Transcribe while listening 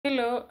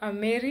Hello,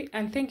 I'm Mary,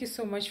 and thank you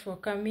so much for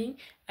coming.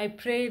 I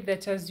pray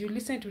that as you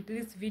listen to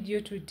this video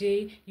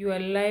today, your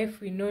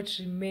life will not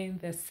remain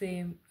the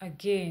same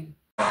again.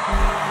 And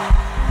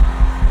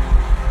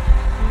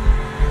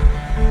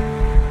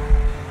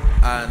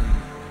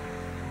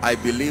I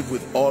believe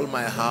with all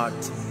my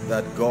heart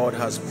that God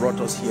has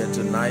brought us here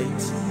tonight,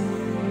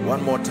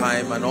 one more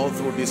time and all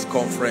through this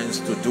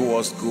conference, to do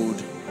us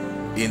good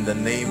in the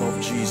name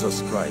of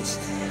Jesus Christ.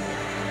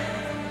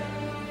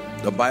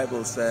 The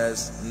Bible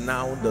says,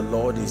 now the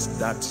Lord is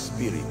that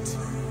Spirit.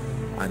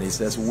 And it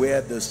says, where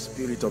the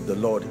Spirit of the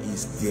Lord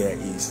is, there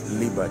is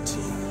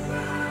liberty.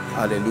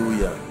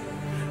 Hallelujah.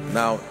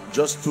 Now,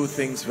 just two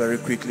things very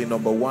quickly.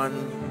 Number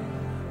one,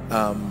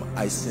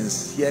 I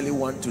sincerely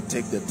want to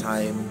take the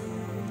time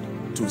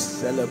to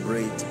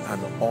celebrate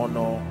and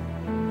honor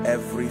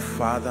every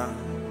father,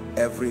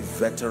 every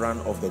veteran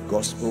of the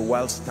gospel.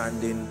 While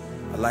standing,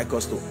 I'd like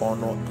us to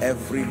honor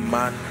every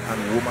man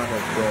and woman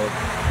of God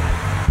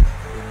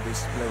in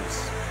this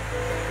place.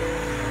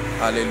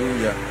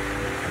 Hallelujah.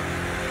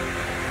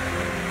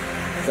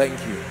 Thank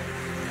you.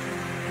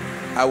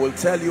 I will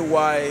tell you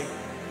why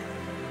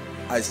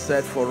I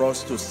said for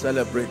us to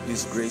celebrate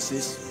these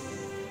graces.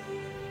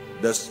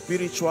 The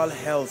spiritual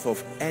health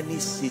of any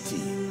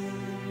city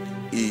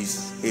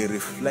is a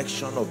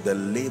reflection of the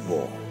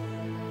labor,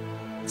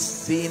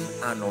 seen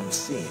and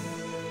unseen,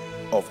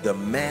 of the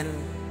men,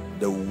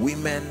 the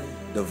women,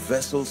 the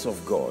vessels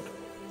of God.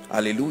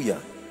 Hallelujah.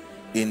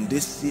 In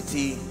this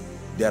city,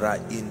 there are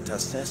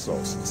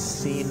intercessors,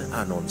 seen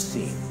and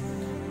unseen.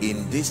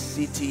 In this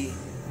city,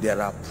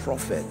 there are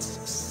prophets,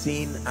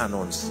 seen and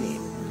unseen.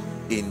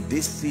 In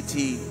this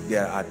city,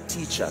 there are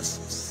teachers,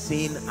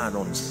 seen and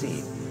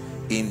unseen.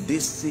 In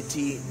this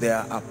city, there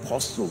are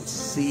apostles,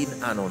 seen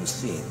and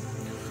unseen.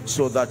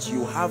 So that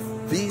you have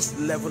this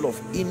level of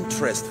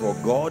interest for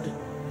God,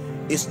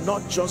 it's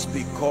not just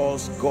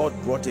because God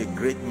brought a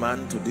great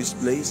man to this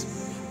place.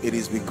 It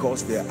is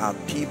because there are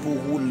people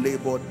who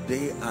labor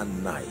day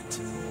and night.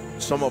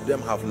 Some of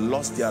them have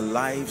lost their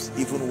lives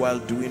even while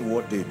doing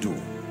what they do.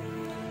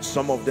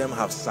 Some of them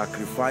have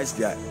sacrificed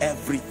their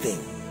everything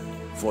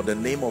for the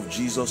name of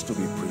Jesus to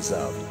be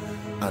preserved.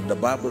 And the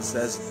Bible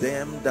says,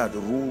 them that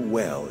rule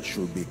well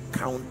should be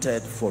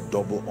counted for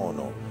double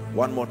honor.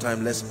 One more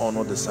time, let's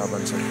honor the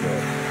servants of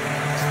God.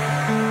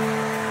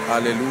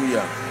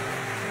 Hallelujah.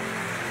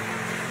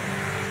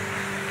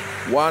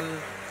 One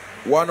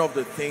of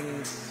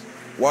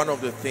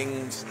the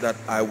things that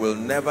I will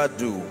never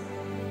do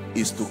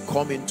is to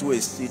come into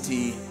a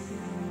city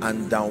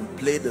and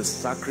downplay the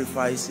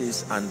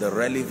sacrifices and the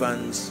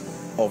relevance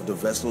of the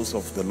vessels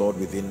of the Lord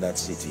within that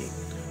city.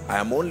 I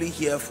am only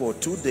here for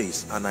 2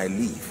 days and I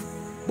leave,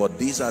 but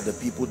these are the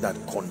people that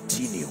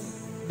continue,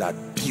 that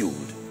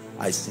build.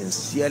 I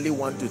sincerely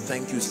want to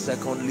thank you,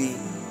 secondly,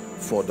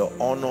 for the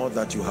honor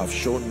that you have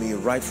shown me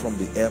right from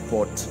the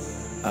airport.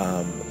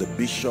 The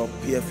bishop,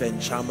 PFN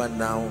chairman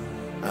now,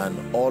 and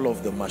all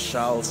of the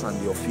marshals and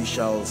the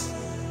officials,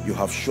 you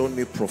have shown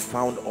me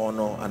profound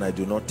honor, and I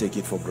do not take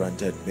it for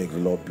granted. May the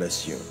Lord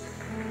bless you.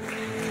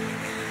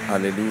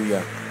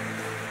 Hallelujah.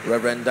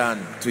 Reverend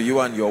Dan, to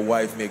you and your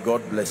wife, may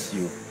God bless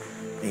you.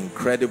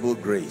 Incredible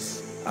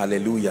grace.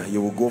 Hallelujah.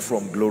 You will go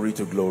from glory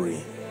to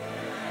glory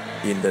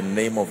in the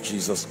name of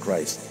Jesus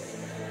Christ.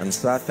 And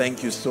sir,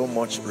 thank you so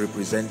much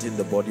representing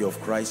the body of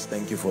Christ.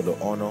 Thank you for the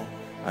honor.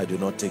 I do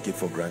not take it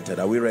for granted.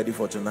 Are we ready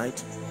for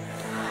tonight?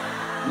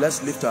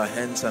 Let's lift our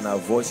hands and our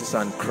voices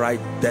and cry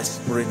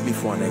desperately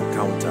for an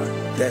encounter.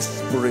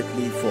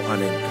 Desperately for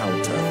an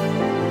encounter.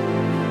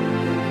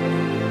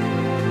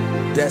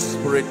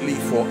 Desperately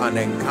for an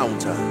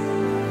encounter.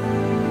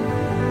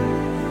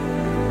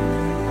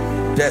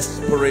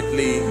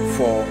 Desperately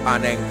for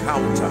an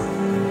encounter.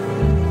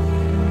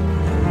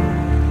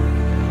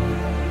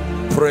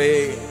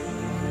 Pray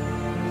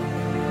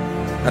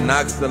and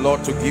ask the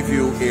Lord to give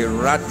you a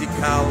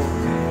radical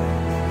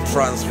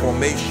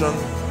transformation,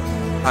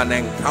 an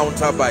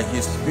encounter by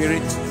His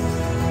Spirit.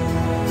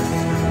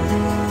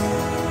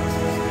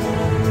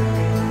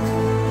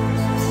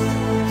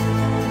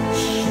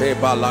 Give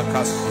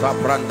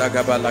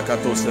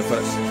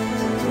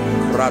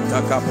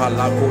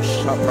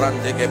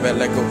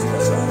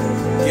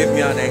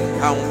me an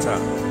encounter.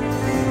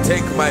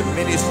 Take my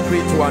ministry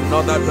to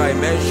another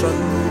dimension.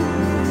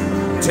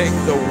 Take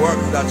the work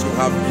that you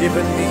have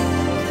given me.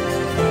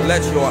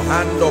 Let your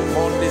hand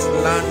upon this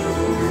land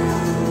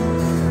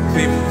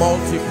be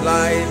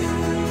multiplied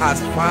as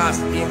far as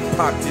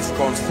impact is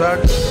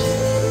concerned.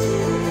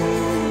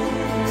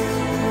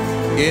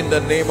 In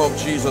the name of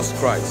Jesus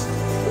Christ.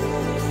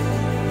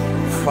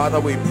 Father,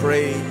 we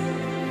pray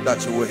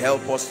that you will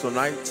help us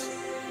tonight.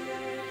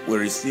 We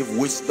receive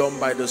wisdom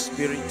by the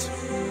Spirit.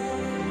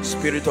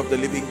 Spirit of the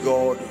living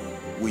God,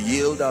 we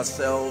yield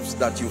ourselves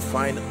that you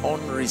find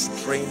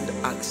unrestrained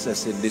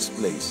access in this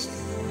place.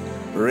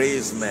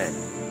 Raise men,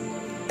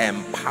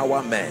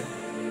 empower men,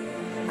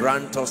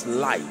 grant us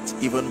light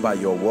even by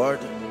your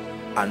word,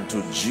 and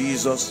to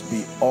Jesus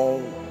be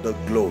all the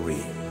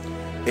glory.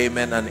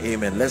 Amen and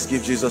amen. Let's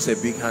give Jesus a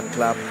big hand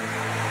clap,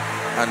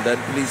 and then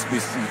please be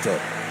seated.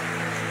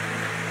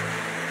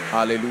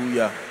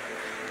 Hallelujah.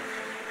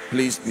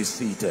 Please be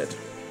seated.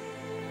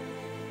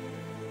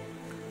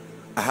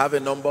 I have a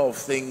number of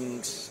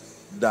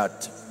things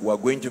that we're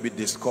going to be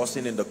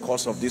discussing in the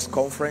course of this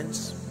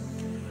conference,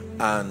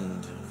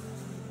 and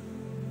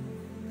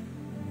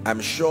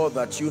I'm sure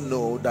that you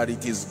know that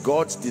it is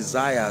God's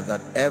desire that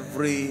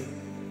every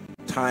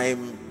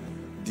time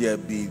there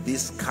be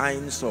these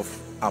kinds of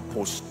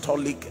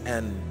apostolic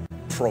and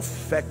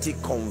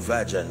prophetic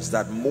convergence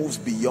that moves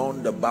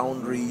beyond the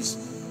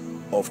boundaries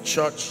of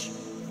church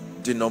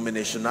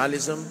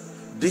denominationalism.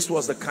 This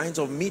was the kinds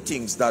of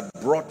meetings that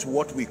brought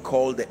what we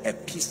call the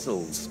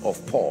epistles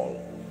of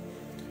Paul.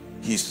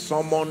 He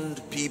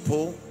summoned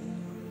people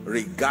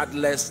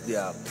regardless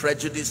their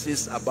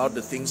prejudices about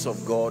the things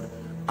of God,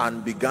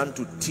 and began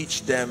to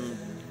teach them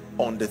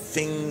on the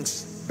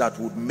things that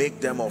would make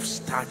them of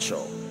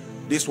stature.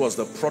 This was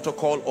the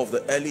protocol of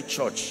the early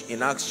church.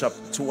 In Acts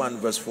chapter 2 and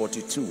verse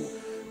 42,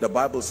 the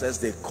Bible says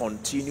they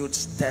continued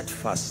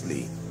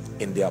steadfastly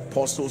in the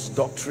apostles'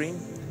 doctrine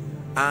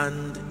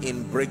and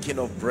in breaking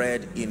of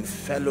bread, in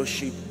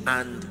fellowship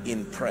and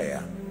in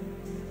prayer.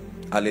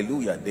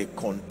 Hallelujah. They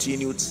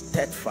continued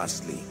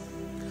steadfastly.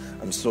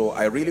 And so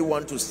I really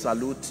want to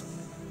salute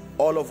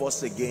all of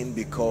us again,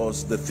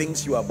 because the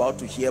things you are about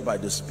to hear by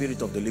the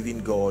Spirit of the living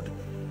God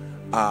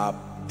are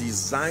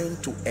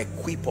designed to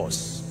equip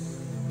us.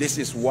 This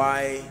is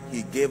why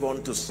he gave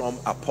unto some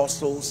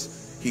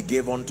apostles, he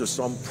gave unto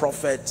some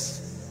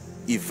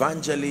prophets,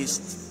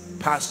 evangelists,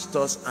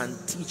 pastors and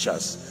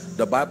teachers.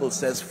 The Bible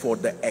says for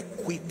the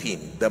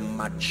equipping, the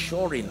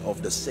maturing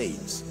of the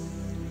saints,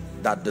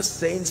 that the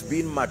saints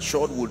being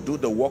matured will do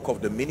the work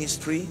of the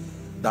ministry,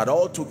 that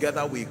all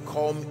together we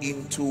come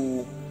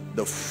into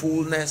the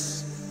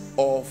fullness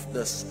of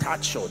the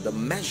stature, the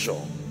measure,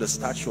 the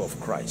stature of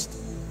Christ.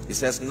 It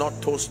says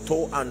not tossed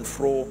to and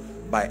fro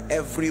by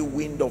every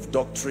wind of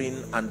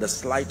doctrine and the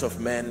sleight of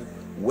men,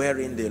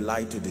 wherein they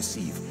lie to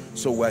deceive.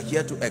 So we're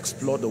here to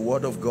explore the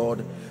word of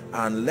God,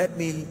 and let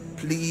me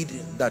plead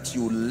that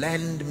you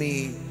lend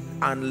me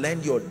and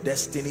lend your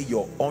destiny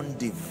your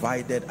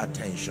undivided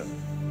attention.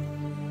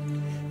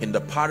 In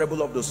the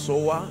parable of the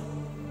sower,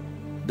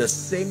 the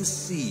same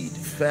seed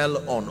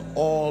fell on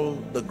all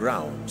the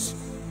grounds,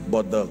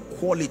 but the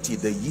quality,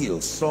 the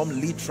yield,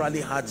 some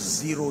literally had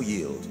zero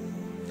yield.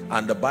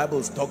 And the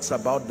Bible talks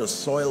about the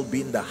soil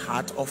being the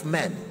heart of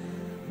men,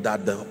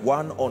 that the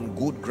one on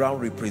good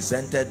ground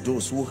represented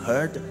those who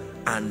heard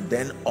and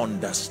then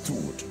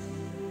understood.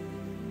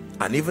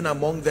 And even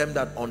among them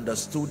that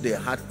understood, they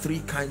had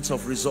three kinds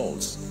of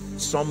results: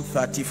 some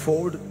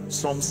 30-fold,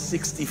 some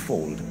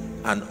 60-fold,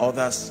 and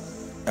others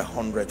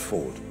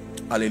 100-fold.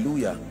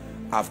 Hallelujah.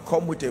 I've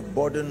come with a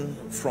burden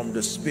from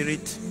the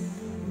Spirit.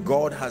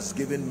 God has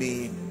given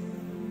me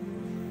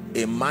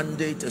a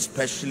mandate,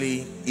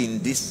 especially in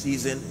this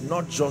season,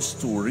 not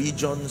just to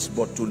regions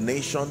but to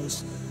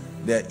nations.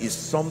 There is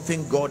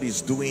something God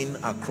is doing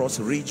across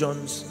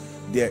regions.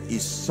 There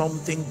is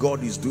something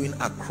God is doing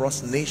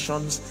across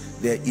nations.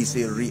 There is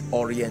a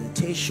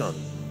reorientation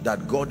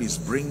that God is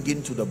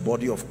bringing to the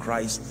body of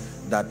Christ,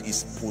 that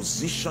is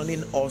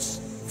positioning us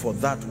for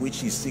that which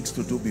he seeks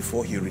to do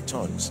before he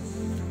returns.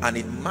 And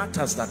it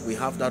matters that we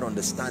have that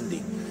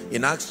understanding.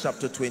 In Acts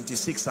chapter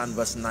 26 and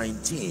verse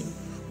 19,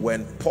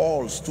 when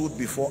Paul stood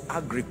before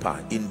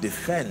Agrippa in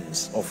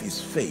defense of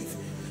his faith,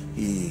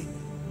 he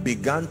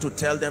began to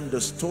tell them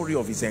the story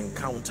of his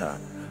encounter.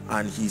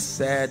 And he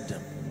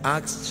said,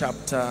 Acts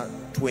chapter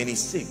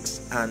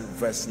 26 and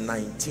verse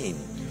 19,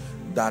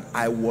 that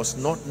I was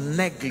not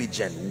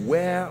negligent.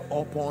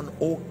 Whereupon,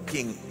 O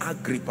King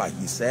Agrippa,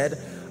 he said,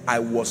 I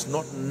was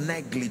not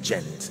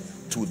negligent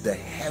to the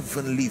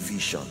heavenly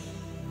vision.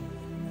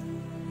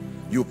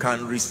 You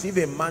can receive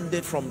a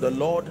mandate from the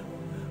Lord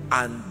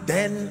and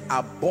then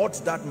abort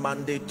that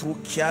mandate through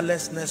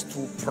carelessness,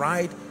 through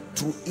pride,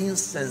 through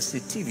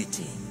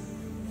insensitivity.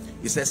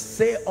 He says,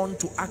 say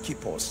unto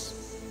Archippus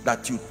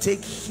that you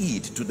take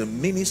heed to the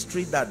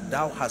ministry that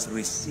thou hast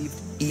received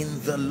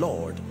in the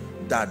Lord,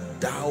 that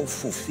thou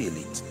fulfill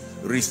it.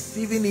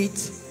 Receiving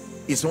it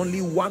is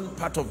only one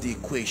part of the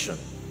equation.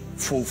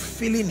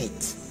 Fulfilling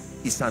it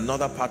is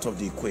another part of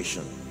the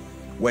equation.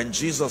 When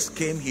Jesus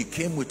came, he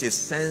came with a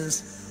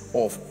sense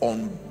of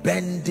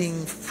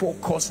unbending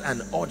focus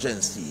and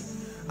urgency,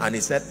 and he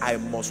said, I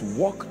must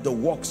walk the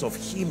works of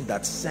him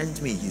that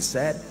sent me. He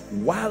said,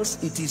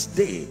 whilst it is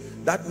day.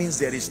 That means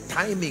there is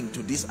timing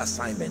to this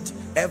assignment.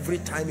 Every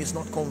time is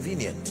not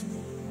convenient.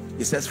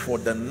 He says, for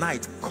the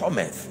night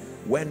cometh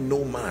when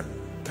no man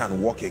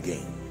can walk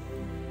again.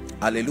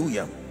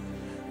 Hallelujah.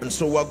 And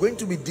so we're going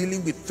to be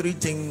dealing with three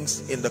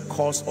things in the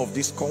course of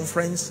this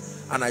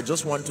conference, and I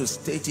just want to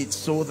state it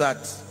so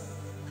that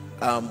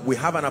we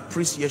have an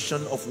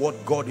appreciation of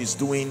what God is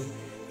doing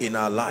in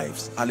our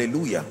lives.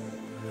 Hallelujah.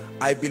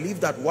 I believe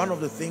that one of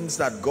the things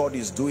that God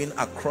is doing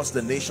across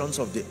the nations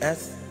of the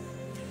earth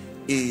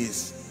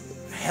is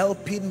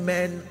helping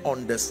men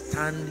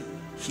understand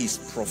his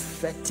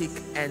prophetic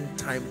end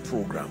time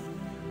program.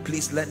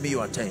 Please lend me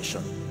your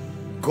attention.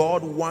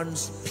 God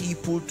wants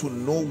people to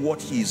know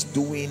what he is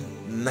doing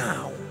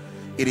now.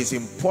 it is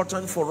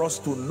important for us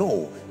to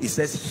know. It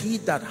says, he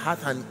that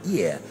hath an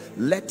ear,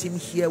 let him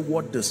hear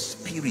what the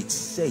Spirit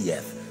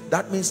saith.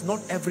 That means not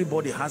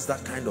everybody has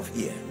that kind of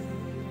ear.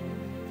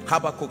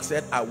 Habakkuk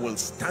said, I will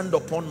stand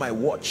upon my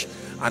watch,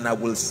 and I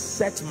will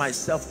set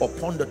myself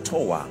upon the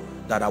tower,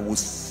 that I will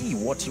see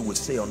what he will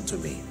say unto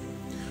me.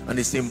 And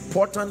it's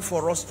important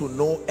for us to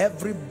know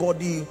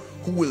everybody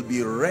who will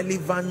be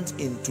relevant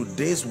in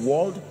today's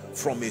world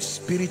from a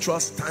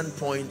spiritual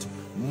standpoint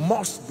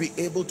must be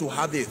able to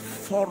have a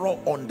thorough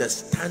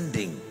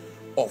understanding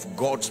of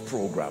God's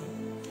program.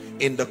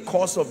 In the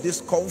course of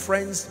this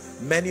conference,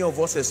 many of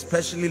us,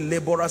 especially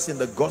laborers in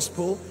the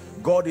gospel,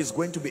 God is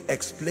going to be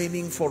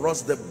explaining for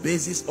us the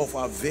basis of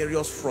our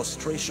various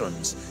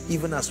frustrations,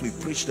 even as we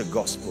preach the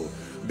gospel,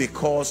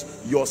 because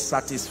your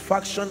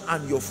satisfaction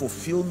and your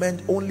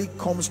fulfillment only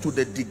comes to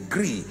the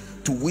degree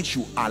to which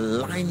you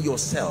align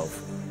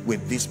yourself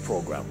with this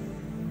program.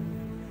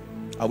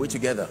 Are we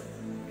together?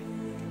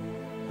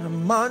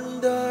 I'm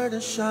under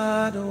the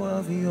shadow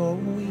of your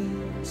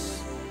wings.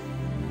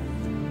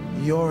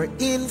 Your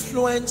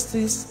influence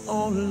is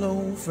all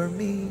over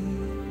me.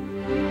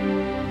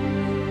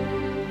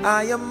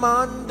 I am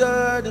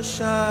under the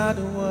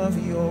shadow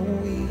of your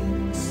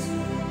wings.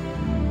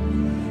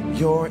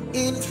 Your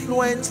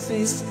influence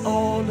is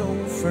all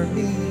over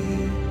me.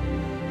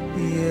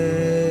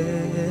 Yeah,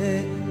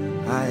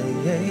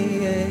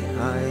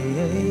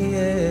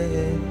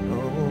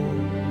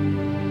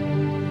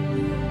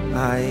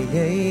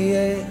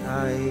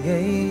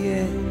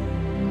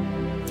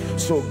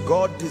 So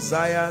God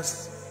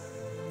desires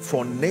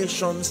for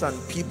nations and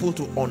people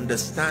to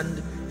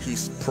understand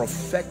his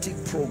prophetic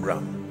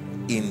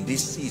program in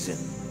this season.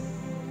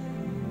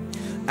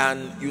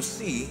 And you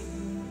see,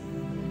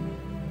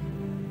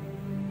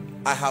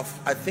 I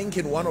think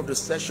in one of the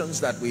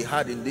sessions that we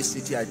had in this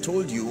city, I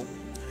told you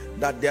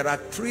that there are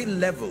 3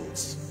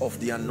 levels of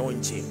the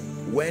anointing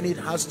when it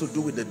has to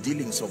do with the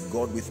dealings of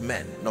God with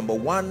men. Number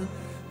 1,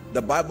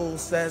 the Bible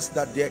says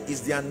that there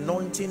is the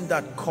anointing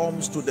that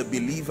comes to the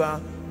believer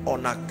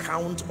on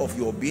account of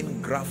your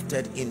being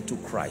grafted into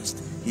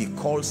Christ. He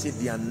calls it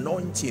the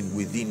anointing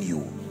within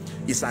you.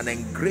 It's an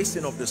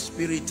engracing of the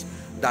Spirit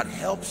that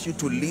helps you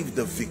to live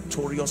the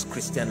victorious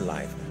Christian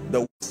life.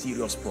 The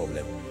serious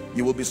problem,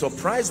 you will be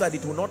surprised that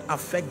it will not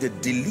affect the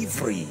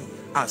delivery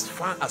as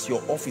far as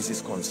your office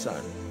is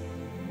concerned.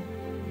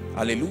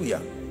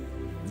 Hallelujah.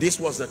 This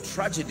was the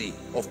tragedy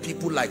of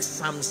people like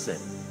Samson.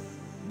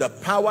 The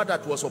power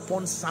that was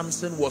upon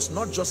Samson was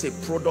not just a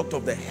product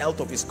of the health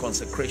of his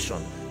consecration.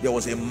 There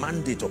was a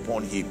mandate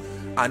upon him.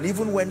 And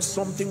even when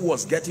something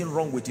was getting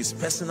wrong with his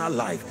personal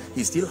life,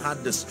 he still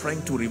had the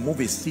strength to remove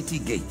a city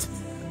gate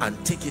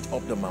and take it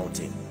up the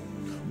mountain.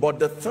 But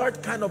the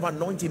third kind of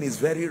anointing is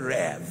very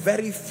rare.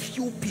 Very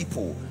few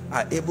people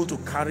are able to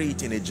carry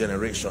it in a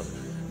generation.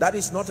 That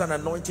is not an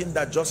anointing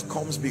that just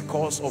comes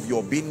because of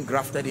your being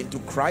grafted into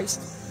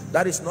Christ.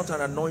 That is not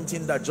an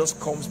anointing that just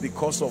comes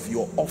because of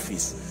your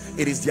office.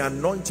 It is the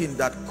anointing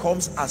that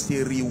comes as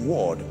a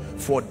reward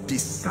for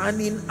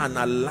discerning and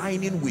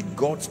aligning with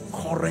God's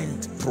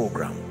current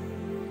program.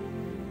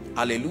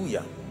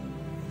 Hallelujah.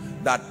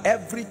 That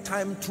every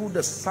time through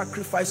the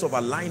sacrifice of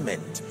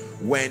alignment,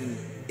 when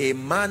a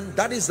man,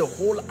 that is the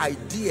whole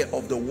idea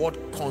of the word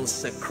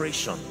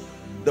consecration.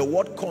 The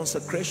word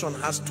consecration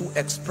has 2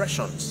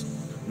 expressions.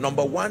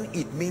 Number 1,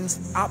 it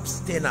means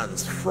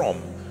abstinence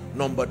from.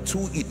 Number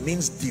 2, it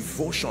means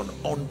devotion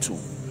unto.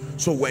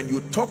 So when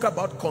you talk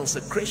about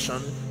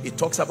consecration, it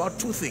talks about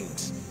 2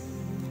 things: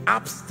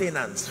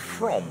 abstinence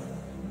from,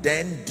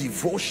 then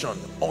devotion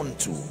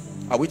unto.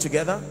 Are we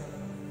together?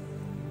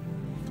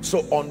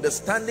 So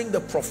understanding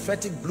the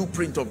prophetic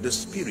blueprint of the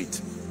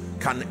Spirit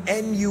can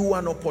earn you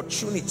an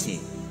opportunity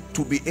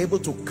to be able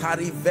to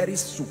carry very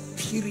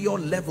superior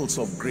levels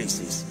of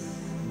graces.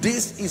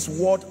 This is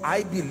what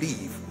I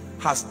believe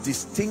has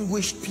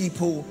distinguished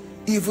people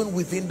even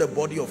within the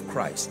body of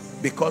Christ,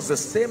 because the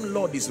same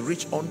Lord is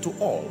rich unto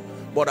all,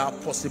 but our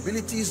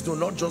possibilities do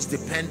not just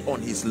depend on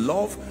his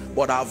love,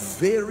 but our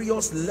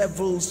various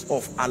levels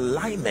of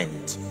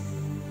alignment,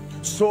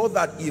 so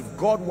that if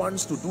God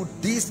wants to do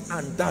this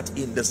and that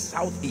in the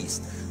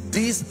southeast,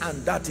 this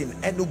and that in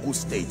Enugu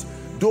State,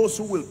 those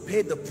who will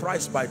pay the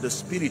price by the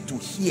Spirit to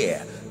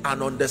hear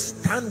and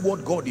understand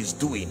what God is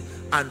doing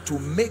and to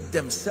make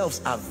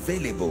themselves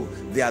available,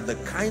 they are the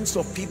kinds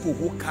of people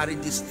who carry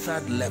this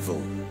third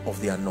level of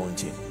the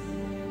anointing.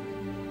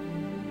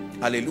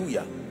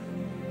 Hallelujah.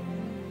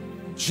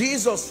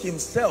 Jesus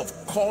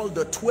himself called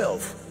the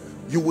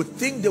 12. You would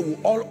think they will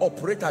all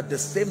operate at the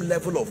same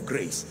level of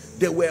grace.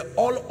 They were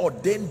all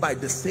ordained by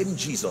the same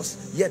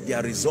Jesus, yet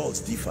their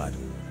results differed.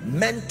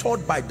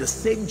 Mentored by the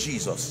same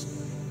Jesus.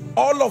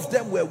 All of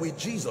them were with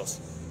Jesus.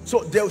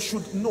 So there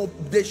should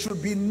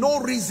be no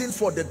reason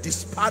for the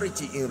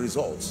disparity in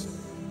results.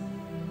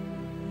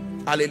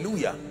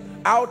 Hallelujah.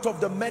 Out of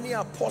the many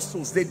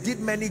apostles, they did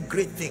many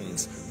great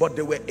things, but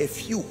there were a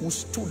few who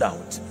stood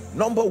out.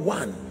 Number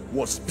 1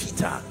 was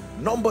Peter.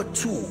 Number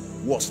 2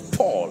 was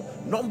Paul.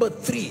 Number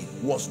 3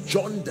 was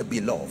John the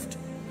Beloved.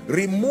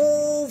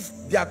 Remove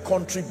their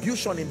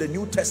contribution in the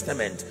New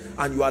Testament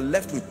and you are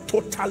left with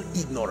total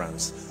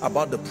ignorance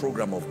about the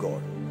program of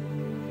God.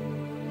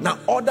 Now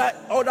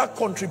other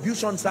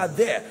contributions are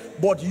there,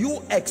 but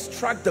you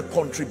extract the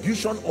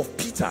contribution of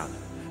Peter,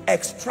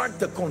 extract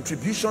the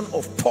contribution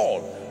of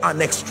Paul,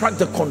 and extract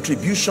the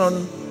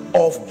contribution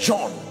of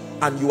John,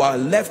 and you are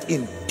left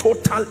in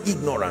total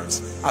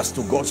ignorance as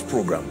to God's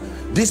program.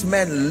 These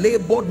men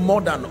labored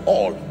more than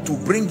all to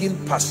bring in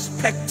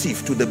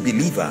perspective to the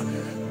believer.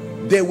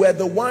 They were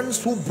the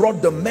ones who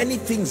brought the many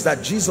things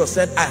that Jesus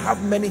said, I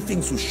have many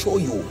things to show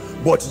you,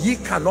 but ye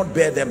cannot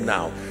bear them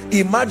now.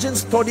 Imagine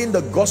studying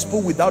the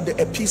gospel without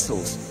the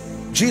epistles.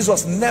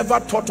 Jesus never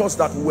taught us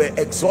that we were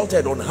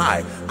exalted on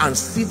high and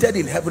seated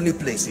in heavenly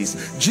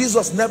places.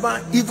 Jesus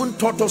never even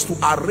taught us to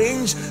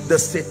arrange the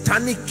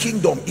satanic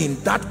kingdom in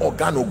that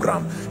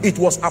organogram. It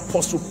was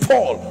Apostle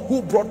Paul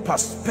who brought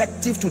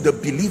perspective to the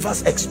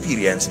believer's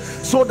experience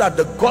so that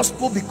the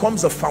gospel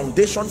becomes a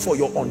foundation for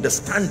your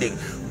understanding,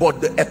 but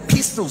the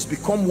epistles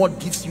become what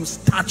gives you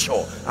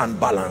stature and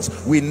balance.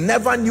 We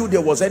never knew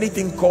there was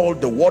anything called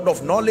the word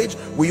of knowledge.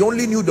 We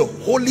only knew the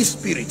Holy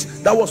Spirit.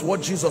 That was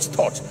what Jesus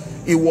taught.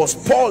 It was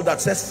Paul that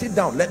says, sit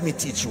down, let me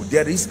teach you.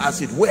 There is,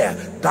 as it were,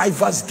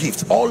 diverse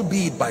gifts,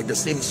 albeit by the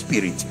same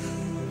Spirit.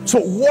 So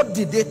what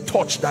did they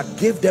touch that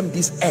gave them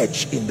this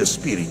edge in the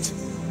Spirit?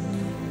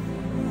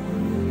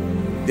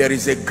 There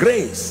is a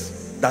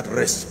grace that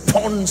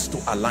responds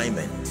to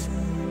alignment.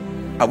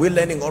 Are we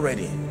learning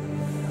already?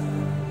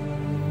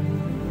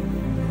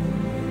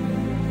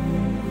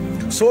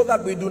 So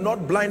that we do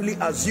not blindly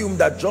assume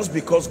that just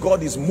because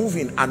God is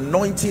moving,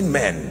 anointing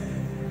men,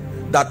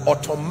 that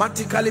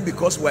automatically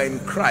because we're in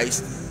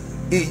Christ,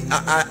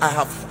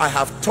 I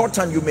have taught,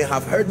 and you may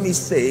have heard me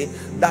say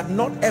that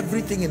not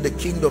everything in the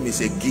kingdom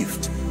is a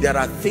gift. There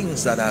are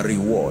things that are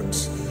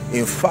rewards.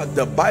 In fact,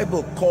 the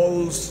Bible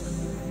calls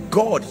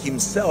God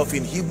himself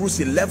in Hebrews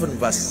 11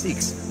 verse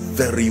 6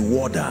 the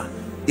rewarder.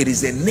 It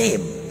is a name.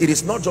 It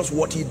is not just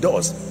what he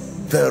does.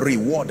 The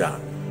rewarder.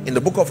 In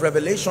the book of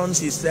Revelations,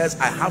 he says,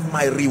 I have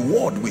my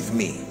reward with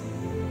me.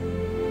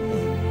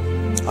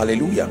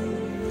 Hallelujah.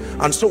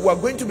 And so we're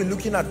going to be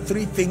looking at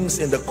three things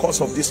in the course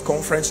of this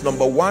conference.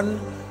 Number one,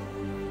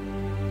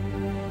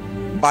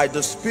 by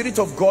the Spirit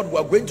of God,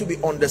 we're going to be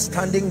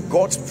understanding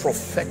God's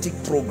prophetic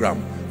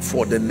program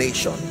for the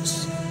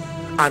nations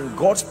and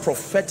God's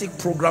prophetic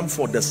program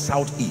for the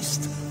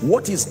Southeast.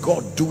 What is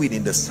God doing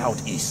in the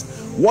Southeast?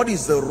 What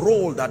is the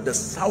role that the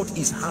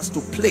Southeast has to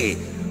play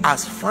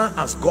as far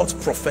as God's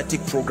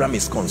prophetic program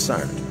is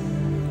concerned?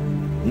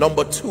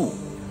 Number two,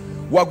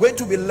 we're going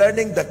to be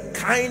learning the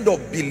kind of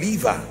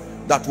believer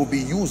that will be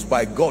used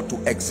by God to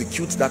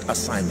execute that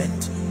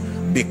assignment,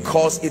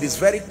 because it is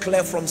very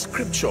clear from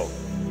scripture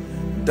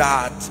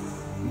that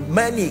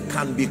many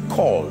can be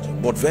called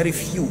but very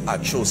few are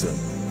chosen.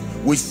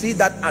 We see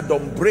that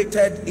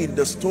adumbrated in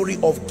the story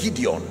of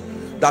Gideon,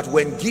 that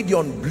when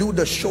Gideon blew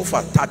the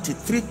shofar,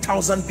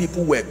 33,000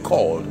 people were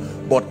called,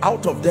 but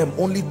out of them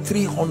only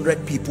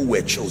 300 people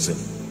were chosen.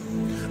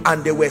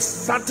 And there were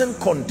certain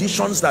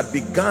conditions that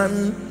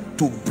began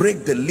to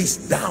break the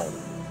list down.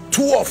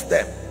 Two of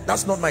them.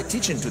 That's not my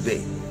teaching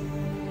today,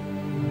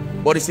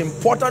 but it's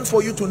important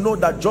for you to know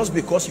that just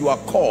because you are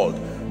called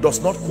does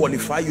not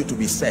qualify you to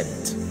be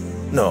sent.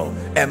 No,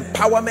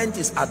 empowerment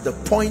is at the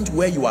point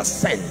where you are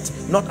sent,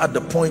 not at the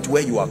point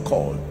where you are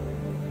called.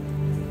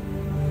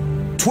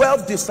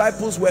 12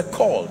 disciples were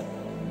called,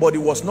 but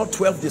it was not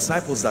 12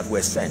 disciples that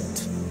were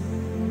sent.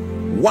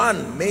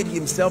 One made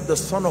himself the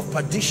son of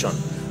perdition,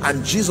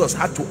 and Jesus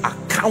had to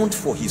account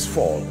for his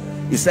fall.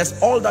 He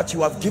says, all that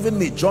you have given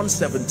me, John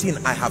 17,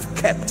 I have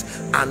kept,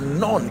 and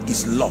none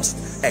is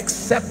lost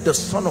except the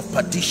son of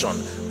perdition,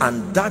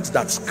 and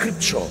that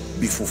scripture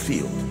be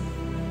fulfilled.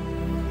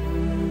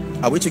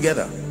 Are we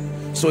together?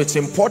 So it's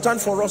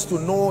important for us to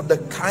know the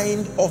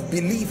kind of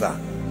believer.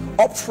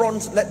 Up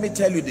front, let me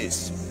tell you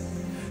this.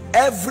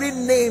 Every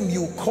name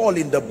you call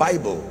in the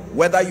Bible,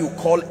 whether you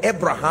call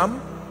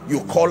Abraham,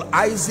 you call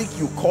Isaac,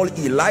 you call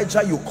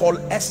Elijah, you call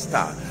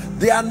Esther,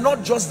 they are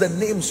not just the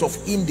names of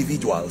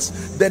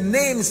individuals. The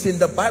names in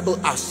the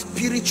Bible are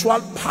spiritual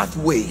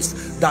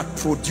pathways that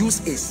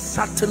produce a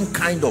certain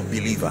kind of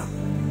believer.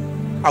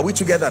 Are we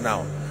together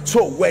now?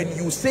 So when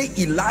you say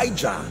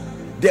Elijah,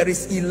 there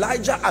is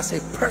Elijah as a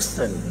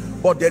person,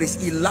 but there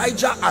is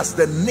Elijah as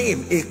the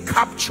name, a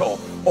capture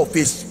of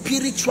a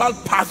spiritual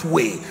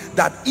pathway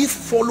that if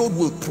followed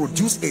will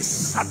produce a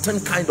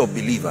certain kind of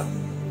believer.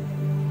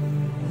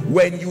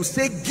 When you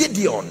say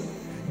Gideon,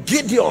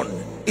 Gideon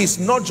is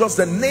not just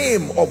the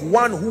name of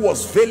one who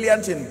was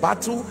valiant in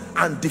battle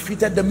and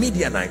defeated the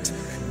Midianites.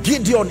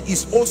 Gideon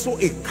is also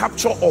a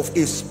capture of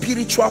a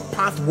spiritual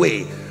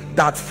pathway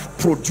that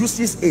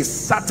produces a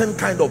certain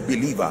kind of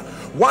believer.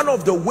 One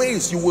of the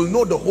ways you will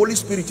know the Holy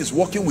Spirit is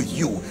working with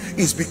you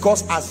is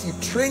because as he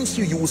trains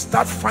you, you will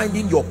start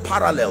finding your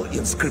parallel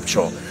in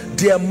scripture.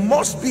 There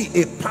must be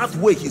a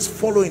pathway he's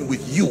following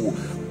with you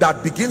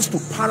that begins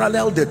to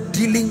parallel the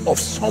dealing of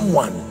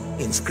someone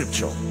in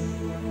scripture.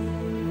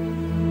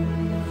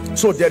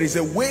 So there is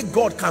a way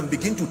God can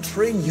begin to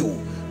train you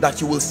that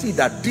you will see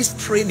that this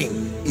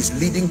training is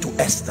leading to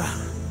Esther.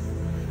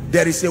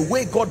 There is a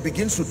way God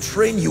begins to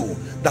train you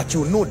that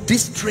you know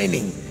this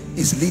training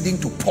is leading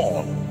to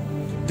Paul.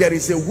 There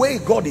is a way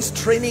God is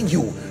training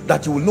you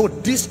that you will know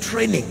this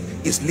training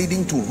is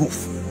leading to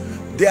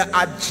Ruth. There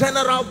are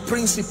general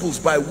principles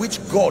by which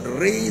God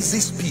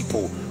raises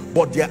people,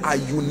 but there are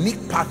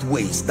unique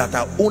pathways that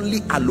are only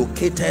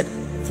allocated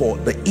for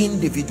the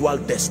individual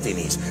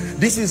destinies.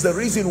 This is the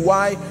reason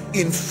why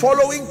in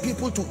following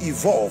people to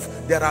evolve,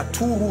 there are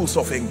two rules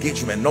of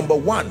engagement. Number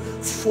one,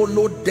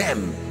 follow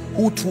them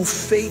who through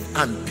faith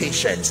and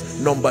patience.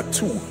 Number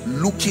two,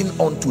 looking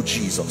unto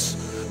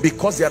Jesus.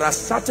 Because there are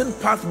certain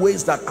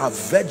pathways that are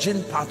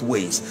virgin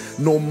pathways.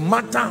 No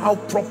matter how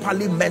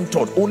properly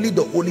mentored, only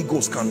the Holy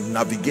Ghost can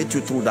navigate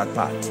you through that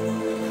path.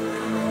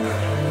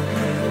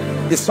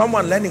 Is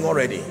someone learning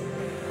already?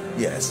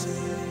 Yes.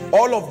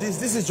 All of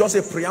this is just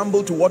a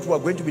preamble to what we are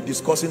going to be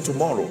discussing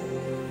tomorrow.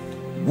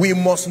 We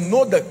must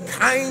know the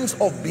kinds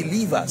of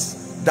believers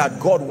that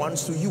God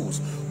wants to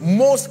use.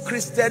 Most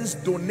Christians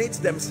donate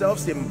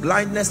themselves in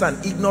blindness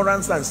and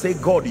ignorance and say,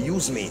 God,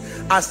 use me.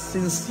 As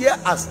sincere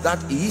as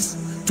that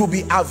is, to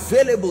be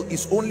available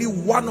is only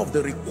one of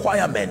the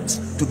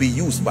requirements to be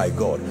used by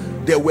God.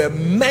 There were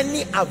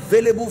many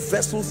available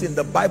vessels in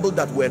the Bible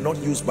that were not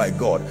used by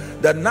God.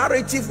 The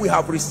narrative we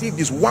have received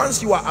is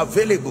once you are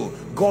available,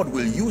 God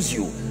will use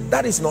you.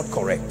 That is not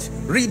correct.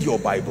 Read your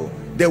Bible.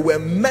 There were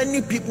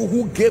many people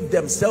who gave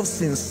themselves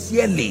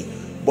sincerely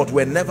but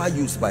were never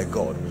used by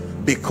God,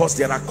 because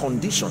there are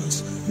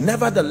conditions.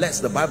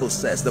 Nevertheless, the Bible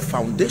says the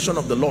foundation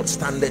of the Lord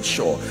standeth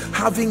sure,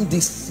 having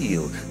this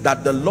seal,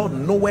 that the Lord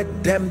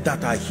knoweth them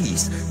that are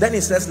his. Then he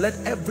says, let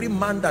every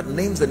man that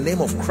names the name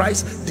of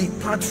Christ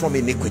depart from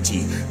iniquity.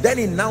 Then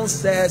he now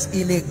says,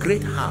 in a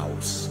great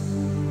house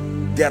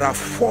there are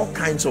four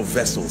kinds of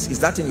vessels. Is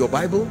that in your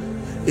Bible?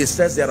 It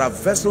says there are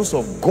vessels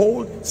of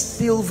gold,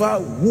 silver,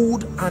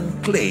 wood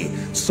and clay.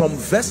 Some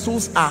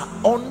vessels are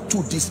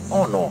unto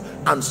dishonor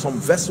and some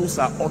vessels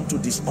are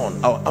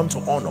unto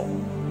honor.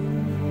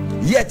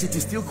 Yet it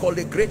is still called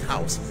a great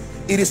house.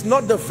 It is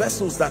not the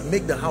vessels that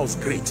make the house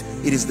great,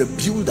 it is the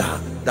builder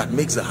that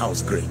makes the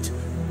house great.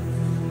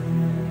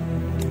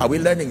 Are we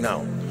learning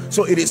now?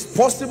 So it is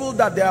possible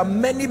that there are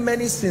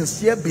many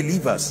sincere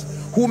believers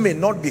who may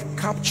not be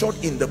captured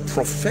in the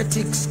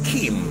prophetic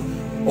scheme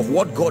of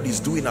what God is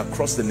doing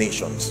across the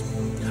nations.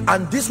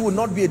 And this will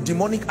not be a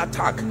demonic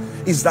attack.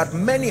 Is that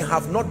many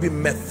have not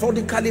been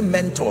methodically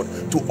mentored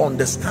to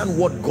understand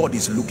what God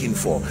is looking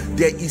for.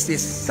 There is a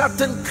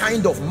certain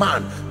kind of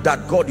man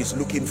that God is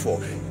looking for.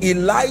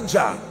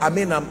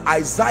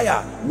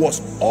 Isaiah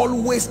was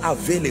always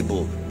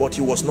available, but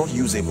he was not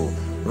usable.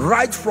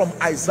 Right from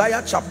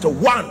Isaiah chapter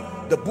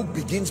 1, the book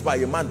begins by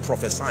a man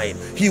prophesying.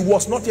 He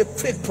was not a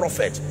fake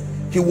prophet.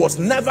 He was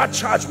never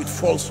charged with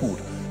falsehood.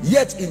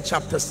 Yet in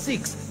chapter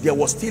 6, there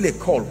was still a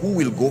call, who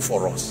will go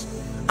for us?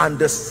 And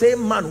the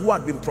same man who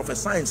had been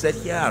prophesying said,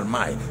 here am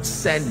I,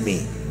 send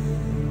me.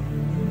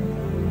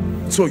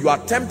 So you are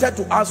tempted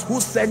to ask,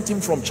 who sent him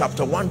from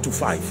chapter 1 to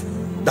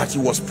 5? That he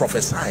was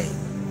prophesying.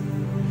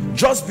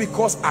 Just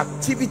because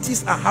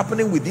activities are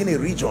happening within a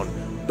region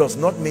does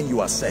not mean you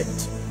are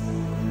sent.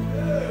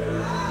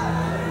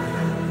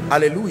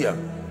 Hallelujah.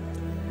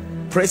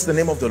 Praise the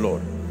name of the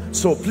Lord.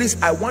 So please,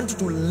 I want you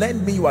to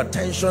lend me your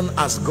attention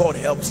as God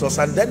helps us.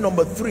 And then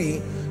number 3,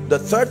 the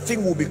third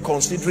thing we'll be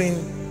considering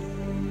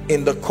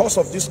in the course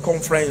of this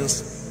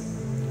conference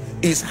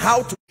is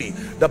how to be.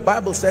 The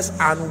Bible says,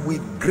 and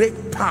with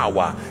great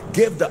power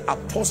gave the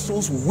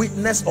apostles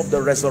witness of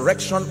the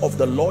resurrection of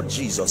the Lord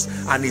Jesus.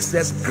 And it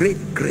says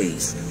great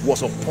grace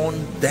was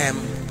upon them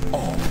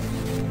all.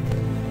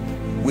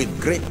 With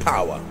great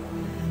power.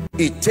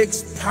 It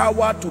takes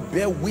power to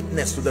bear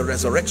witness to the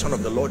resurrection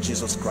of the Lord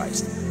Jesus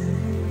Christ.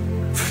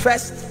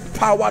 First,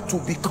 power to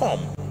become,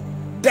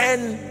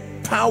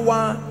 then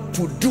power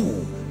to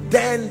do,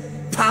 then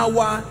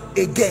power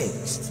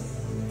against.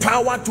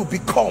 Power to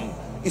become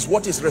is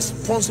what is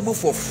responsible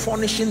for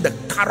furnishing the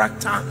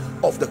character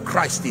of the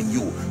Christ in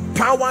you.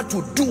 Power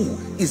to do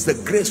is the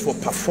grace for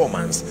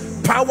performance.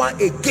 Power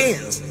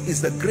against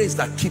is the grace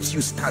that keeps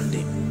you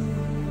standing.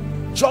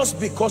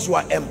 Just because you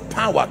are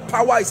empowered,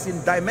 power is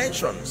in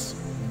dimensions.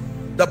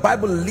 The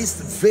Bible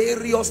lists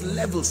various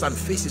levels and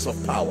phases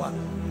of power.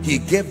 He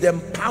gave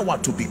them power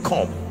to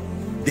become.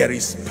 There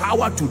is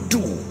power to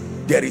do.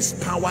 There is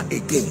power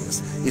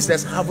against. He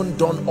says, haven't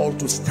done all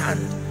to stand.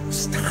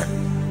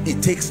 Stand.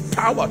 It takes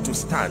power to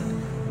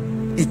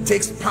stand. It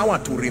takes power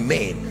to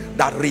remain.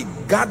 That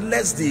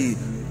regardless the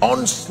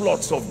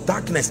onslaughts of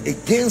darkness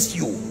against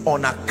you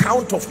on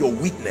account of your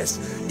weakness,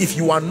 if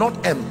you are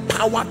not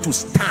empowered to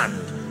stand,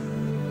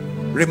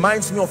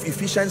 reminds me of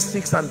Ephesians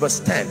 6 and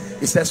verse 10.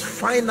 It says,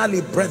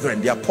 finally,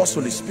 brethren, the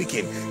apostle is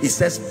speaking. He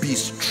says, be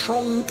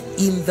strong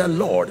in the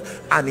Lord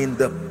and in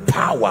the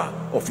power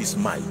of his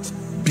might.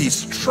 Be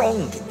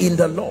strong in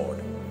the Lord.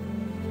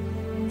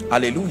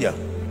 Hallelujah.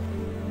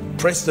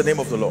 Praise the name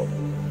of the Lord.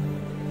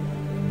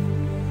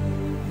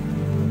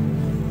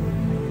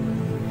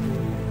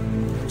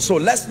 So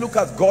let's look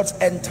at God's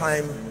end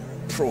time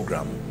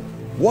program.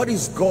 What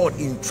is God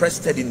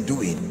interested in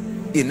doing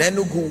in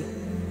Enugu,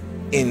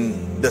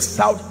 in the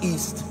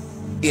southeast,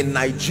 in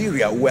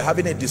Nigeria? We're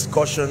having a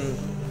discussion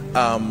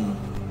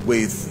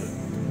with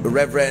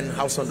Reverend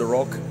House on the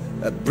Rock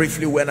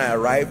briefly when I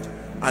arrived,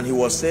 and he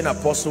was saying,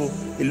 Apostle,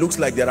 it looks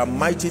like there are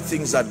mighty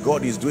things that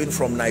God is doing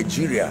from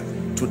Nigeria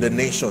to the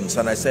nations.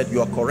 And I said,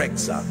 you are correct,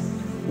 sir.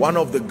 One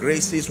of the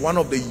graces, one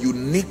of the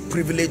unique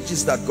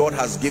privileges that God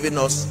has given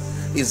us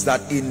is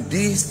that in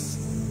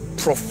this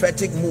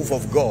prophetic move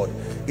of God,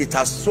 it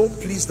has so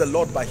pleased the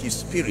Lord by his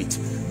Spirit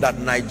that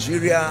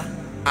Nigeria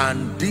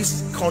and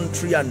this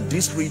country and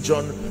this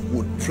region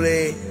would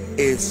play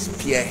a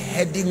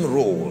spearheading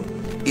role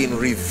in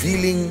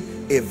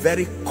revealing a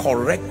very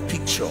correct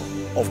picture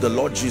of the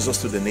Lord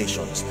Jesus to the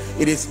nations.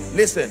 It is,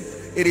 listen,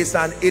 it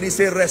is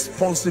a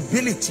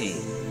responsibility.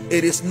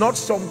 It is not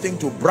something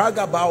to brag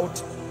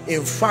about.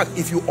 In fact,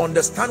 if you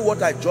understand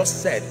what I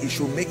just said, it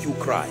should make you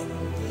cry,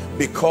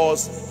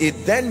 because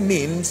it then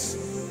means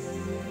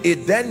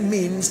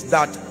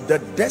that the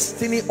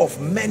destiny of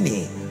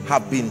many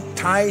have been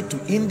tied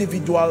to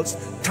individuals,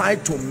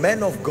 tied to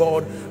men of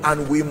God,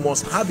 and we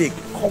must have a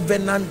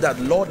covenant that,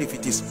 Lord, if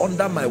it is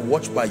under my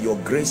watch by your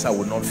grace, I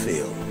will not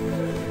fail.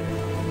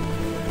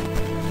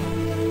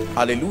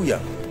 Hallelujah.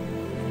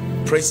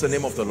 Praise the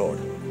name of the Lord.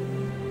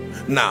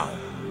 Now,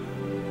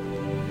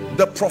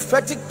 the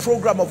prophetic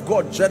program of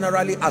God,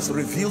 generally as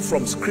revealed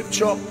from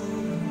scripture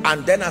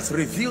and then as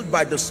revealed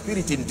by the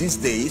Spirit in these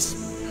days,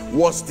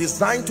 was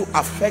designed to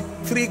affect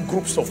three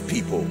groups of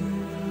people.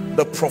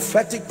 The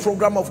prophetic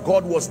program of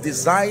God was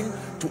designed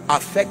to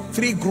affect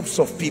three groups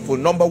of people.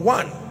 Number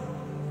one,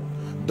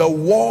 the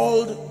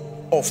world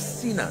of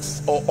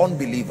sinners or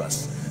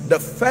unbelievers. The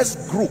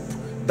first group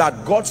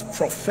that God's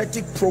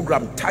prophetic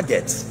program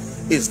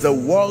targets is the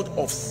world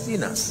of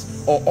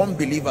sinners or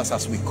unbelievers,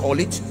 as we call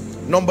it.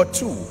 Number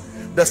two,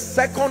 the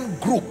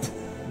second group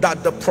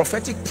that the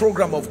prophetic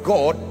program of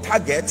God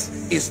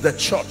targets is the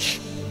church,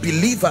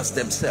 believers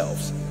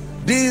themselves.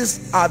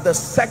 These are the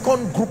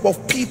second group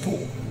of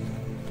people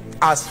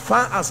as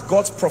far as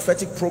God's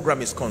prophetic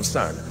program is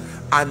concerned.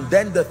 And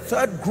then the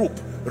third group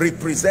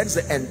represents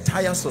the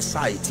entire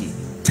society,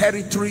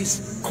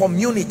 territories,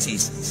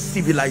 communities,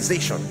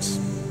 civilizations.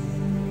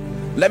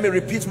 Let me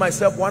repeat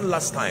myself one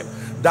last time,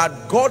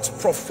 that God's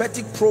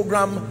prophetic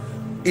program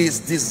is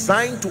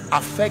designed to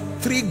affect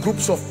three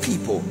groups of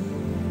people.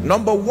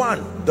 Number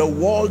one, the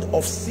world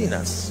of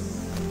sinners.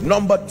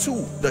 Number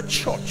two, the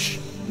church.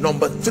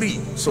 Number three,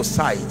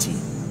 society.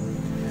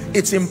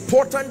 It's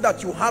important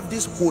that you have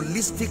this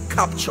holistic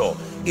capture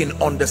in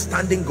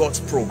understanding God's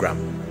program.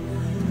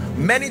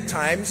 Many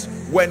times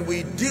when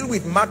we deal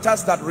with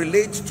matters that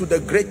relate to the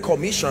Great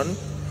Commission,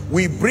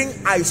 we bring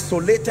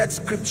isolated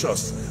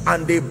scriptures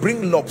and they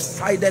bring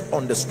lopsided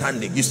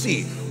understanding. You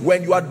see,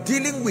 when you are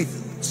dealing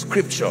with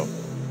scripture,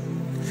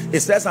 it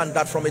says, and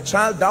that from a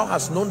child thou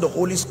hast known the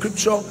holy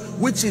scripture,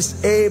 which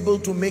is able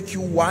to make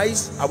you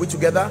wise. Are we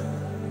together?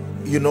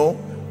 You know,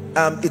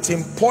 it's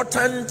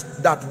important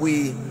that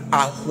we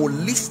are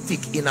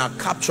holistic in our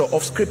capture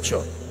of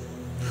scripture.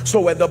 So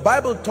when the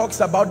Bible talks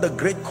about the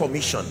Great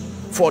Commission,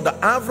 for the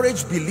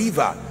average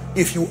believer,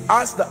 if you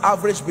ask the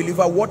average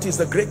believer what is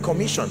the Great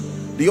Commission,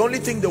 the only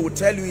thing they will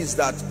tell you is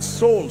that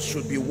souls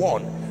should be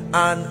won.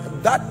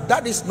 And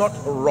that is not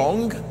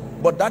wrong,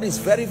 but that is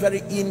very,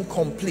 very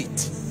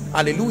incomplete.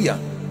 Hallelujah.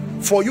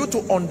 For you to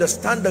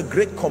understand the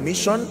Great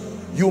Commission,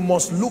 you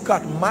must look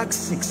at Mark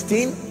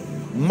 16,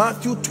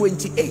 Matthew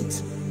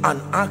 28,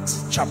 and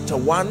Acts chapter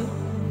 1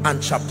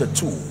 and chapter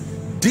 2.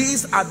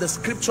 These are the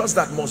scriptures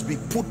that must be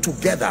put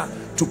together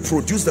to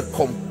produce the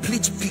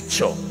complete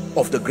picture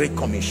of the Great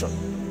Commission.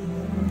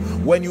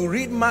 When you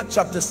read Mark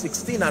chapter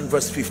 16 and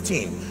verse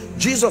 15,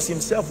 Jesus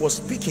himself was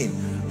speaking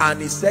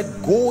and he said,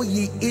 go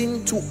ye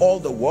into all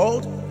the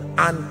world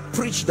and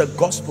preach the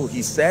gospel,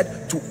 he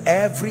said, to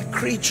every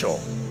creature.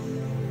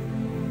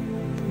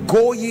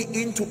 Go ye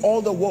into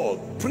all the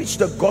world, preach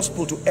the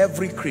gospel to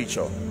every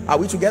creature. Are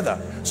we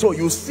together? So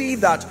you see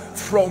that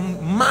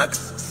from Mark's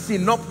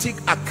synoptic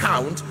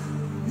account,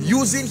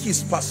 using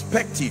his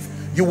perspective,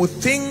 you would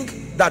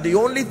think that the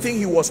only thing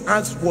he was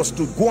asked was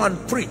to go and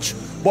preach.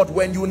 But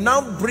when you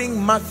now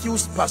bring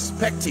Matthew's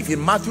perspective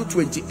in Matthew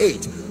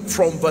 28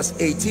 from verse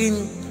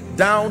 18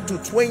 down to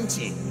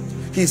 20,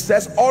 he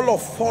says all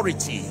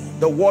authority,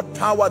 the word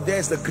power there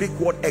is the Greek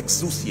word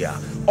exousia,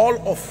 all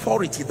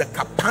authority, the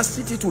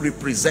capacity to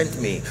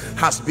represent me,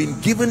 has been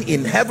given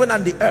in heaven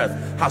and the earth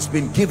has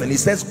been given. He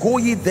says, go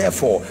ye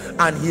therefore,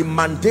 and he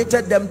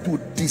mandated them to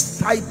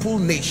disciple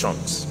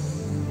nations.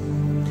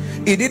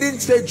 He didn't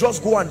say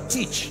just go and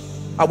teach.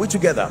 Are we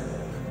together?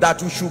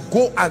 That we should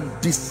go and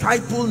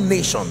disciple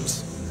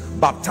nations,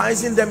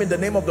 baptizing them in the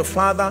name of the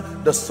Father,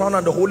 the Son,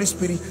 and the Holy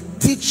Spirit,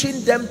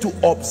 teaching them to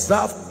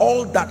observe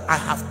all that I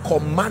have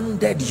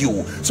commanded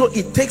you. So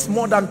it takes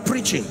more than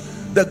preaching.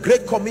 The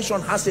Great Commission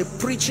has a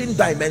preaching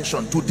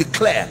dimension, to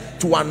declare,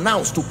 to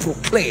announce, to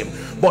proclaim,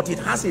 but it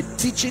has a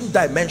teaching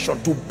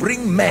dimension to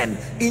bring men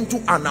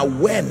into an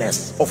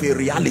awareness of a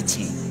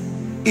reality.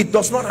 It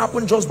does not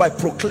happen just by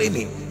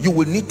proclaiming. You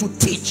will need to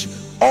teach.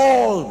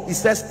 all, he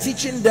says,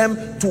 teaching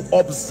them to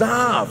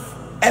observe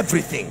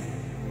everything.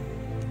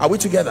 Are we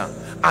together?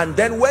 And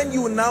then when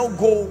you now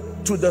go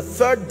to the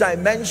third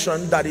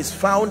dimension that is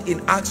found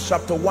in Acts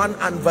chapter 1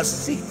 and verse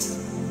 6,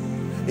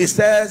 it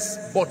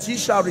says, but ye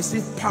shall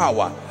receive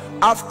power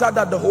after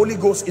that the Holy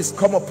Ghost is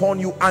come upon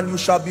you, and you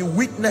shall be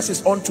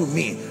witnesses unto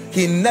me.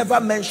 He never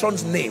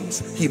mentions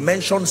names, he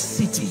mentions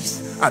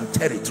cities and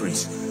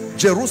territories.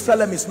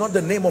 Jerusalem is not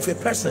the name of a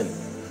person.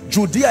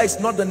 Judea is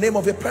not the name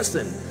of a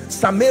person.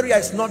 Samaria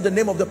is not the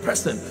name of the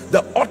person.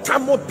 The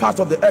uttermost part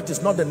of the earth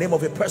is not the name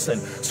of a person.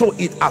 So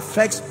it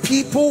affects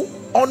people,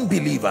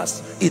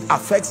 unbelievers. It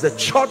affects the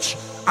church,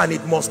 and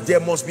there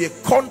must be a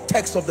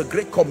context of the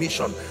Great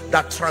Commission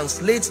that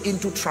translates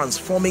into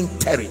transforming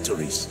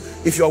territories.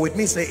 If you are with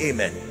me, say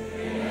amen.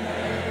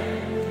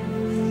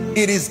 Amen.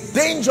 It is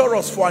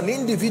dangerous for an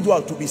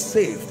individual to be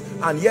saved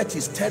and yet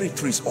his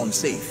territory is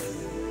unsafe.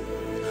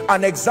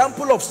 An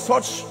example of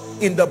such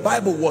in the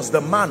Bible was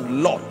the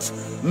man Lot.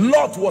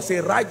 Lot was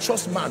a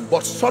righteous man,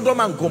 but Sodom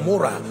and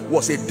Gomorrah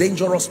was a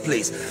dangerous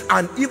place.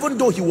 And even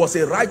though he was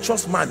a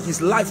righteous man,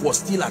 his life was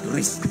still at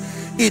risk.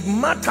 It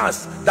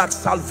matters that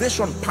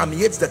salvation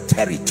permeates the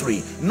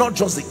territory, not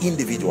just the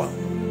individual.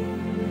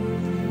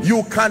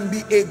 You can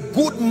be a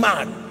good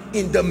man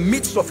in the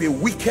midst of a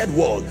wicked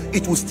world.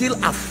 It will still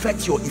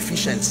affect your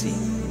efficiency.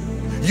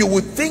 You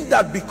would think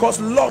that because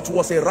Lot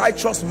was a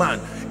righteous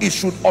man, it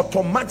should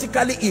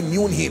automatically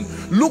immune him.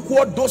 Look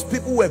what those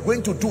people were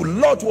going to do.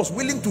 Lot was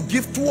willing to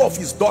give 2 of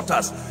his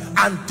daughters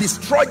and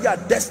destroy their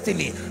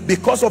destiny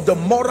because of the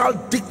moral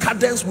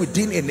decadence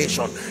within a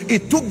nation.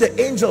 It took the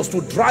angels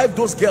to drive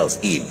those girls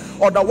in.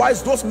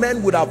 Otherwise, those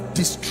men would have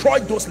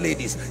destroyed those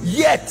ladies.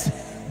 Yet,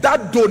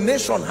 that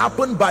donation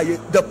happened by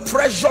the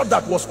pressure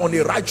that was on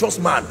a righteous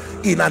man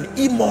in an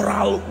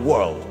immoral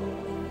world.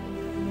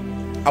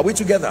 Are we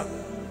together?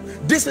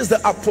 This is the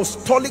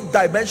apostolic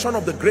dimension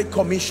of the Great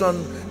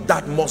Commission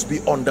that must be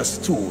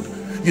understood.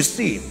 You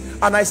see,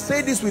 and I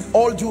say this with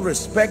all due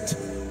respect,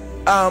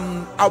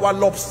 our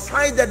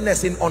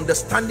lopsidedness in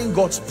understanding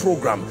God's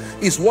program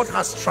is what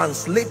has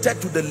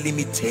translated to the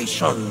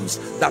limitations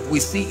that we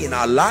see in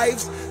our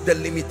lives, the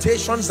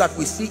limitations that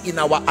we see in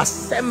our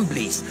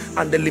assemblies,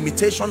 and the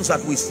limitations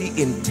that we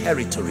see in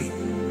territory.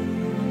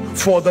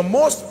 For the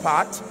most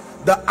part,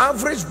 the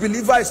average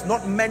believer is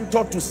not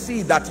mentored to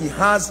see that he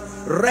has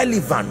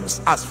relevance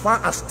as far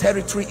as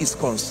territory is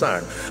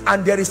concerned.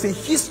 And there is a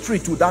history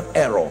to that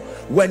error.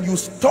 When you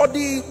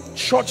study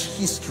church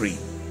history,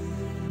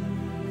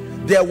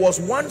 there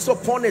was once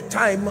upon a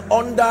time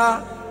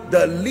under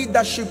the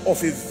leadership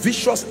of a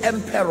vicious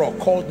emperor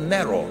called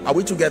Nero, are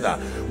we together,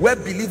 where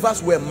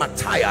believers were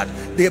martyred.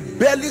 They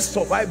barely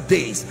survived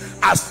days.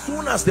 As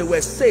soon as they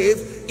were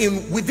saved,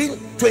 within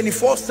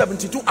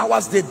 72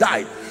 hours they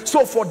died.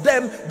 So for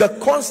them, the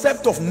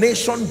concept of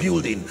nation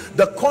building,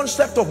 the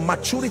concept of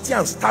maturity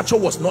and stature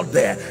was not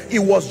there. It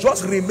was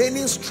just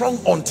remaining strong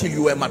until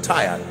you were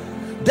martyred.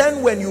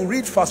 Then when you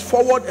read, fast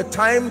forward a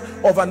time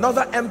of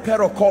another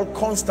emperor called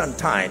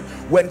Constantine.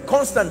 When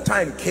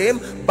Constantine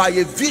came, by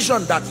a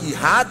vision that he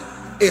had,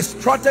 a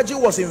strategy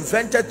was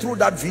invented through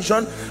that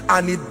vision,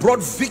 and it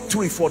brought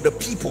victory for the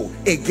people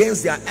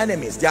against their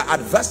enemies, their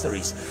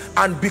adversaries.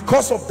 And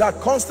because of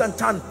that,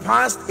 Constantine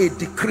passed a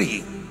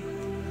decree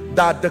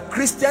that the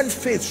Christian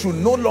faith should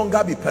no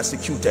longer be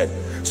persecuted.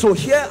 So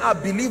here are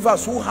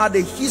believers who had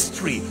a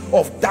history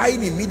of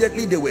dying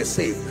immediately they were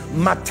saved,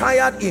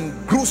 martyred in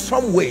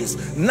gruesome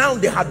ways. Now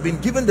they had been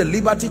given the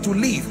liberty to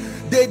live.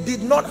 They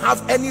did not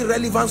have any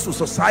relevance to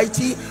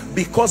society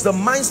because the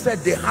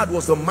mindset they had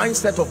was the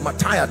mindset of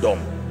martyrdom.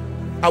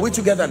 Are we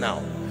together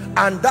now?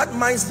 And that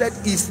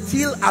mindset is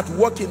still at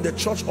work in the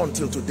church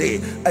until today.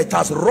 It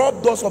has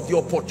robbed us of the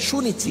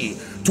opportunity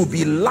to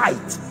be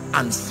light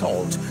and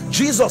salt.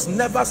 Jesus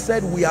never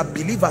said we are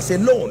believers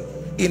alone.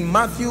 In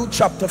Matthew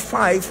chapter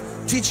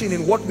 5, teaching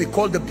in what we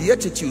call the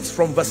Beatitudes,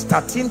 from verse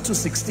 13 to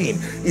 16,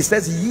 it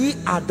says, ye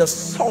are the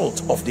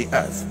salt of the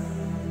earth.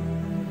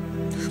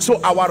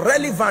 So our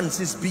relevance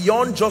is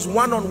beyond just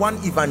one-on-one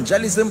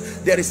evangelism.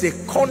 There is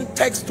a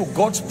context to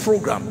God's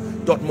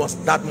program that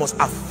must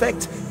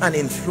affect and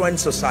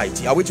influence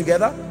society. Are we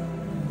together?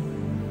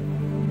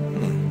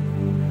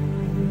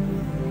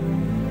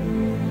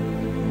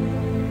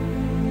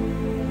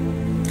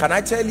 Can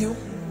I tell you,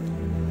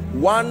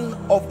 one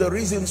of the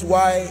reasons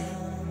why,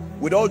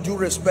 with all due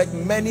respect,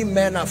 many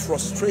men are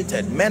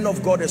frustrated, men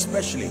of God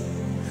especially.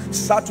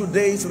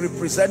 Saturdays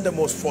represent the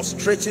most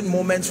frustrating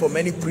moments for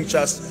many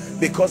preachers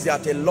because they are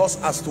at a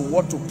loss as to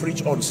what to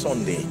preach on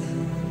Sunday.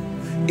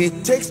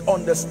 It takes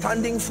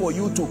understanding for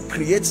you to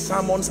create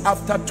sermons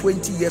after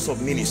 20 years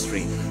of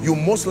ministry. You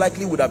most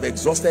likely would have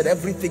exhausted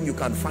everything you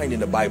can find in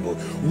the Bible.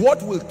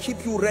 What will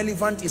keep you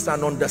relevant is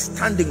an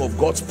understanding of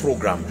God's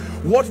program.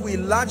 What we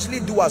largely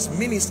do as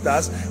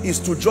ministers is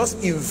to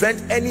just invent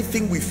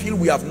anything we feel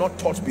we have not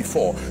taught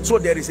before. So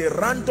there is a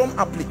random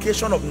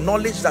application of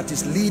knowledge that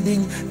is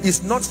leading,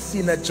 is not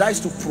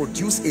synergized to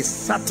produce a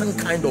certain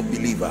kind of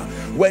believer.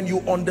 When you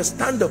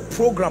understand the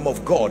program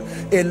of God,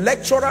 a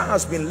lecturer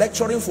has been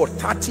lecturing for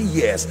 30 30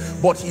 years,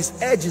 but his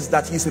edge is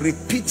that he's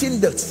repeating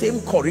the same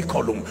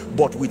curriculum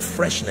but with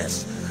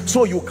freshness.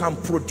 So you can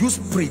produce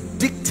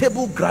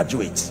predictable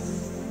graduates,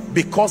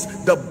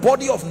 because the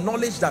body of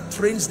knowledge that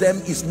trains them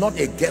is not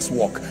a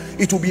guesswork.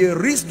 It will be a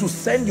risk to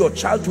send your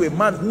child to a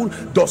man who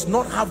does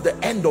not have the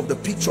end of the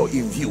picture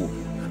in view,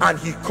 and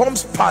he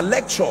comes per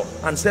lecture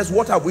and says,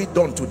 what have we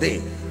done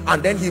today?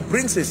 And then he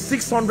brings a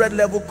 600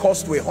 level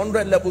course to a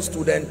 100 level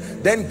student,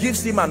 then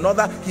gives him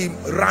another. He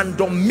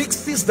random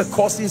mixes the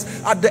courses.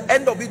 At the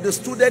end of it, the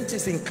student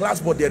is in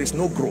class, but there is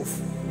no growth.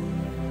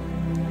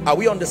 Are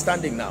we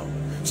understanding now?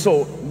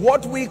 So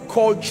what we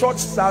call church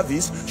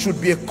service should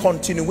be a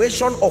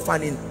continuation of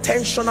an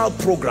intentional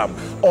program,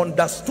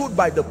 understood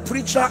by the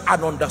preacher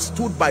and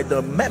understood by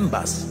the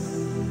members.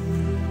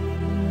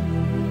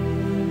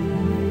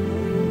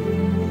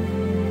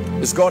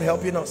 Is God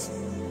helping us?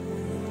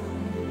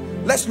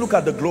 Let's look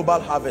at the global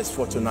harvest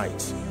for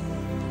tonight.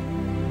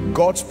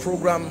 God's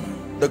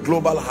program, the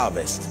global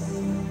harvest.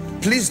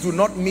 Please do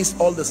not miss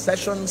all the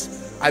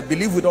sessions. I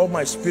believe with all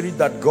my spirit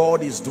that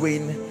God is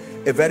doing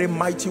a very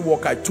mighty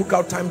work. I took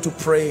out time to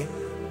pray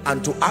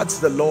and to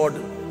ask the Lord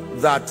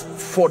that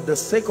for the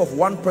sake of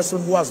one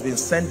person who has been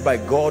sent by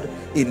God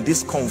in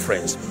this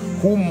conference,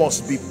 who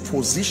must be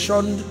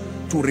positioned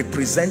to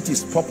represent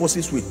his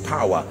purposes with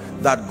power,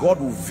 that God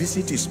will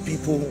visit his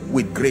people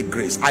with great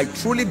grace. I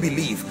truly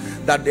believe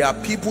that there are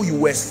people, you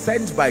were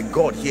sent by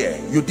God here.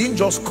 You didn't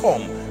just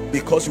come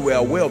because you were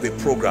aware of a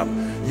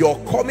program.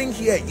 Your coming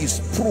here is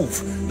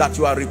proof that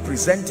you are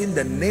representing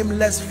the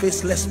nameless,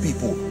 faceless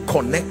people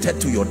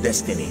connected to your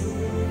destiny.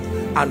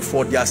 And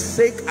for their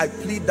sake, I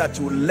plead that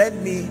you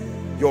lend me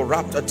your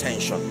rapt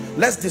attention.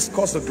 Let's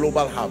discuss the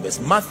global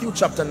harvest. Matthew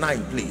chapter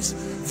 9, please,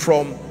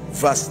 from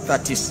verse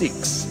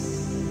 36.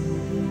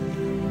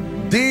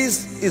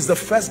 This is the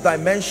first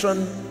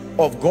dimension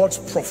of God's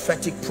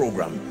prophetic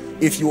program.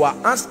 If you are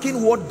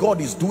asking what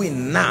God is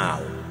doing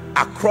now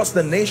across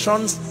the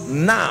nations,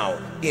 now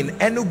in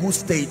Enugu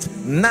State,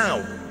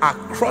 now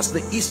across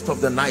the east of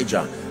the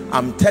Niger,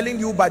 I'm telling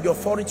you by the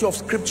authority of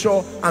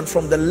scripture and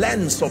from the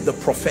lens of the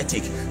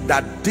prophetic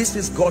that this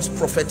is God's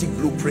prophetic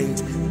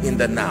blueprint in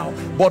the now.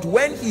 But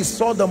when he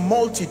saw the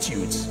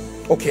multitudes,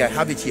 okay, I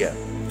have it here.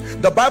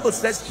 The Bible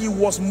says he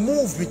was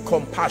moved with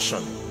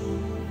compassion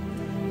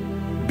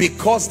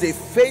because they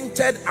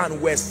fainted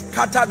and were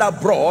scattered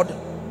abroad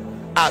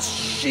as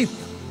sheep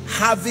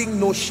having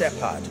no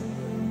shepherd.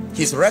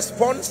 His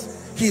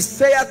response, he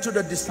saith to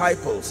the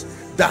disciples,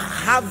 the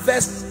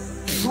harvest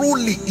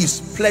truly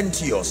is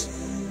plenteous.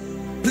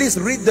 Please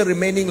read the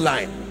remaining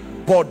line.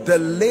 But the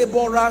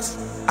laborers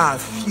are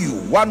few.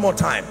 One more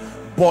time.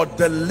 But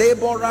the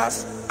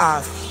laborers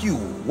are few.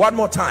 One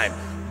more time.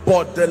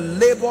 But the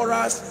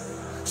laborers.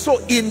 So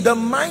in the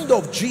mind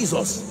of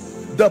Jesus,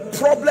 the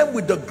problem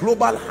with the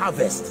global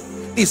harvest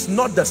is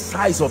not the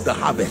size of the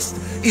harvest,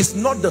 it's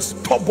not the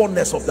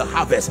stubbornness of the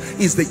harvest,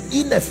 it's the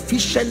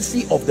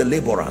inefficiency of the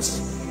laborers.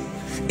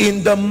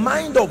 In the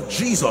mind of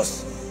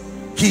Jesus,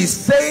 he's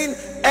saying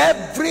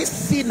every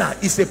sinner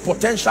is a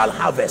potential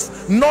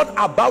harvest, not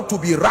about to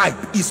be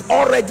ripe, is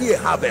already a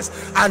harvest.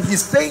 And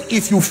he's saying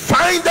if you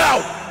find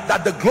out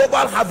that the global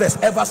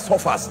harvest ever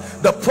suffers,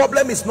 the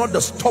problem is not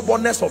the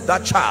stubbornness of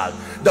that child,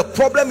 the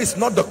problem is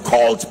not the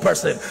called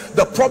person,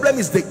 the problem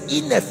is the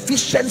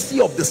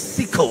inefficiency of the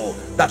sickle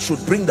that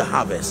should bring the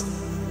harvest.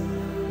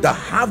 The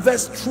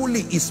harvest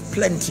truly is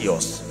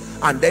plenteous.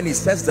 And then he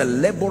says the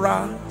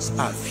laborers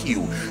are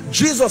few.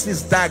 Jesus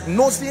is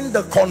diagnosing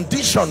the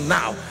condition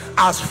now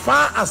as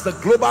far as the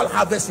global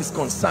harvest is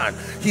concerned.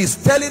 He's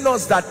telling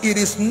us that it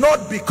is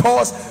not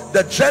because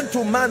the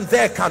gentleman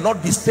there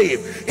cannot be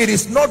saved, it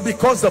is not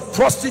because the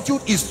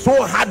prostitute is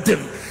so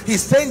hardened.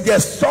 He's saying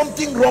there's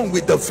something wrong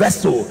with the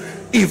vessel.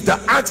 If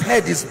the axe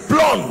head is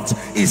blunt,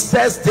 he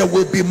says there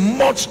will be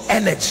much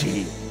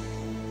energy.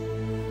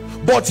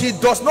 But he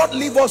does not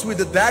leave us with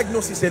the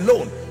diagnosis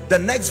alone. The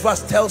next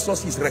verse tells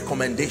us his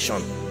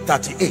recommendation.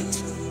 38.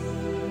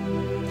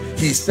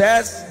 He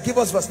says, give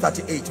us verse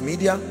 38,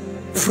 media.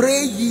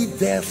 Pray ye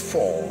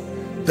therefore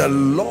the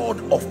Lord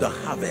of the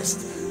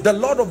harvest. The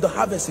Lord of the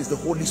harvest is the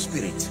Holy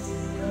Spirit.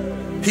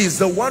 He's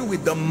the one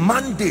with the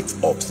mandate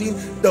of seeing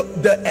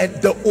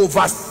the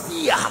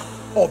overseer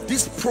of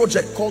this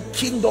project called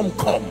Kingdom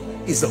Come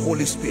is the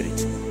Holy Spirit.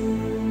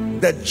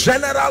 The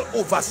general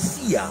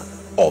overseer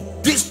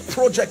of this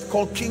project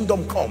called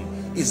Kingdom Come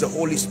is the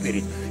Holy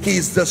Spirit. He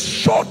is the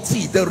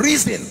surety, the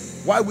reason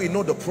why we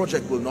know the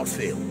project will not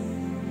fail.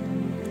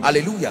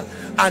 Hallelujah.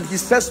 And he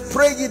says,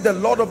 pray ye the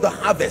Lord of the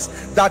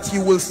harvest that he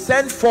will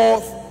send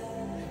forth.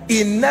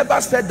 He never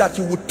said that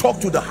he would talk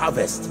to the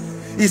harvest.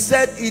 He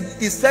said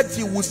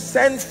he would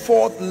send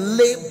forth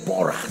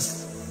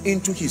laborers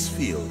into his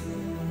field.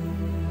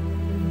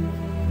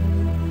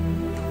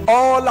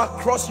 All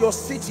across your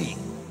city,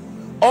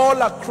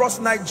 all across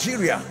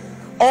Nigeria,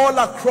 all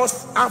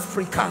across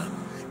Africa,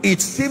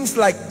 it seems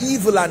like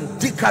evil and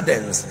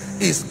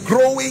decadence is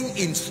growing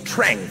in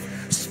strength.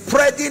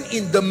 spreading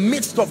in the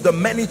midst of the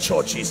many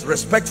churches,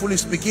 respectfully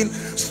speaking,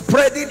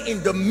 spreading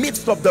in the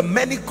midst of the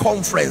many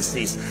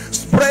conferences,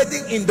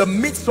 spreading in the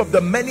midst of the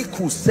many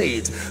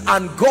crusades.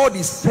 And God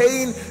is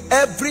saying,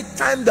 every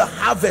time the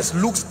harvest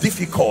looks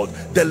difficult,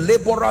 the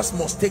laborers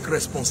must take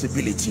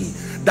responsibility.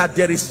 That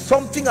there is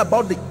something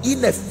about the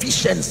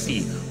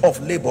inefficiency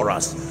of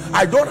laborers.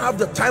 I don't have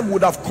the time,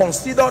 would have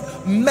considered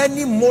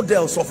many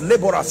models of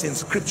laborers in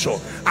scripture,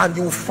 and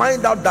you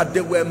find out that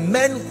there were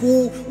men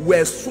who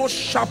were so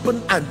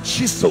sharpened and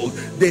chiseled,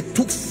 they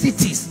took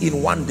cities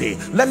in one day.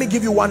 Let me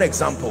give you one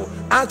example.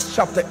 Acts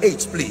chapter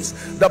 8,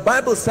 please. The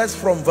Bible says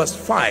from verse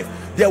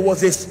 5, there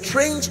was a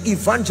strange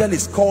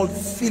evangelist called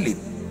Philip,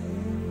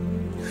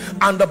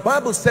 and the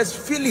Bible says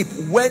Philip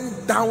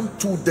went down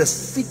to the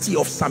city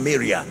of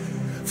Samaria.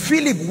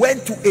 Philip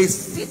went to a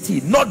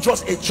city, not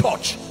just a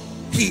church.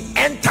 He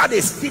entered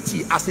a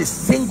city as a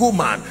single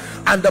man,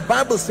 and the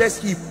Bible says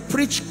he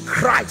preached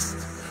Christ.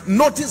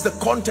 Notice the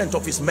content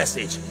of his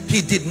message.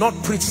 He did not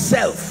preach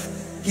self,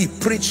 he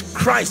preached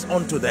Christ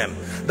unto them.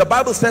 The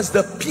Bible says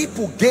the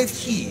people gave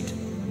heed,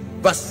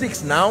 verse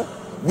 6 now,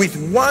 with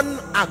one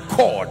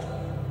accord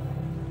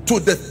to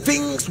the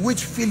things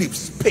which Philip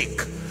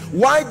spake.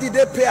 Why did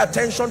they pay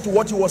attention to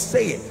what he was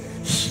saying?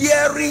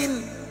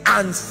 Hearing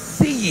and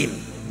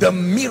seeing the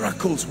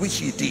miracles which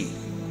he did.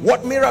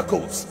 What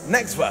miracles?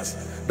 Next verse.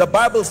 The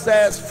Bible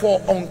says,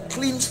 for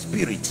unclean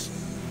spirits,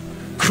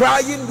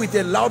 crying with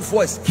a loud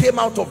voice, came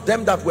out of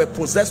them that were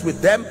possessed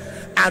with them,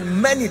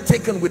 and many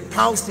taken with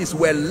palsies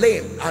were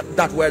lame,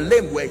 that were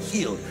lame were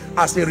healed.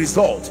 As a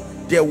result,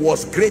 there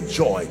was great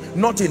joy,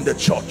 not in the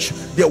church,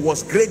 there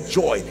was great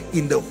joy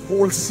in the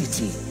whole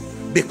city,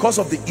 because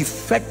of the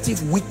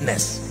effective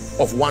witness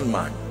of one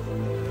man.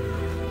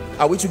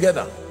 Are we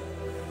together?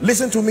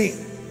 Listen to me.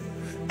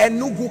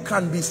 Enugu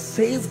can be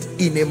saved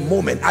in a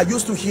moment. I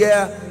used to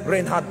hear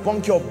Reinhard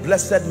Bonnke of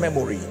blessed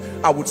memory.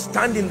 I would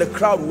stand in the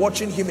crowd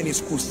watching him in his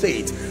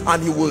crusade,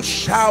 and he will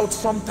shout,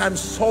 sometimes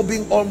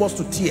sobbing almost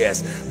to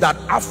tears, that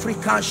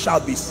Africa shall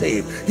be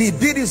saved. He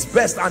did his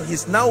best, and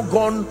he's now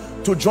gone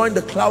to join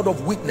the cloud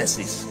of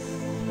witnesses.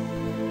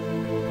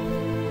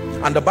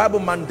 And the Bible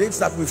mandates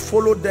that we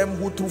follow them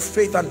who through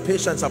faith and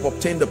patience have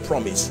obtained the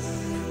promise.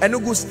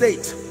 Enugu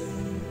State,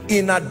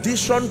 in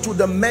addition to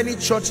the many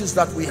churches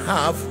that we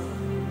have,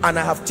 and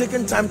I have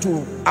taken time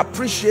to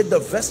appreciate the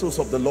vessels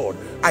of the Lord,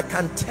 I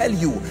can tell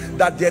you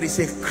that there is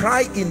a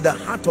cry in the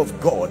heart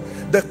of God.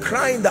 The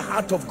cry in the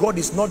heart of God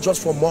is not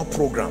just for more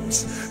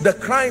programs. The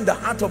cry in the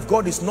heart of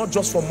God is not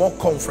just for more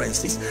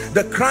conferences.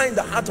 The cry in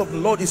the heart of the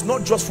Lord is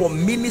not just for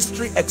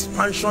ministry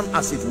expansion,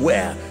 as it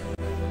were.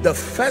 The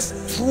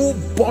first true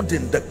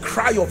burden, the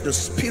cry of the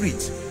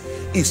Spirit,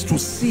 is to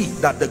see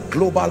that the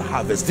global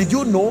harvest. Did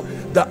you know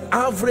the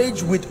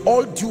average, with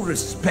all due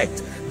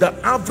respect, the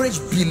average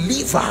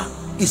believer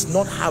is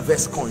not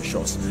harvest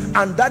conscious?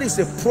 And that is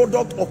a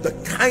product of the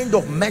kind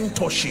of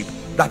mentorship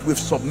that we've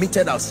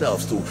submitted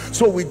ourselves to.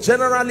 So we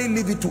generally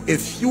leave it to a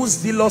few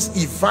zealous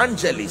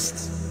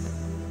evangelists,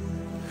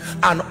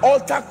 and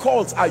altar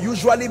calls are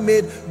usually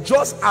made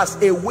just as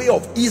a way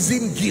of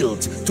easing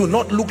guilt, to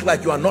not look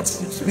like you are not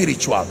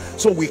spiritual.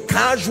 So we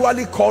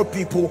casually call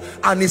people,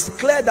 and it's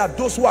clear that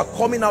those who are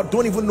coming out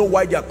don't even know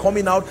why they are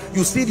coming out.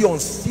 You see the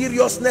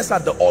unseriousness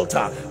at the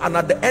altar, and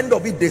at the end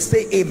of it they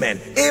say amen.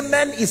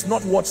 Amen is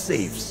not what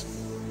saves.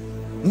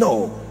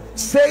 No,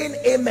 saying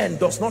amen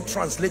does not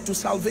translate to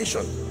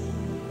salvation.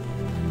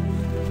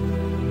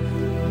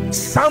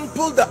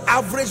 Sample the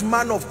average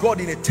man of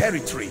God in a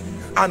territory,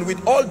 and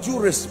with all due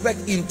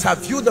respect,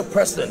 interview the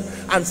person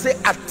and say,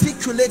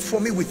 articulate for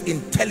me with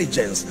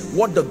intelligence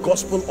what the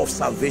gospel of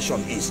salvation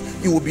is.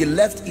 You will be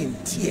left in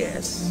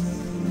tears.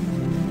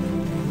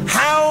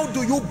 How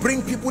do you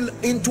bring people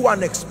into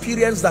an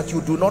experience that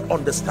you do not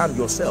understand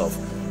yourself?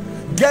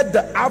 Get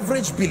the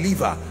average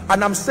believer,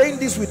 and I'm saying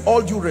this with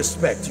all due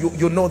respect,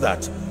 you know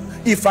that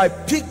if I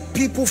pick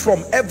people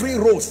from every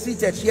row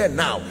seated here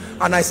now,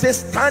 and I say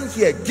stand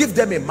here, give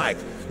them a mic,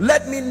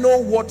 let me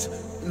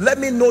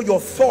know your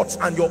thoughts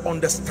and your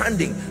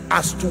understanding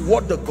as to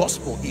what the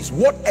gospel is.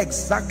 What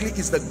exactly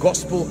is the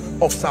gospel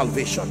of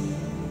salvation?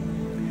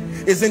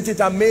 Isn't it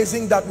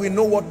amazing that we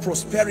know what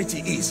prosperity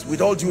is,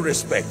 with all due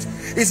respect?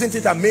 Isn't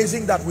it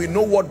amazing that we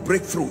know what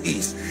breakthrough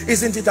is?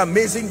 Isn't it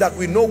amazing that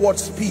we know what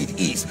speed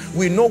is?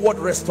 We know what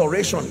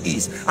restoration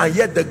is. And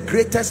yet the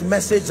greatest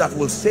message that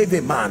will save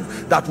a man,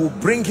 that will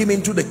bring him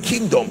into the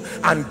kingdom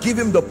and give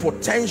him the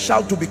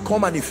potential to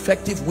become an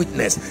effective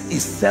witness,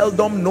 is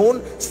seldom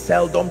known,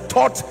 seldom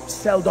taught,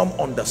 seldom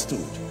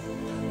understood.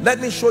 Let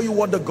me show you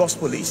what the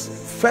gospel is.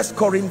 1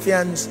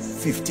 Corinthians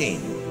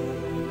 15.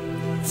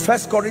 1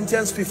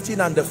 Corinthians 15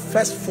 and the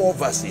first 4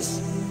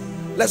 verses.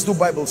 Let's do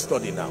Bible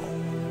study now.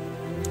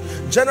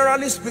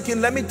 Generally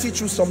speaking, let me teach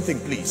you something,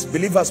 please.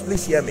 Believers,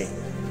 please hear me.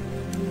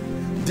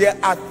 There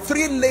are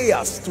 3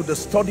 layers to the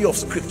study of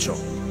scripture.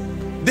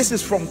 This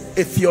is from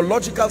a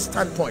theological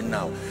standpoint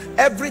now.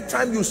 Every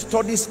time you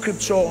study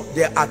scripture,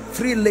 there are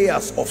three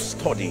layers of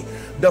study.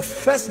 The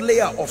first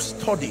layer of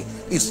study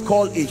is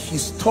called a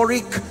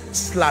historic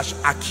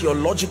 /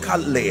 archaeological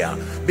layer,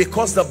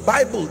 because the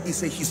Bible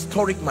is a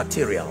historic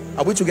material.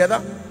 Are we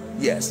together?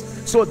 Yes.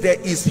 So there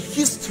is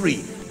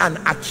history and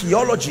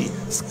archaeology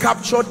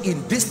captured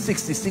in these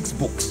 66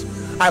 books.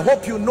 I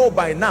hope you know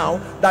by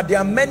now that there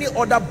are many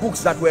other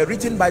books that were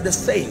written by the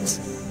saints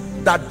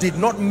that did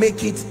not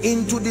make it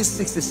into these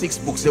 66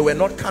 books. They were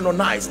not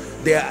canonized.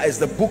 There is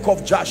the book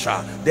of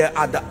Joshua, there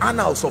are the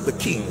annals of the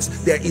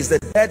kings, there is the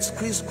Dead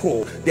Sea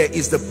Scroll, there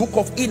is the book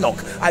of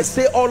Enoch. I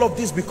say all of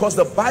this because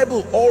the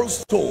Bible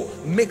also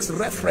makes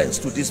reference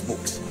to these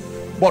books.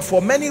 But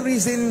for many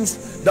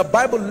reasons, the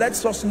Bible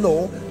lets us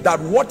know that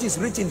what is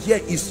written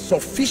here is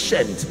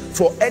sufficient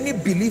for any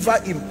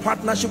believer in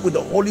partnership with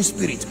the Holy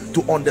Spirit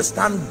to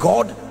understand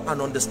God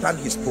and understand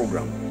his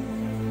program.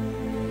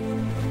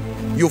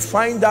 You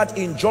find that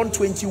in John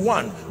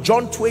 21,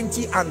 John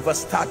 20 and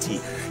verse 30.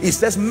 It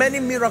says, many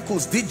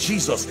miracles did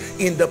Jesus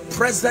in the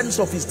presence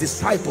of his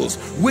disciples,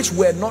 which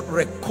were not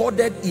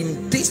recorded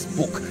in this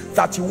book.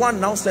 31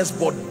 now says,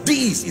 but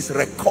this is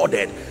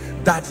recorded,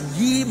 that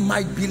ye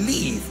might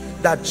believe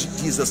that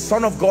he is the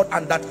Son of God,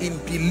 and that in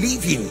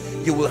believing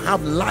you will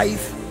have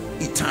life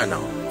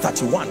eternal.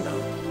 31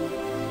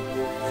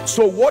 now.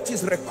 So what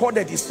is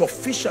recorded is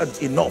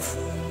sufficient enough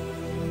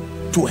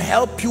to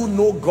help you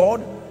know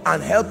God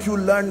and help you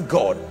learn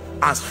God,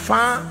 as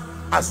far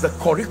as the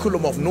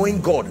curriculum of knowing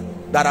God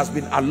that has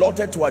been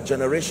allotted to our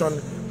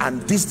generation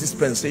and this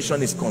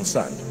dispensation is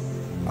concerned.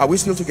 Are we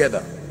still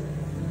together?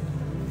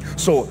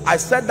 So I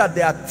said that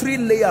there are three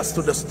layers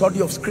to the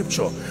study of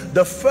scripture.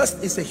 The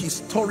first is a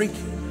historic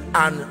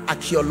and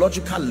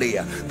archaeological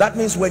layer. That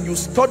means when you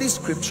study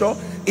scripture,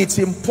 it's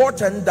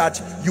important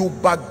that you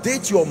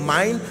backdate your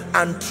mind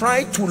and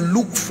try to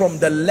look from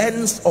the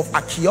lens of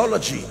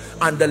archaeology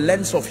and the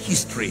lens of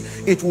history.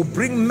 It will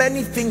bring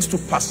many things to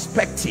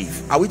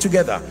perspective. Are we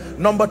together?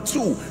 Number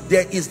two,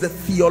 there is the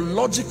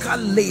theological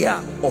layer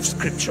of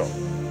scripture,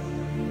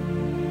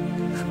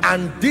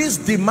 and this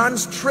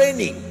demands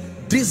training.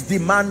 This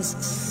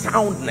demands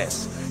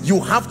soundness. You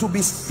have to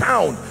be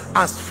sound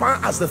as far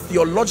as the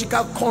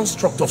theological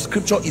construct of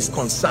scripture is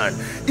concerned.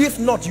 If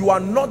not, you are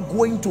not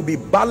going to be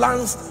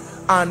balanced,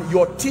 and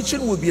your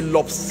teaching will be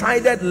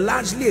lopsided,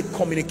 largely a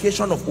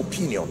communication of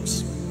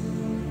opinions.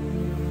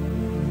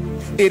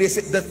 It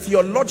is the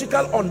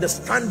theological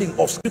understanding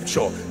of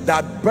scripture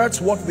that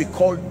births what we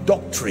call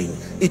doctrine.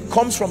 It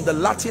comes from the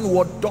Latin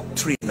word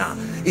doctrina.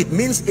 It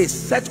means a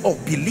set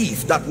of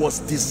belief that was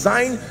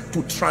designed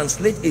to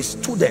translate a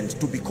student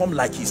to become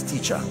like his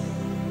teacher.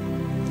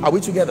 Are we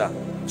together?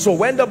 So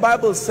when the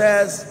Bible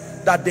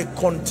says that they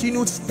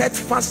continued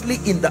steadfastly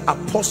in the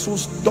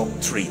apostles'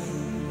 doctrine,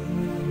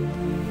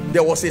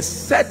 there was a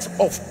set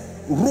of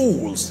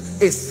rules,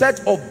 a set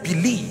of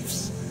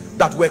beliefs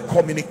that were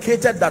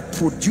communicated that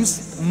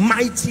produced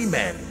mighty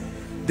men.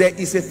 There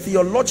is a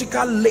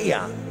theological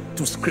layer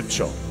to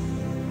scripture.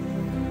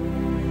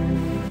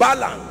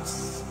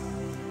 Balance,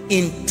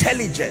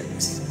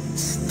 intelligence,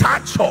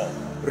 stature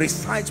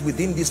resides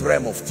within this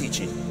realm of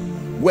teaching.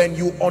 When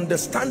you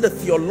understand the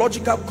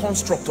theological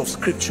construct of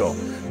scripture,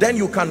 then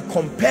you can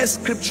compare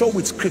scripture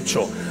with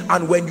scripture,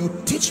 and when you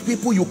teach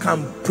people, you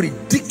can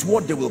predict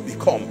what they will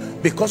become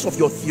because of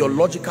your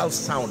theological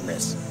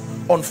soundness.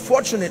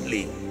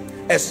 Unfortunately,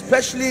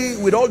 especially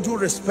with all due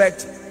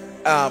respect,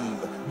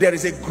 there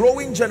is a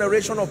growing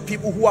generation of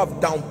people who have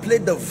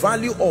downplayed the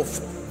value of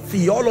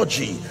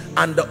theology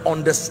and the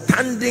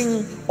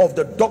understanding of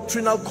the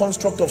doctrinal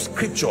construct of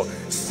scripture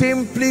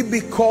simply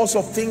because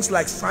of things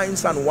like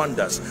signs and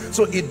wonders.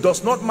 So it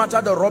does not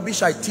matter the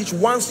rubbish I teach.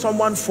 Once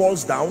someone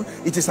falls down,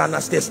 it is an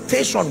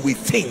attestation, we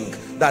think,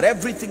 that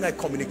everything I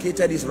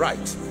communicated is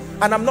right.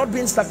 And I'm not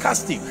being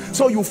sarcastic.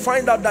 So you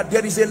find out that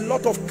there is a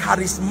lot of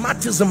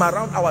charismatism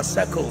around our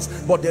circles,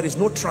 but there is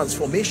no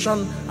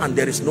transformation and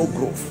there is no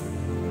growth.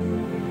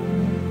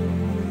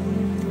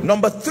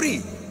 Number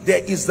three,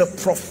 there is the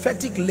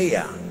prophetic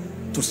layer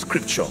to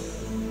scripture.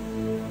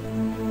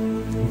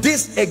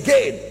 This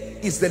again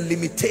is the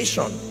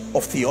limitation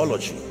of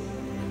theology.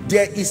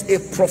 There is a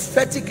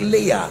prophetic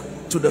layer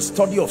to the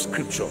study of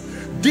scripture.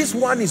 This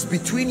one is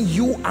between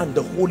you and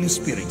the Holy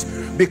Spirit,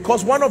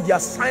 because one of the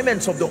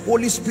assignments of the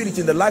Holy Spirit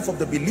in the life of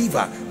the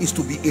believer is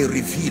to be a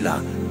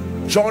revealer.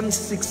 John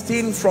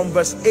 16 from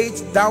verse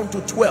 8 down to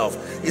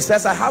 12, it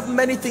says, I have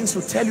many things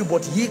to tell you,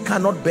 but ye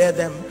cannot bear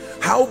them.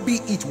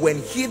 Howbeit, when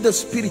he, the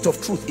Spirit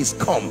of truth, is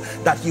come,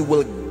 that he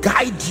will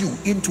guide you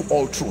into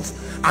all truth,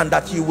 and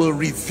that he will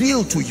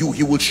reveal to you,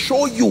 he will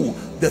show you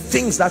the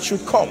things that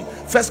should come.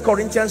 1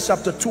 Corinthians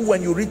chapter 2,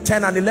 when you read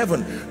 10 and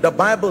 11, the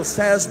Bible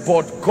says,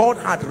 but God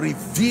had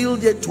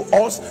revealed it to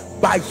us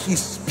by his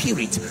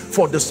Spirit,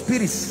 for the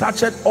Spirit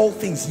searcheth all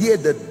things, yea,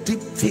 the deep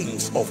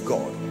things of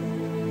God.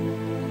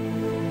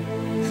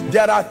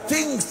 There are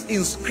things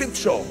in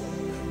scripture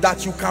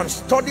that you can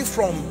study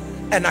from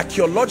an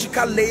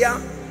archaeological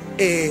layer,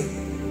 a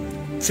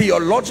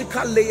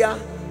theological layer,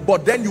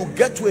 but then you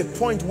get to a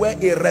point where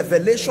a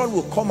revelation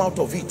will come out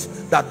of it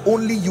that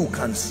only you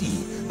can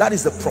see. That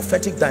is the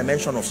prophetic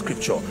dimension of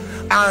scripture.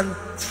 And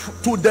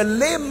to the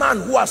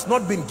layman who has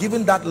not been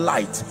given that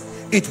light,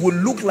 it will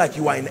look like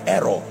you are in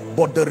error,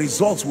 but the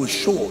results will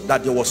show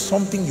that there was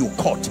something you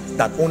caught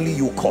that only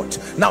you caught.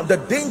 Now the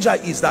danger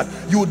is that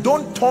you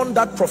don't turn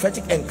that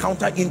prophetic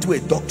encounter into a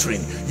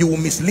doctrine. You will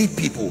mislead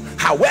people.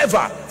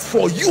 However,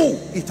 for you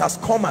it has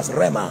come as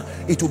rhema.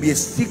 It will be a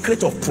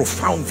secret of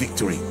profound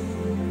victory.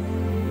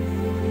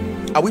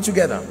 Are we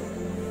together?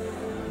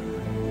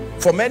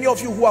 For many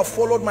of you who have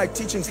followed my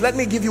teachings, let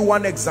me give you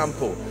one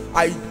example.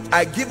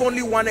 I give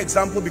only one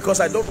example because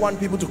I don't want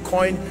people to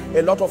coin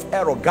a lot of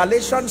error.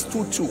 Galatians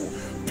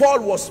 2:2.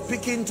 Paul was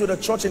speaking to the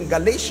church in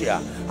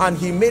Galatia and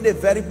he made a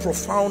very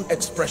profound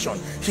expression.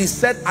 He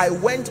said, I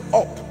went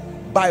up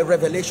by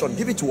revelation.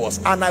 Give it to us.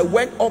 And I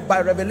went up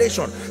by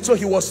revelation. So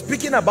he was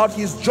speaking about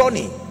his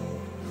journey.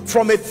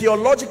 From a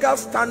theological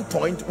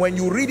standpoint, when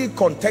you read it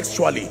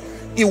contextually,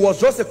 it was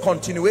just a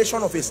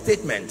continuation of a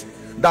statement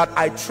that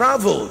I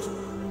traveled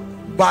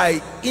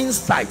by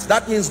insight.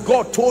 That means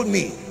God told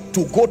me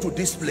to go to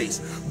this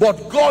place,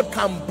 but God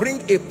can bring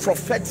a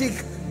prophetic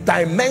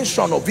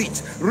dimension of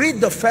it.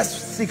 Read the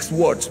first 6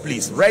 words,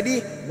 please. Ready?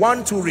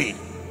 1, 2, read.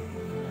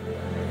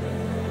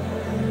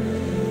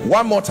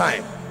 One more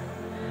time.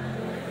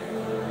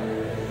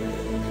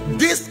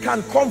 This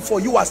can come for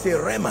you as a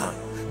rhema,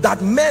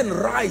 that men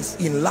rise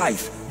in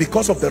life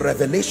because of the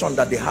revelation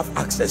that they have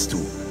access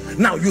to.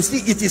 Now you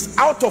see, it is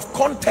out of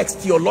context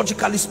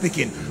theologically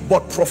speaking,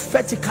 but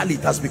prophetically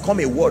it has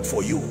become a word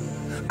for you.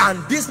 And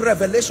this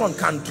revelation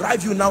can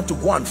drive you now to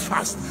go and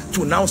fast,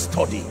 to now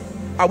study.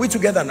 Are we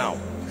together now?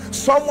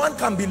 Someone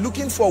can be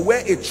looking for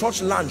where a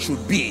church land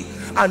should be,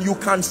 and you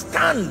can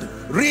stand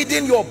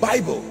reading your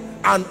Bible,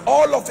 and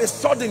all of a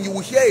sudden you will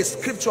hear a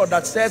scripture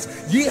that says,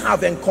 ye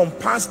have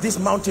encompassed this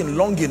mountain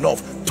long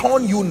enough,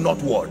 turn you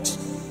northwards.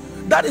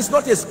 That is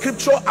not a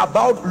scripture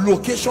about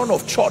location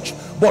of church,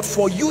 but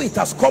for you it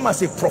has come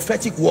as a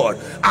prophetic word,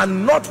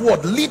 and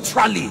northward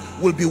literally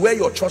will be where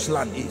your church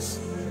land is.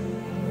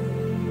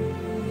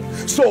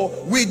 So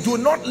we do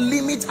not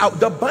limit out.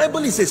 The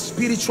Bible is a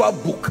spiritual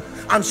book,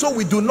 and so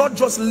we do not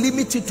just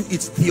limit it to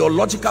its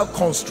theological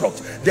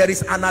construct. There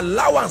is an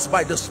allowance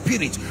by the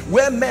Spirit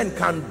where men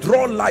can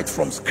draw light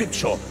from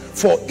scripture.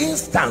 For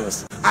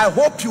instance, I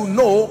hope you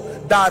know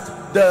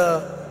that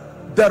the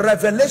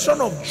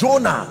revelation of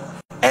Jonah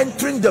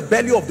entering the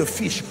belly of the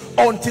fish,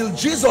 until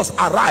Jesus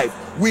arrived,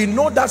 we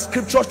know that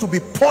scripture to be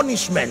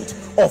punishment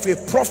of a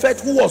prophet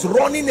who was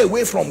running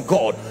away from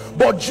God.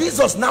 But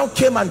Jesus now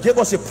came and gave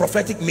us a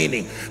prophetic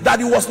meaning, that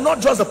it was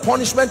not just the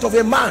punishment of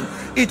a man,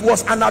 it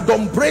was an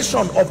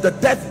adumbration of the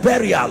death,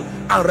 burial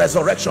and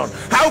resurrection.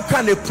 How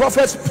can a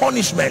prophet's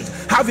punishment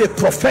have a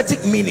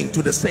prophetic meaning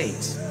to the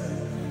saints?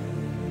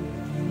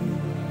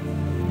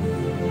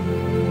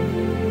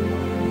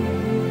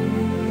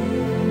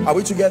 Are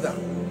we together?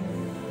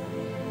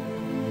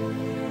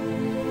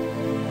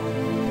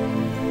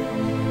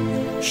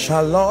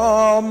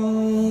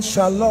 Shalom,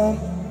 shalom,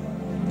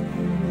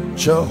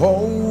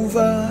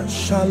 Jehovah,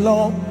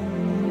 shalom,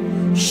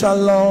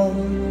 shalom.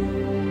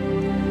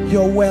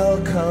 You're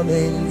welcome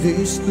in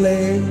this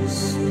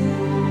place.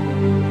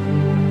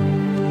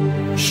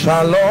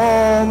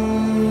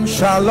 Shalom,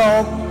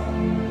 shalom,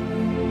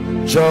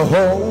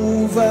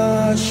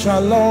 Jehovah,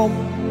 shalom,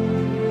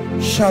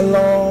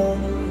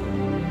 shalom.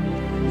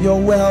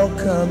 You're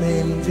welcome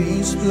in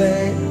this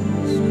place.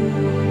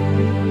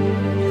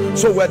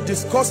 So we're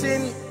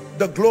discussing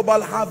the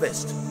global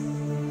harvest.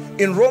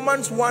 In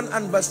Romans 1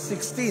 and verse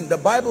 16, the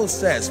Bible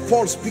says,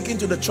 Paul speaking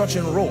to the church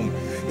in Rome,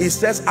 he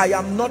says, I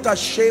am not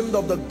ashamed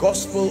of the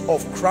gospel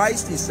of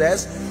Christ, he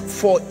says,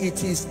 for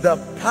it is the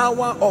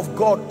power of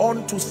God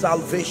unto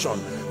salvation.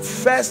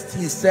 First,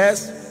 he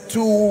says,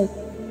 to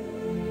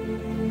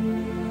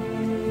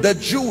the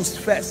Jews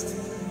first,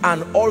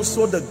 and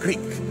also the Greek.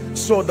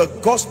 So the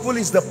gospel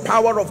is the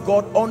power of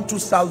God unto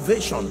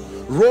salvation.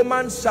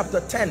 Romans chapter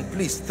 10,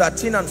 please,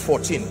 13 and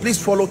 14. Please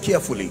follow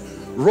carefully.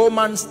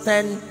 Romans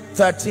 10,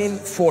 13,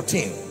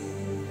 14.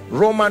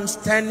 Romans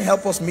 10,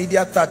 help us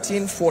media,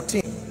 13,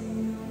 14.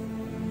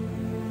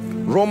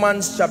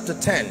 Romans chapter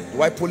 10.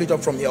 Do I pull it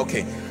up from here?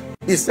 Okay.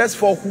 It says,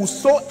 for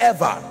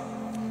whosoever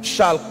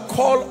shall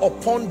call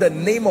upon the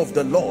name of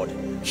the Lord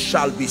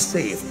shall be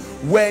saved.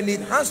 When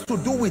it has to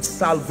do with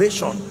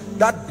salvation,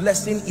 that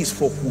blessing is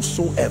for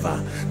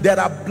whosoever. There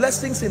are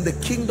blessings in the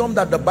kingdom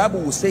that the Bible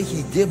will say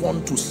he gave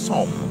unto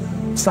some.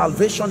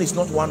 Salvation is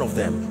not one of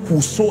them.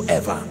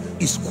 Whosoever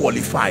is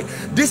qualified.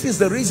 This is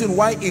the reason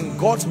why in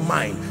God's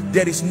mind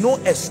there is no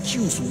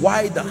excuse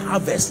why the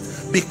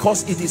harvest,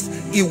 because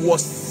it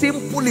was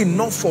simple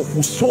enough for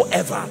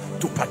whosoever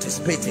to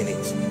participate in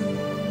it.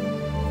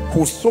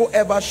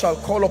 Whosoever shall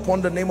call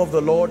upon the name of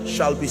the Lord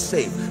shall be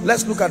saved.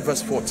 Let's look at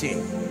verse 14.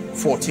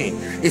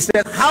 It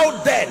said,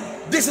 how then?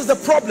 This is the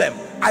problem.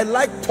 I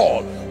like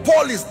Paul.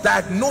 Paul is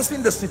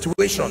diagnosing the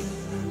situation,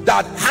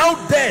 that how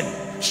then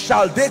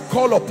shall they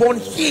call upon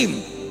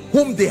him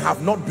whom they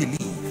have not believed?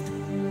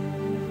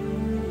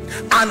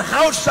 And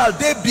how shall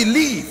they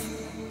believe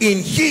in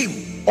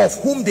him of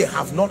whom they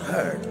have not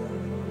heard?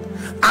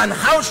 And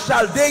how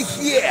shall they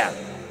hear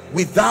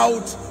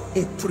without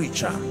a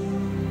preacher?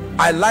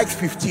 I like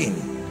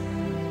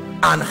 15.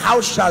 And how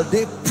shall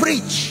they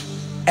preach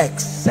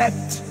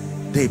except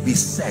they be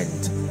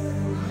sent?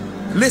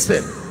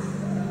 Listen,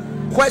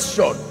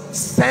 question,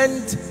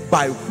 sent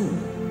by who?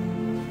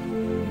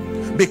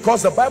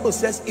 Because the Bible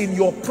says in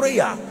your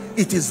prayer,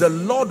 it is the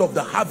Lord of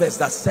the harvest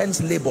that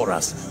sends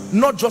laborers,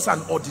 not just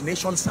an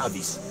ordination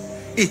service.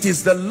 It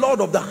is the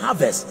Lord of the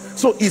harvest.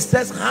 So it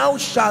says, how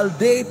shall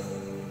they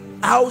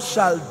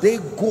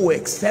go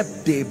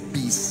except they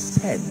be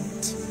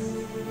sent?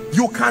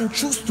 You can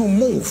choose to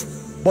move,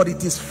 but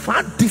it is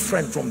far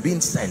different from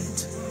being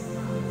sent.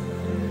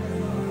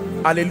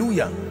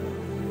 Hallelujah.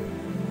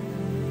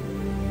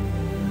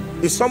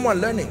 Is someone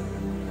learning?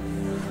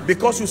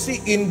 Because you see,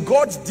 in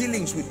God's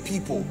dealings with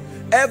people,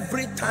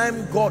 every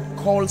time God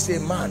calls a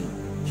man,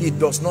 he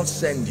does not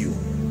send you.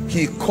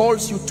 He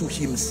calls you to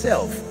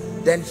himself,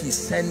 then he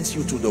sends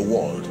you to the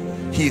world.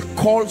 He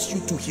calls you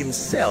to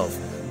himself.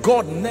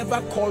 God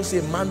never calls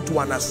a man to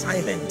an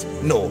assignment.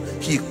 No,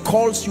 he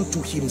calls you to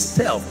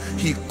himself.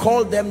 He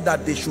called them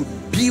that they should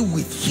be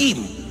with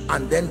him,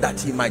 and then that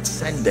he might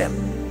send them.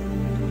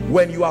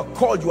 When you are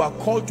called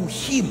to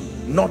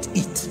him, not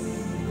it.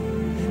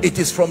 It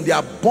is from the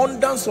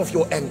abundance of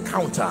your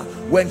encounter.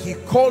 When he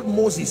called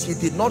Moses, he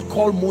did not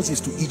call Moses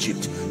to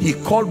Egypt. He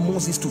called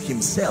Moses to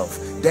himself.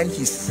 Then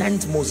he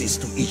sent Moses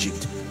to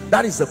Egypt.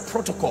 That is the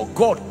protocol.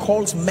 God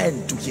calls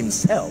men to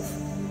himself,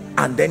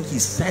 and then he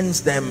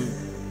sends them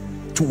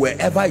to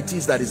wherever it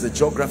is that is the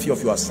geography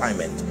of your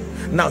assignment.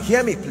 Now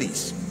hear me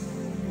please.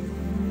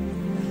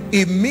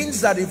 It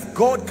means that if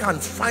God can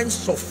find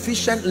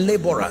sufficient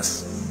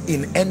laborers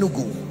in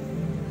Enugu,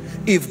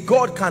 if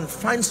God can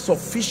find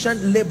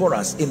sufficient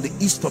laborers in the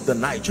east of the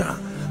Niger,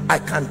 I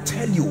can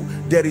tell you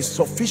there is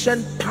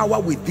sufficient power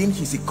within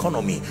his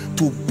economy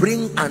to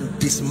bring and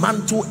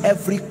dismantle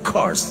every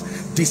curse,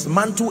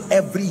 dismantle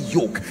every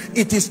yoke.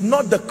 It is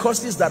not the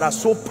curses that are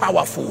so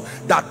powerful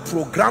that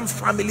program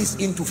families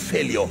into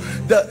failure.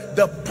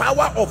 The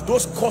power of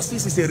those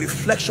curses is a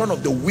reflection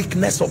of the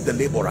weakness of the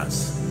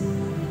laborers.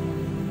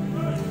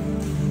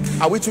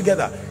 Are we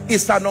together?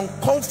 It's an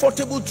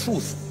uncomfortable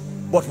truth,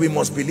 but we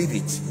must believe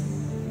it.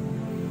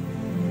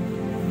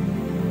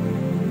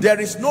 There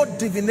is no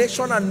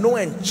divination and no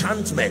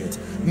enchantment,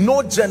 no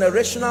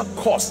generational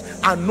curse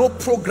and no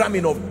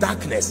programming of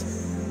darkness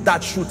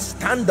that should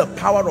stand the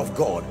power of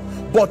God.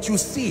 But you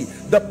see,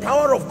 the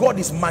power of God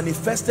is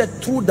manifested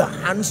through the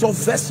hands of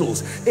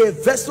vessels. A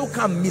vessel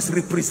can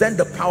misrepresent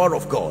the power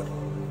of God.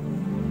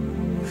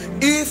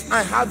 If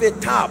I have a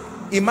tap,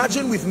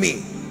 imagine with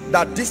me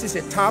that this is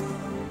a tap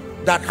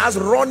that has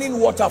running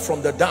water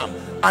from the dam,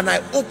 and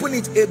I open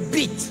it a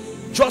bit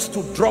just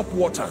to drop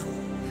water.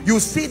 You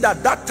see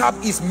that that tap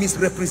is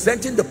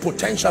misrepresenting the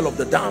potential of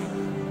the dam.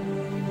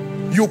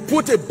 You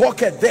put a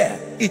bucket there,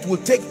 it will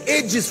take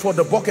ages for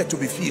the bucket to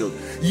be filled.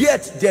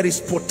 Yet there is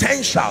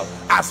potential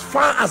as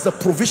far as the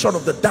provision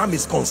of the dam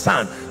is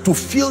concerned to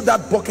fill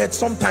that bucket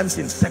sometimes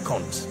in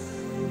seconds.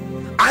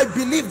 I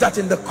believe that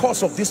in the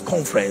course of this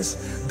conference,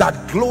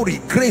 that glory,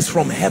 grace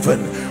from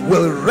heaven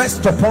will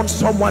rest upon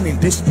someone in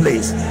this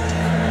place.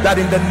 That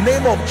in the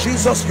name of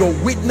Jesus, your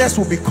witness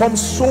will become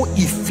so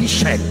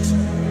efficient.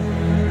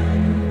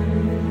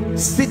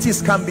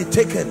 Cities can be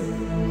taken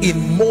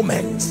in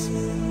moments,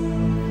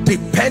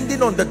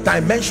 depending on the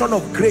dimension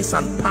of grace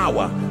and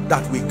power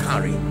that we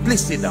carry.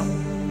 Please sit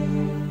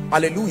down.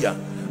 Hallelujah.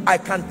 I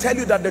can tell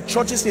you that the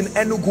churches in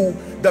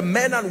Enugu, the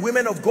men and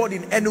women of God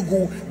in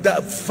Enugu,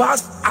 the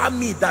vast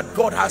army that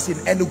God has in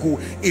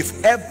Enugu,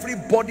 if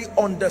everybody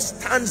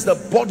understands the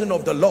burden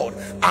of the Lord,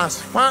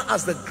 as far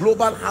as the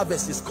global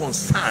harvest is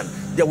concerned,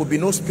 there will be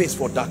no space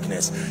for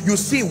darkness. You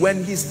see,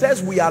 when he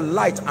says we are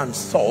light and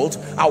salt,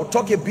 I'll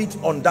talk a bit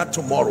on that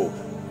tomorrow.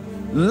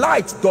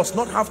 Light does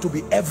not have to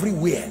be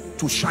everywhere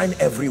to shine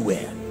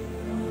everywhere.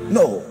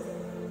 No.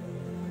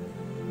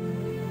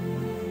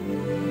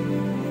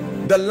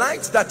 The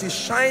light that is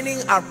shining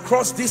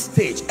across this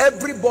stage,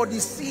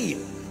 everybody's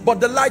seeing, but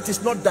the light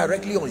is not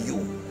directly on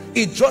you.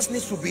 It just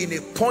needs to be in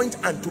a point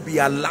and to be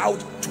allowed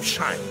to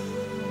shine.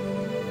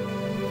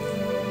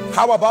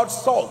 How about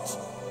salt?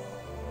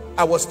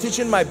 I was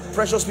teaching my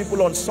precious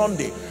people on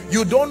Sunday.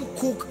 You don't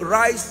cook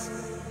rice,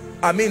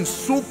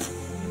 soup,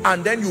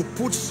 and then you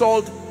put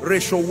salt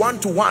ratio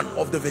 1:1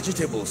 of the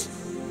vegetables.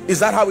 Is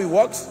that how it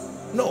works?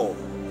 No.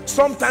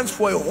 Sometimes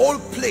for a whole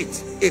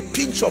plate, a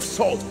pinch of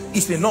salt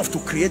is enough to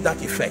create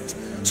that effect.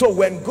 So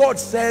when God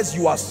says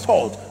you are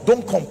salt,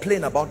 don't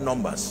complain about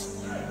numbers.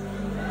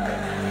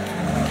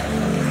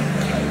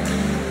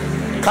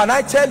 Can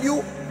I tell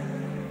you,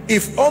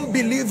 if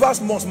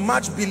unbelievers must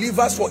match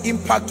believers for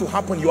impact to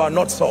happen, you are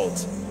not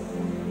salt.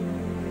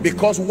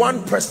 Because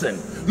one person,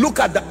 look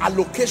at the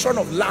allocation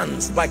of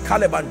lands by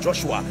Caleb and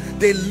Joshua.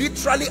 They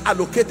literally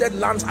allocated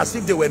lands as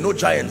if there were no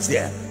giants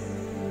there.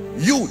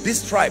 You,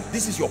 this tribe,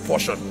 this is your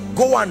portion.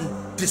 Go and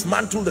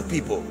dismantle the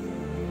people.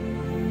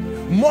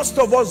 Most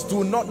of us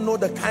do not know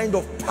the kind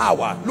of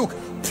power. Look,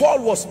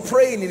 Paul was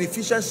praying in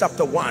Ephesians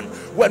chapter 1.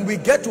 When we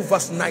get to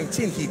verse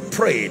 19, he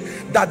prayed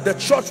that the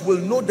church will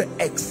know the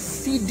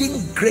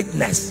exceeding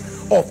greatness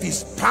of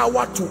his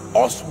power to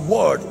us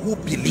word who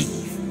believe.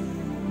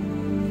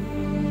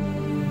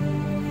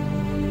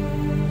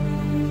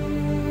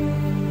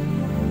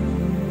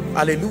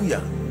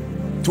 Hallelujah.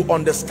 To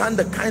understand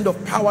the kind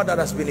of power that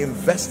has been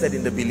invested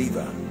in the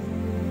believer.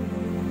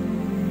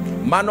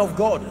 Man of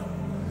God,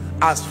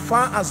 as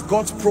far as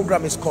God's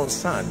program is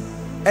concerned,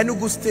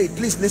 Enugu State,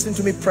 please listen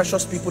to me,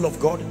 precious people of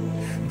God.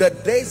 The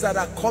days that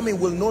are coming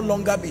will no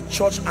longer be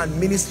church and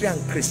ministry and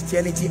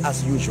Christianity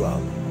as usual.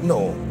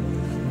 No.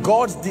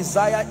 God's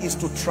desire is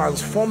to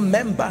transform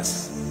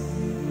members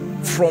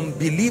from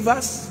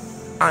believers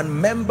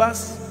and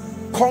members,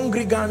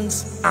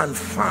 congregants and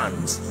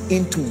fans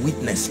into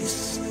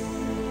witnesses.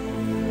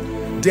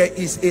 There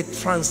is a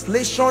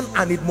translation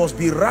and it must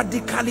be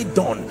radically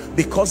done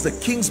because the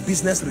king's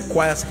business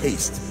requires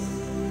haste.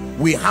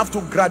 We have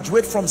to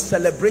graduate from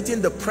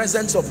celebrating the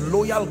presence of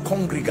loyal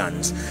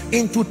congregants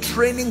into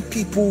training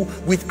people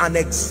with an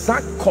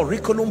exact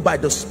curriculum by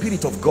the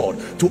Spirit of God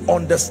to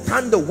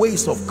understand the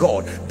ways of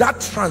God.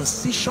 That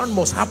transition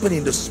must happen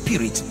in the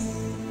Spirit.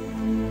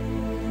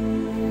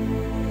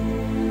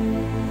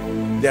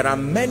 There are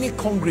many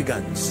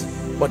congregants,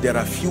 but there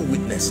are few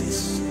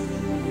witnesses.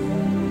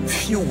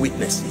 Few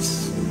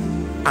witnesses.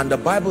 And the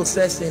Bible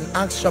says in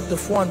Acts chapter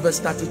 4 and verse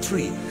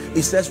 33,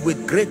 it says,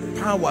 with great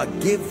power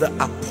gave the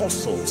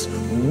apostles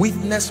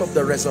witness of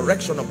the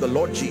resurrection of the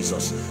Lord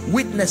Jesus.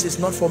 Witness is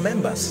not for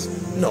members.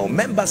 No,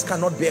 members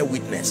cannot bear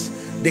witness.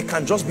 They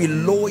can just be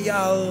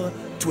loyal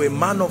to a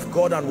man of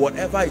God and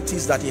whatever it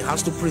is that he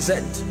has to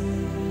present.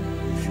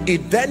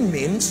 It then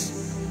means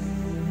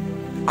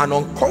an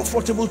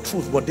uncomfortable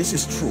truth, but this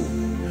is true,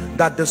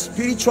 that the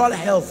spiritual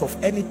health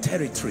of any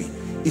territory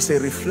is a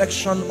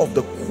reflection of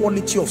the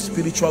quality of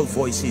spiritual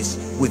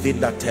voices within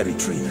that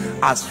territory,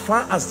 as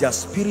far as their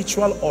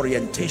spiritual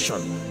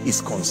orientation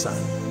is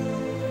concerned.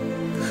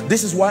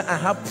 This is why I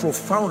have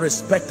profound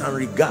respect and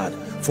regard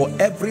for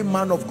every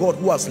man of God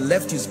who has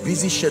left his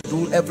busy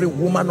schedule, every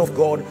woman of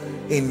God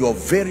in your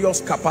various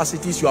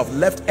capacities. You have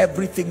left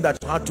everything that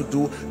you had to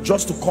do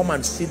just to come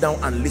and sit down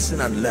and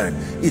listen and learn.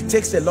 It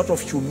takes a lot of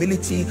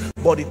humility,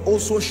 but it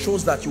also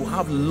shows that you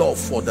have love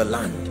for the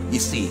land, you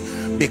see,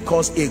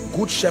 because a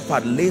good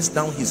shepherd lays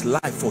down his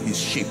life for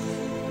his sheep.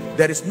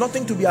 There is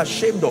nothing to be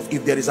ashamed of.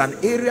 If there is an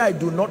area I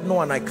do not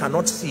know and I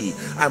cannot see,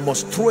 I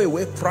must throw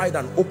away pride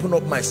and open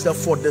up myself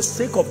for the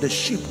sake of the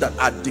sheep that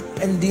are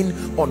depending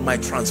on my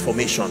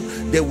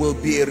transformation. There will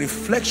be a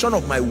reflection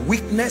of my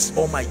weakness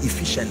or my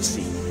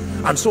efficiency.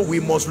 And so we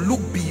must look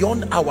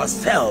beyond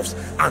ourselves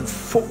and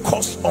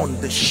focus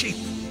on the sheep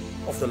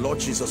of the Lord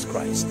Jesus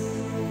Christ.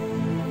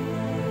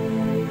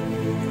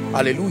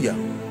 Hallelujah.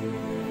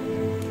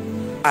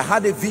 I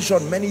had a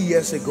vision many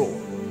years ago.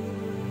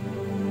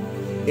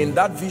 In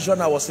that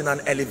vision, I was in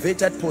an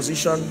elevated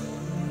position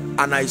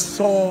and I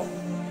saw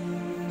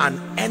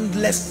an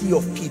endless sea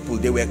of people.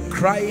 They were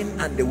crying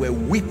and they were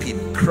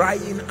weeping,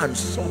 crying and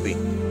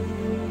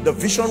sobbing. The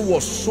vision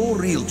was so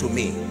real to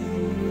me.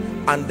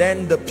 And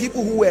then the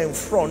people who were in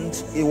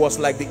front, it was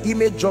like the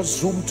image just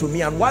zoomed to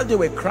me, and while they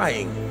were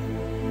crying,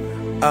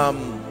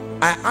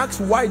 I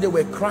asked why they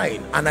were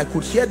crying, and I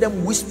could hear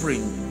them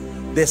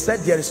whispering. They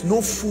said there is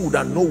no food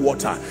and no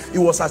water. It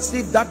was as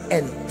if that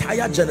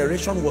entire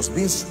generation was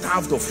being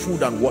starved of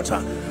food and water.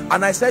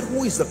 And I said,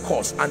 who is the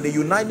cause? And they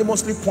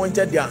unanimously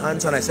pointed their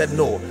hands, and I said,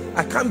 no,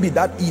 I can't be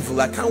that evil.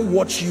 I can't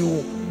watch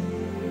you,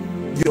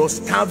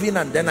 starving,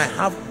 and then I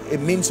have a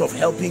means of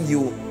helping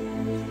you.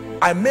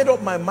 I made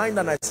up my mind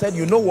and I said,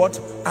 you know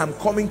what, I'm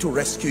coming to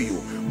rescue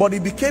you. But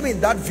it became in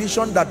that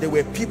vision that there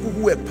were people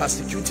who were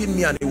persecuting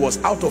me, and it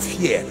was out of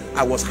fear.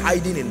 I was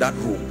hiding in that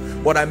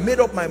room. But I made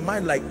up my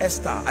mind like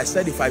Esther. I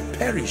said, if I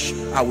perish,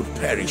 I would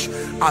perish.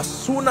 As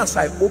soon as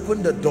I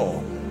opened the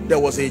door, there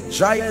was a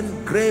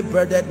giant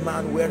gray-bearded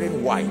man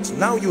wearing white.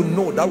 Now you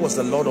know that was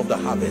the Lord of the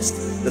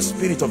harvest, the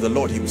Spirit of the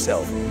Lord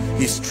himself.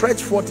 He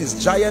stretched forth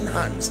his giant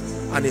hands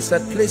and he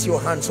said, place your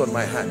hands on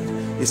my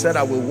hand. He said,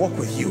 I will walk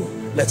with you.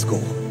 Let's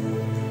go.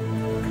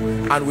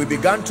 And we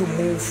began to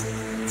move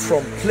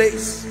from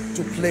place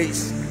to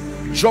place,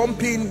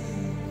 jumping.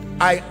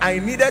 I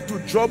needed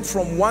to jump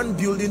from one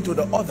building to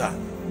the other.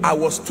 I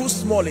was too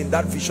small in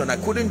that vision. I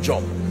couldn't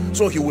jump.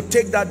 So he would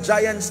take that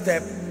giant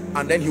step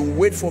and then he would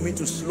wait for me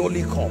to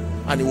slowly come.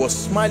 And he was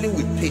smiling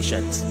with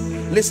patience.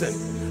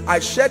 Listen, I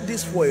shared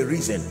this for a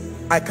reason.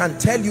 I can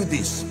tell you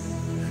this.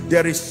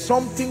 There is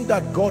something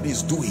that God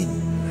is doing.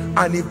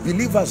 And if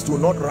believers do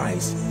not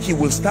rise, he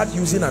will start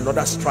using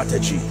another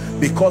strategy,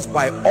 because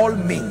by all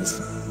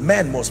means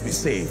men must be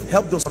saved.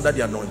 Help those under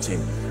the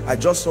anointing. I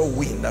just saw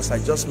wind. As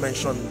I just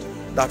mentioned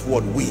that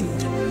word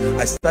wind,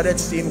 I started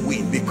seeing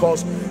wind,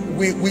 because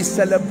we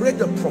celebrate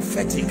the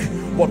prophetic,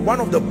 but one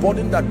of the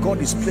burden that God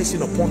is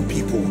placing upon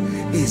people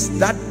is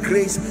that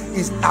grace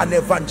is an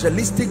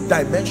evangelistic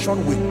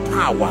dimension with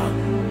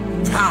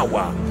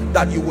power,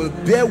 that you will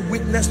bear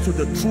witness to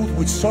the truth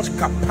with such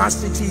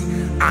capacity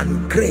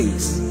and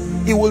grace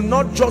it will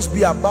not just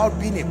be about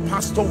being a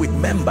pastor with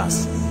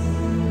members.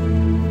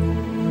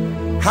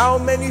 How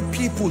many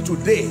people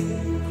today,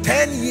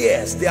 10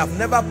 years, they have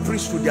never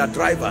preached to their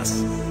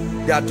drivers.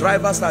 Their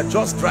drivers are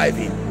just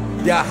driving.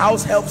 Their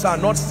house helps are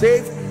not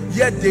saved,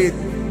 yet they,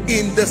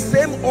 in the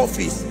same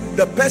office,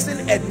 the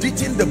person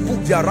editing the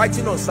book they are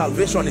writing on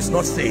salvation is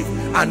not saved,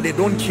 and they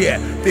don't care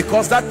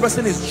because that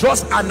person is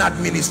just an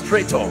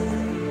administrator.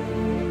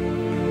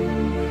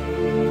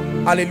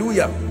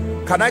 Hallelujah.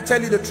 Can I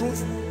tell you the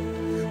truth?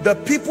 The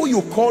people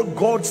you call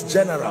God's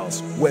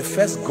generals were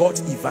first God's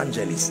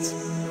evangelists.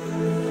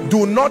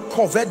 Do not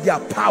covet their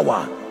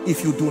power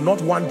if you do not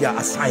want their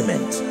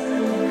assignment.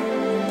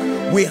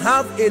 We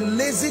have a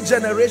lazy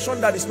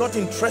generation that is not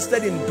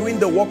interested in doing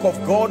the work of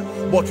God,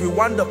 but we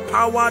want the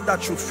power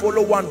that should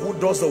follow one who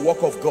does the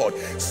work of God,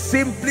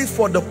 simply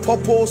for the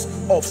purpose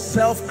of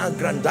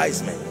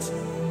self-aggrandizement.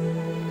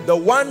 The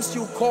ones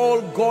you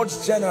call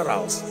God's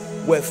generals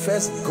were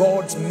first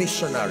God's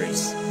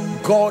missionaries,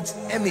 God's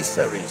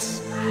emissaries.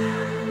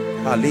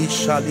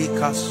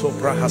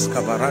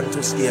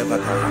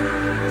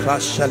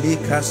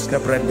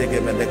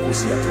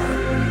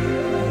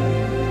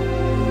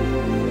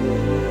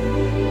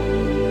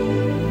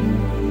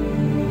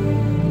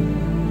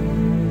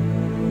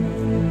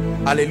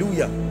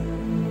 Hallelujah.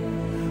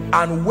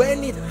 And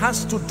when it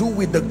has to do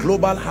with the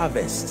global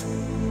harvest,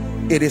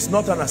 it is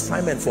not an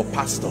assignment for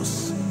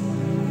pastors.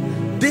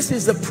 This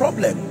is the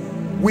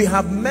problem. We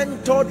have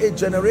mentored a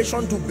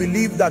generation to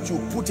believe that you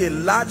put a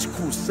large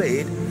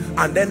crusade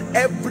and then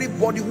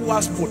everybody who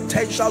has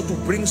potential to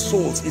bring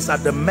souls is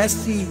at the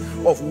mercy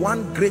of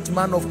one great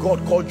man of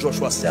God called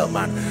Joshua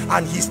Selman,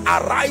 and his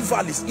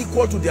arrival is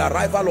equal to the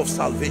arrival of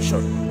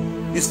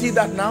salvation. You see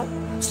that now?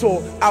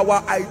 So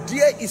our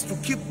idea is to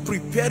keep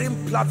preparing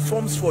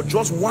platforms for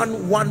just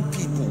one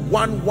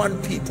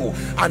people,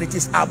 and it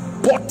is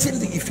aborting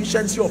the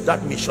efficiency of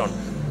that mission.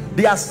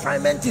 The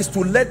assignment is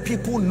to let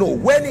people know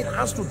when it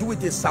has to do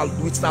with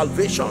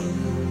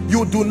salvation,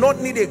 you do not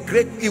need a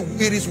great,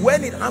 it is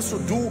when it has to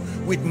do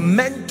with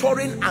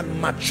mentoring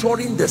and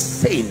maturing the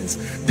saints.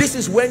 This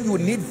is when you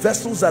need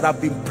vessels that have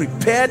been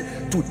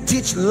prepared to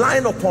teach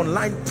line upon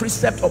line,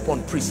 precept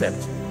upon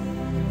precept.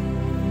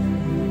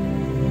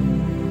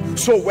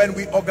 So when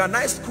we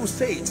organize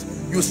crusades,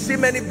 you see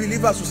many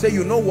believers who say,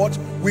 you know what,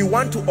 we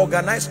want to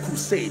organize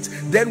crusades.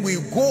 Then we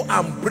go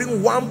and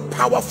bring one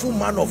powerful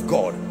man of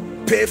God,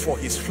 pay for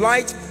his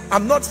flight.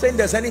 I'm not saying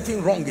there's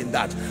anything wrong in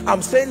that.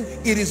 I'm saying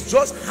it is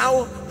just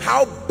how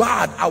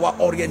bad our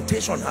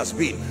orientation has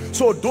been.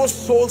 So those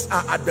souls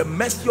are at the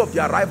mercy of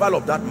the arrival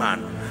of that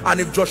man. And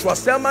if Joshua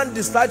Selman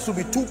decides to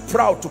be too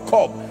proud to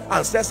come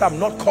and says, I'm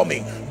not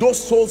coming,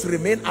 those souls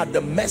remain at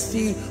the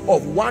mercy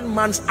of one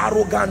man's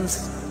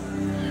arrogance.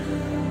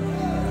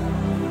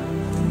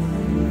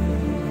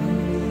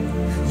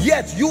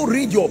 Yet you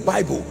read your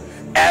Bible,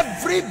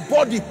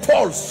 everybody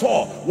Paul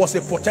saw was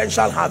a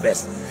potential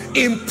harvest.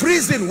 In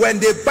prison, when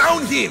they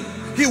bound him,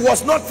 he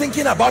was not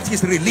thinking about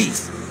his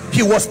release.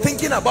 He was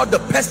thinking about the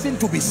person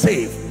to be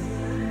saved.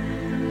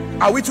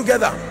 Are we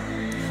together?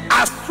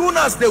 As soon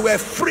as they were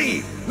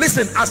free,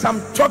 listen, as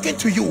I'm talking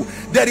to you,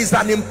 there is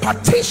an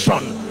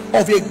impartation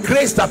of a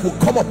grace that will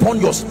come upon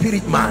your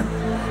spirit, man,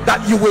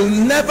 that you will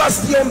never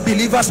see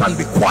unbelievers and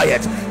be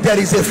quiet. There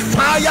is a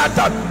fire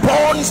that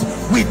burns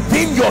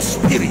within your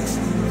spirit.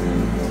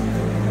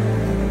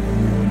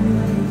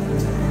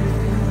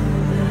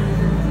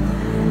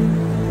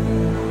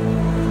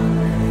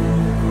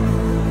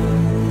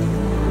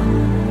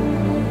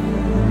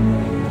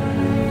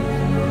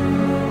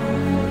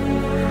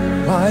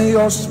 By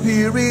your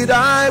spirit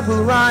I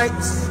will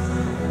rise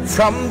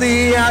from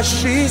the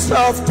ashes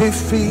of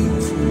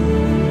defeat.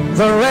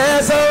 The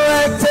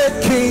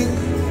resurrected King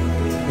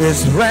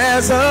is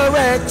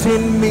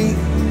resurrecting me.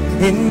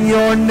 In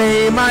your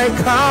name I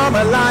come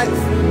alive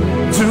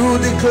to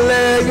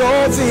declare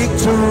your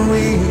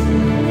victory.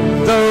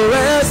 The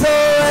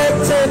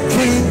resurrected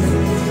King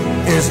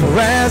is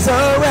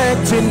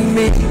resurrecting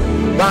me.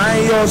 By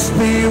your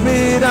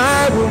spirit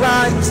I will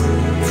rise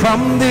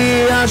from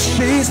the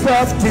ashes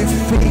of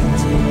defeat.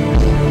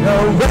 The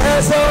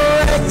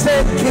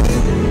resurrected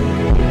King.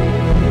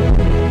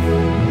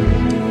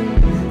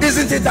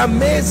 Isn't it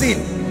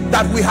amazing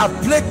that we have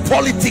played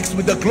politics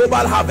with the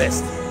global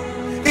harvest?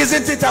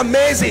 Isn't it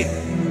amazing?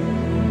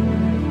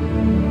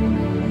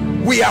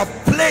 We have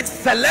played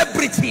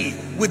celebrity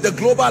with the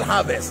global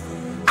harvest.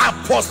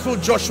 Apostle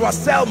Joshua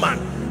Selman,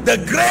 the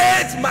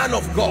great man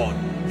of God.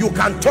 You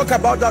can talk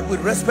about that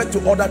with respect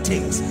to other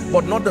things,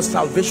 but not the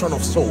salvation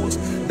of souls.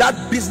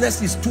 That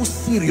business is too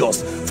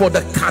serious for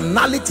the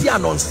carnality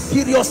and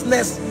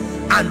unseriousness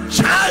and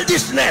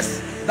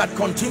childishness that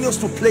continues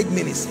to plague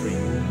ministry.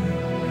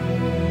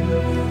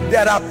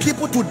 There are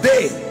people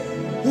today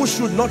who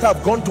should not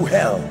have gone to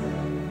hell,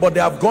 but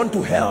they have gone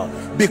to hell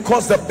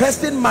because the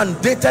person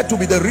mandated to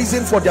be the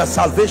reason for their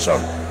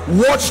salvation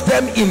watched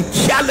them in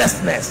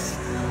carelessness.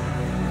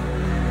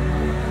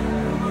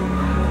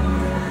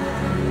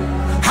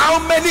 How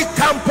many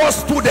campus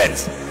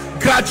students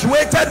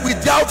graduated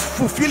without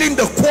fulfilling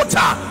the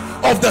quota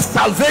of the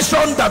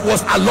salvation that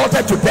was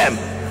allotted to them.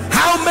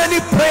 How many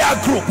prayer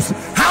groups,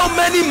 how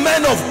many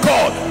men of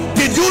God,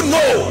 did you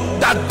know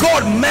that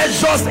God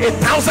measures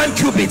 1,000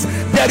 cubits?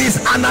 There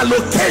is an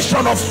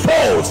allocation of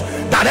souls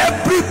that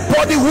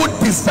everybody who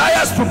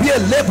desires to be a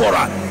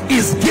laborer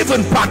is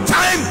given per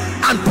time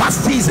and per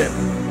season.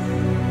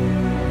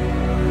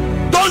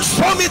 Don't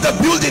show me the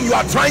building you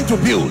are trying to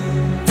build.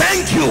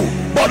 Thank you,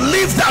 but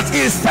leave that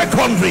is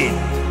secondary.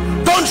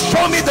 Don't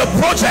show me the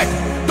project.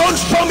 Don't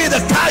show me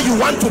the car you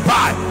want to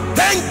buy.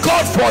 Thank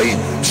God for it.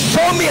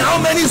 Show me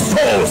how many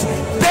souls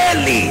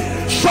daily.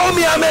 Show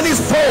me how many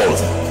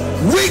souls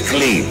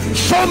weekly.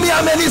 Show me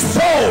how many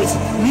souls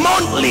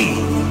monthly.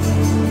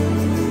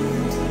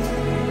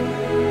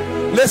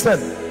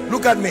 Listen,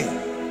 look at me.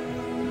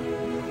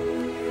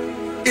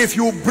 If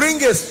you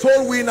bring a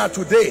soul winner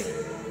today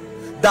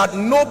that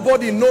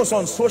nobody knows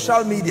on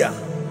social media,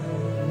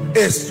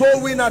 a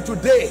soul winner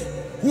today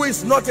who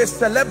is not a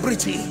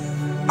celebrity,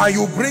 and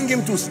you bring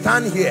him to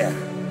stand here,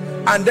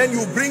 and then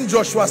you bring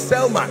Joshua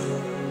Selman,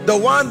 the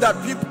one that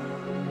people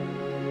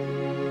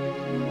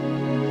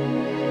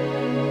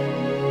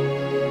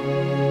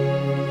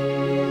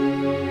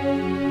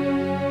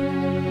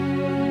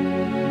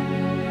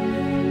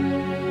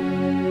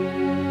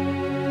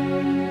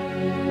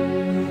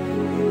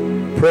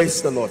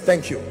praise the Lord.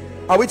 Thank you.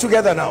 Are we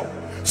together now?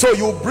 So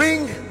you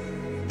bring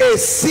a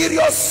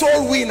serious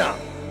soul winner,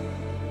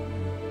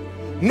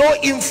 no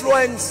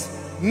influence,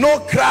 no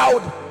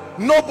crowd,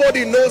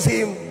 nobody knows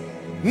him,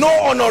 no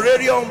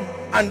honorarium,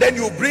 and then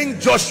you bring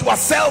Joshua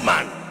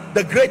Selman,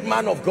 the great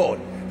man of God.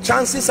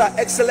 Chances are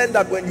excellent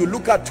that when you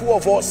look at two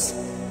of us,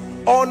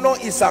 honor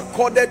is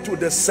accorded to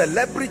the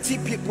celebrity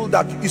people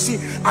that you see,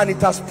 and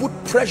it has put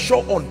pressure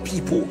on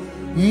people.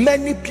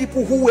 Many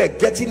people who were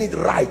getting it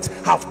right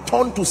have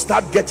turned to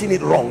start getting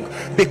it wrong,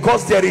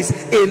 because there is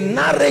a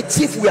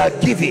narrative we are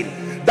giving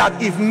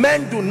that if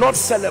men do not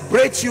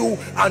celebrate you,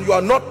 and you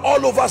are not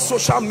all over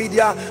social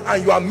media,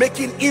 and you are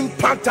making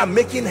impact and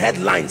making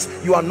headlines,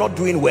 you are not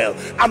doing well.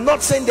 I'm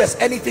not saying there's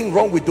anything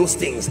wrong with those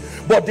things,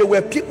 but there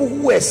were people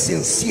who were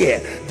sincere.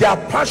 Their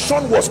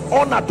passion was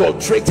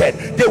unadulterated.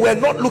 They were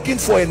not looking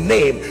for a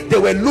name. They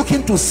were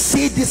looking to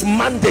see this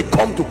mandate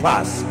come to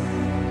pass.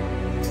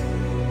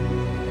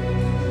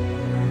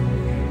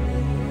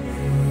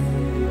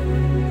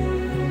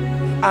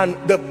 And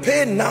the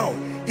pain now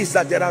is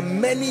that there are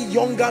many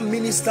younger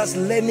ministers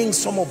learning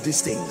some of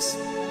these things.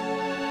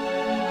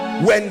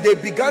 When they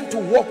began to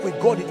walk with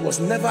God, it was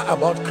never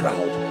about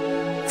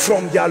crowd.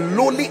 From their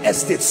lowly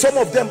estates, some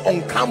of them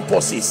on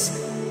campuses,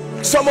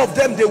 some of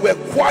them they were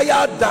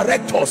choir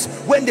directors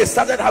when they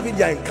started having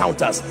their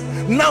encounters.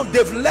 Now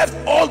they've left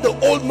all the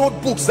old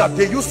notebooks that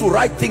they used to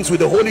write things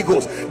with the Holy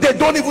Ghost. They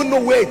don't even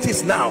know where it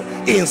is now,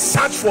 in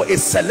search for a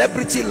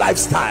celebrity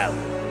lifestyle.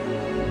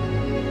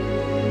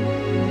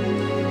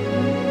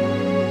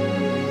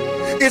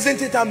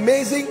 Isn't it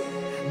amazing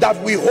that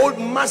we hold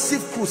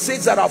massive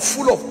crusades that are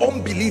full of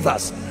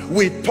unbelievers?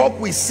 We talk,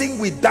 we sing,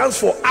 we dance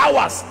for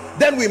hours,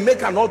 then we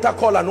make an altar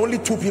call and only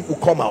 2 people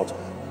come out.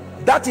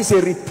 That is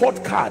a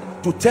report card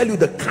to tell you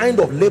the kind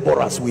of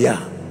laborers we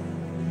are.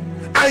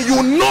 And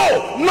you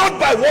know, not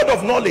by word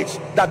of knowledge,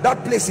 that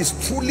that place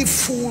is truly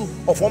full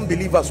of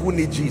unbelievers who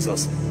need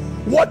Jesus.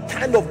 What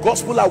kind of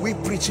gospel are we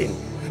preaching?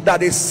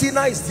 That a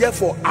sinner is there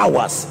for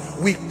hours.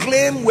 We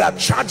claim we are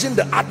charging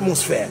the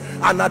atmosphere,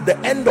 and at the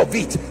end of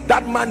it,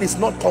 that man is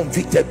not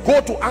convicted. Go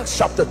to Acts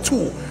chapter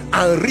 2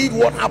 and read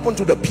what happened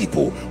to the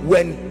people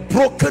when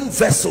broken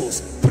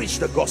vessels preach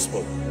the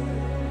gospel.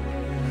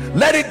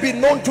 Let it be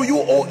known to you,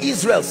 O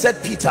Israel,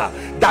 said Peter,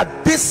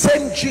 that this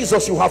same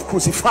Jesus you have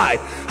crucified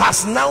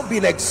has now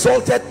been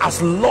exalted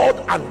as Lord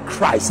and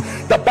Christ.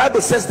 The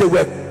Bible says they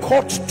were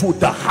cut to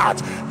the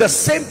heart. The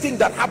same thing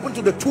that happened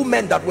to the 2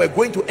 men that were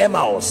going to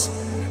Emmaus,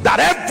 that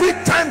every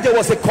time there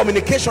was a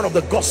communication of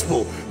the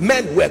gospel,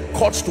 men were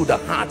cut to the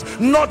heart,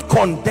 not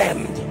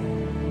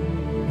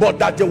condemned, but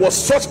that there was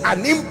such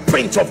an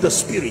imprint of the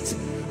Spirit.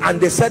 And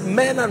they said,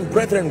 men and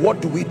brethren, what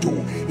do we do?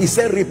 He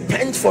said,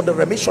 repent for the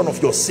remission of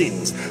your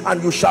sins,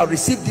 and you shall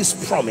receive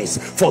this promise,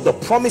 for the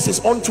promise is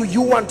unto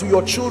you and to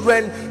your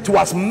children, to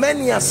as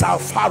many as are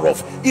far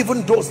off,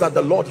 even those that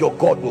the Lord your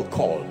God will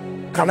call.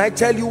 Can I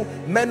tell you,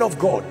 men of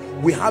God,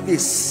 we have a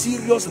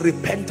serious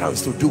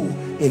repentance to do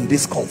in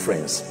this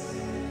conference.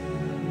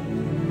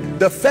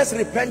 The first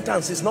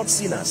repentance is not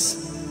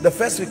sinners. The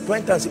first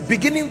repentance,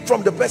 beginning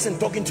from the person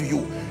talking to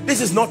you,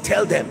 this is not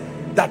tell them,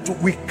 that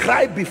we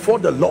cry before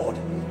the Lord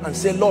and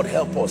say, Lord,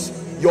 help us.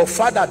 Your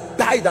father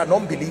died an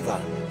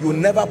unbeliever. You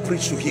never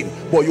preached to him,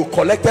 but you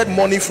collected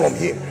money from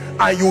him,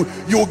 and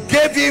you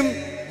gave him,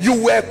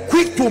 you were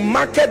quick to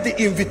market the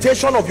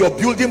invitation of your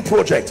building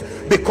project,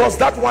 because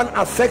that one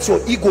affects your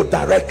ego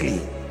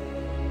directly.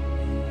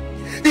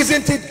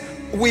 Isn't it?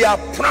 We are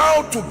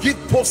proud to give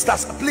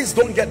posters. Please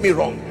don't get me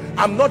wrong,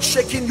 I'm not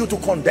shaking you to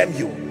condemn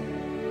you.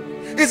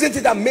 Isn't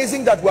it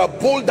amazing that we are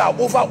bolder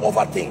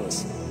over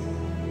things,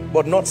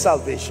 but not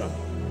salvation?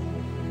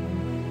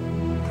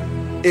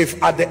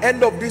 If at the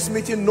end of this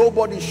meeting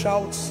nobody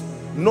shouts,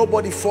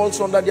 nobody falls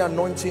under the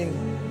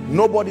anointing,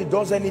 Nobody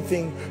does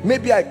anything.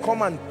 Maybe I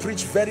come and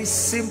preach very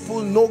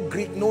simple, no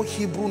Greek, no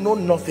Hebrew, no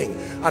nothing,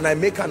 and I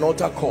make an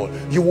altar call.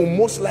 You will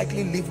most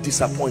likely leave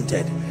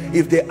disappointed.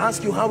 If they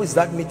ask you, how is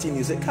that meeting?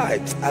 You say,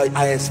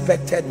 I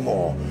expected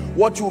more.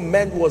 What you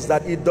meant was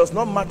that it does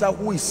not matter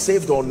who is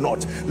saved or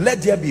not.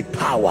 Let there be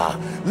power.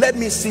 Let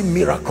me see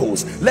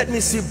miracles. Let me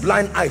see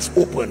blind eyes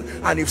open.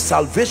 And if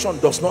salvation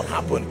does not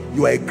happen,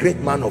 you are a great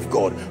man of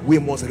God. We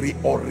must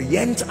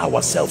reorient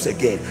ourselves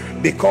again,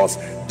 because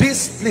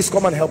this, please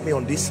come and help me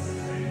on this.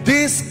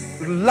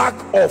 This lack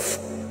of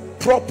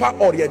proper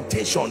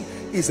orientation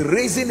is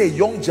raising a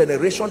young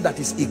generation that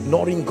is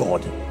ignoring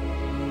God.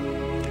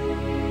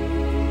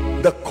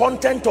 The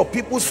content of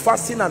people's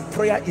fasting and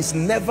prayer is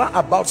never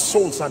about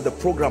souls and the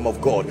program of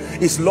God.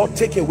 It's, Lord,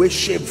 take away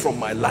shame from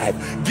my life.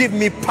 Give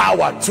me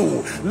power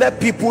too. Let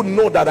people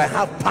know that I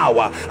have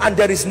power. And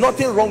there is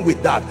nothing wrong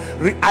with that.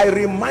 I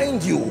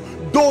remind you,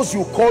 those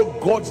you call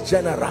God's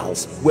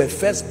generals were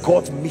first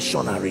God's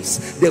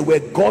missionaries. They were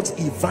God's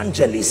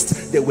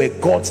evangelists. They were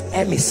God's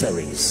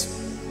emissaries.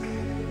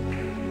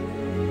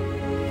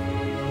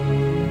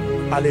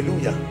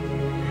 Hallelujah.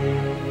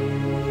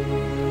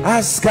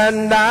 Ask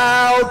and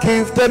now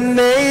give the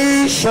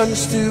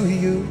nations to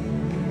you,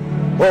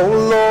 oh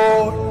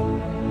Lord.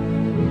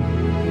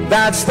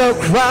 That's the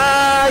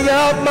cry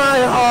of my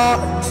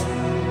heart.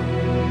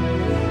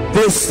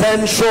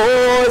 Distant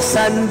shores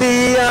and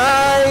the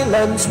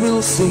islands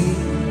will see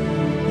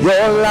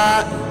your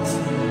light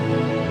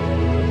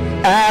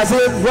as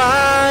it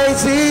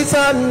rises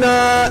on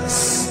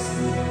us.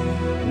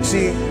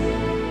 See,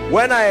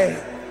 when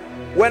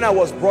I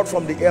was brought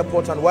from the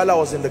airport, and while I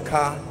was in the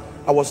car,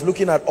 I was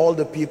looking at all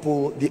the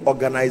people, the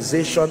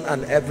organization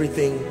and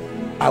everything.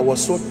 I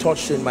was so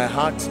touched in my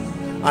heart.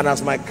 And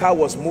as my car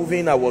was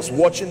moving, I was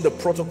watching the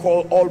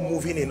protocol all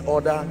moving in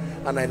order,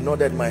 and I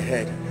nodded my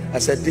head. I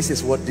said, this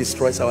is what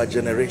destroys our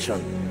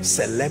generation.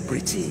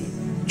 Celebrity.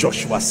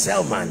 Joshua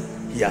Selman,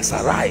 he has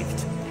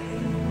arrived.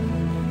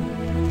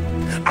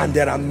 And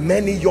there are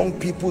many young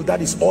people,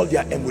 that is all they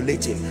are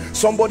emulating.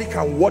 Somebody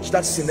can watch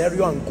that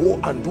scenario and go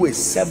and do a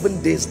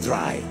 7 days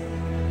drive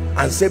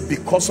and say,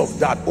 because of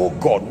that, oh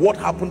God, what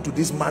happened to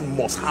this man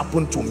must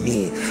happen to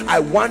me. I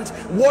want,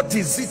 what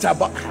is it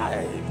about?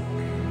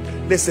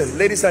 Listen,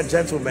 ladies and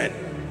gentlemen,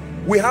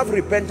 we have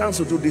repentance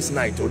to do this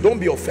night. Oh, don't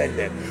be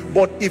offended.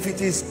 But if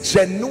it is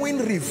genuine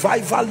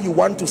revival you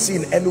want to see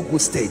in Enugu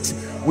State,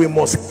 we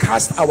must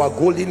cast our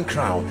golden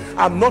crown.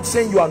 I'm not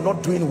saying you are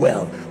not doing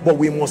well, but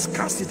we must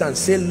cast it and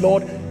say,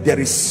 Lord, there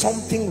is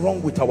something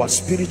wrong with our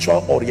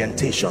spiritual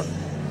orientation.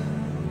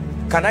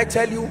 Can I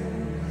tell you,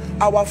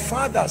 our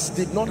fathers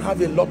did not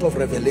have a lot of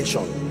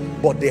revelation,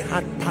 but they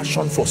had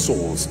passion for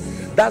souls.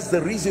 That's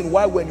the reason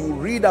why when you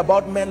read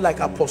about men like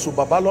Apostle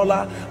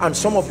Babalola and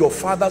some of your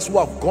fathers who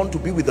have gone to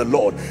be with the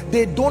Lord,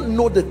 they don't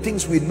know the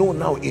things we know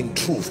now in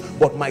truth,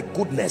 but my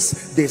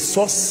goodness, they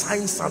saw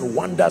signs and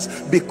wonders,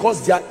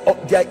 because their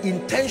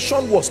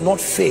intention was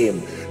not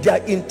fame,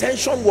 their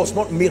intention was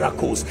not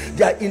miracles,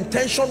 their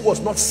intention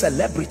was not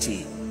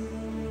celebrity.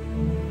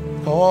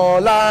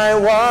 All I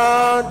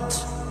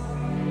want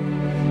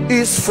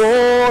is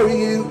for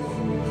you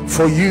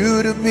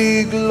to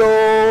be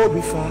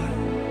glorified,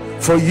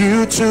 for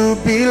you to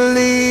be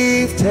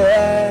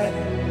lifted.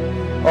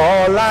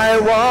 All I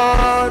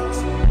want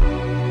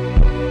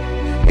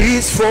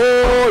is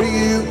for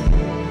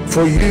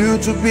you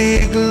to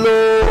be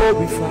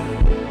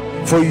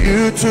glorified, for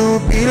you to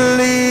be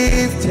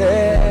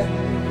lifted.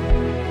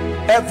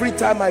 Every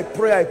time I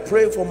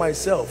pray for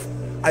myself.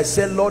 I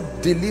say, Lord,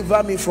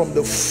 deliver me from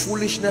the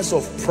foolishness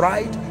of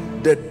pride,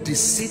 the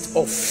deceit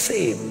of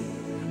fame,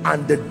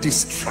 and the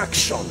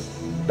distraction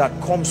that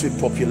comes with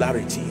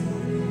popularity.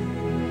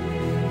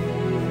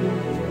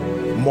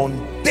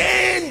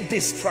 Mundane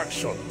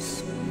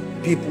distractions.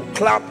 People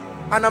clap,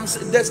 and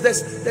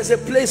there's a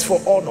place for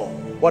honor,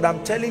 but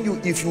I'm telling you,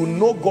 if you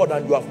know God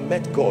and you have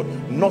met God,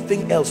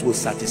 nothing else will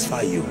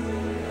satisfy you.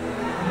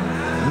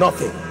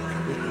 Nothing.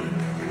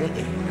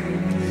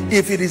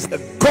 If it is the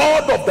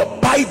God of the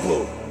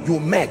Bible you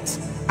met,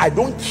 I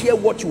don't care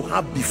what you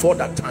have before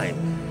that time.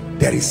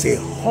 There is a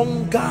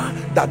hunger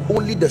that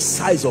only the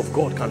size of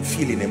God can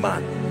feel in a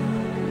man.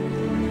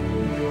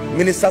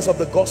 Ministers of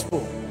the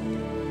gospel,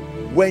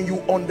 when you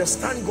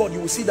understand God, you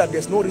will see that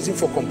there's no reason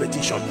for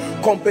competition.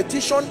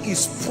 Competition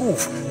is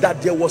proof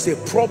that there was a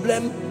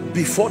problem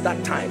before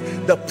that time.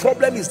 The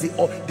problem is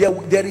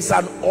there is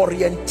an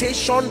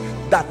orientation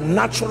that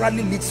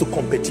naturally leads to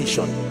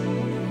competition.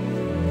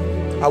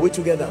 Are we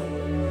together?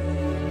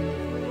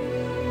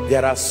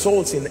 There are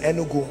souls in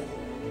Enugu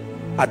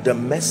at the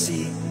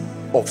mercy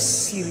of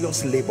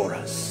serious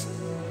laborers.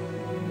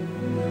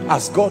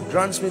 As God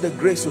grants me the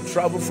grace to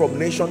travel from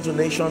nation to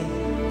nation,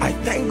 I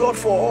thank God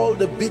for all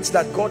the bits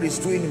that God is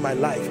doing in my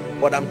life.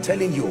 But I'm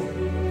telling you,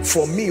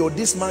 for me, or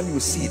this man you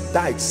see,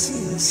 died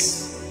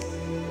since.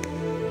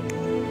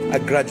 I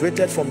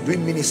graduated from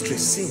doing ministry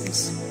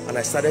since, and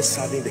I started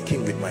serving the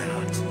King with my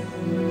heart.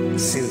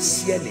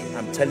 Sincerely,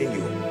 I'm telling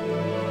you,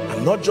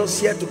 I'm not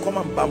just here to come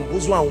and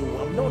bamboozle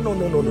and no.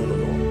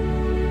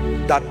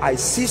 that I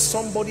see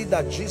somebody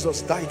that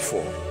Jesus died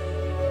for,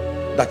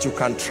 that you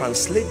can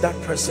translate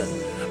that person.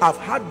 I've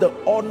had the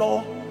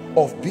honor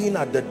of being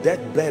at the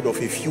deathbed of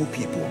a few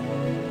people.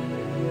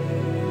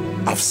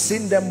 I've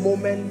seen them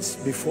moments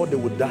before they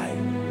would die,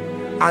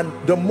 and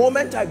the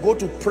moment I go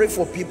to pray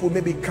for people,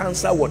 maybe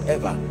cancer,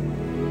 whatever,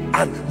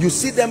 and you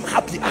see them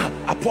happy,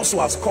 apostle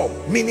has come,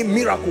 meaning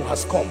miracle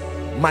has come,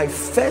 my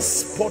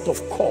first port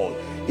of call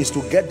is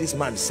to get this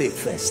man saved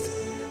first.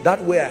 That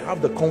way I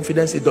have the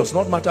confidence it does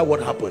not matter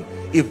what happened.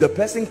 If the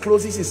person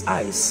closes his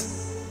eyes,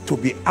 to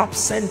be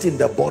absent in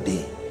the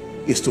body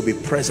is to be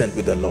present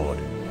with the Lord.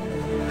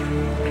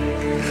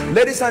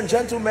 Ladies and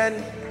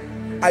gentlemen,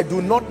 I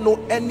do not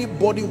know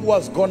anybody who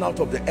has gone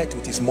out of the earth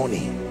with his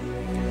money.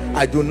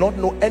 I do not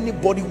know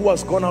anybody who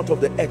has gone out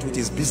of the earth with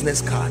his business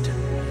card.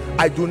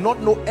 I do not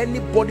know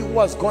anybody who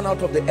has gone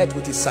out of the earth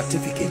with his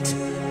certificate.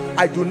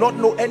 I do not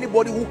know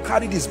anybody who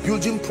carried his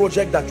building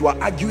project that you are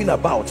arguing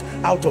about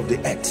out of the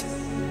earth.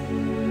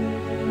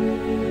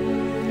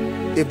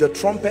 If the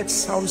trumpet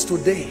sounds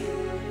today,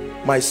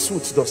 my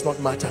suit does not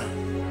matter,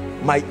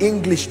 my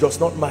English does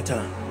not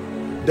matter,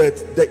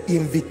 the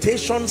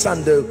invitations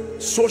and the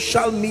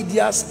social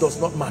medias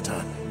does not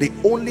matter. The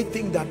only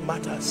thing that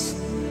matters,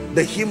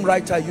 the hymn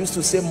writer used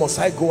to say, must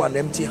I go an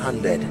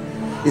empty-handed?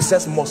 It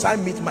says, must I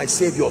meet my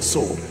Savior's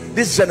soul?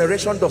 This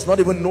generation does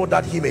not even know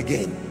that hymn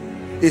again.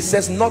 It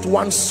says, not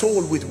one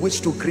soul with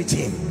which to greet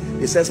him.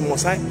 It says,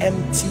 must I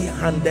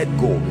empty-handed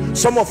go?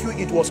 Some of you,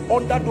 it was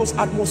under those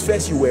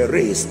atmospheres you were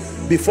raised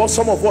before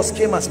some of us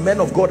came as men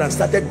of God and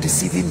started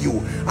deceiving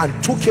you and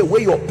took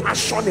away your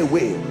passion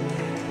away.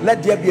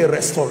 Let there be a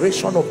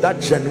restoration of that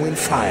genuine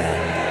fire.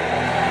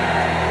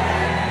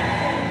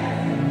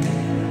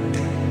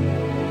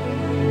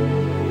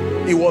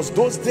 It was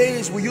those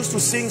days we used to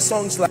sing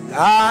songs like,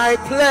 I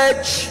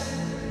pledge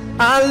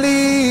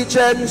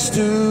allegiance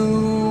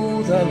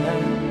to the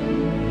Lamb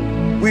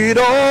with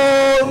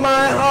all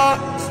my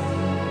heart,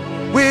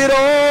 with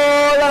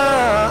all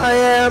I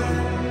am.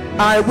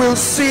 I will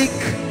seek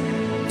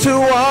to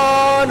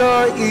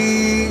honor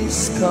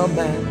his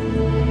command.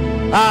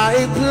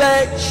 I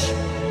pledge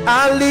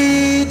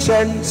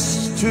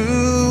allegiance to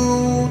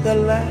the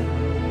Lamb.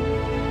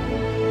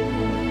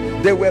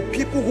 There were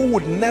people who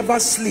would never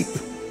sleep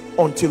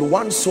until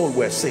one soul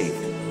were saved.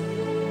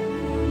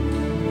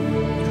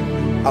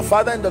 A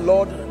father in the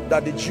Lord,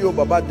 Daddy Gio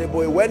Baba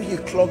Deboe, when he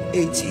clocked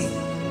 80,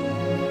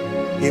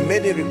 he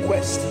made a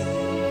request,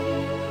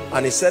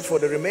 and he said for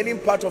the remaining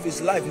part of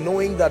his life,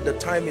 knowing that the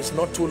time is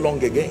not too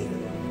long again,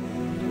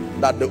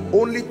 that the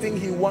only thing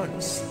he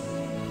wants,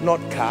 not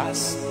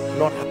cars,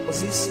 not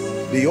houses,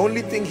 the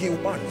only thing he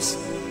wants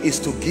is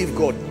to give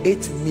God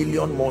 8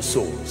 million more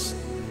souls.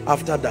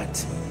 After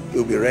that,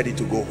 he'll be ready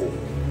to go home.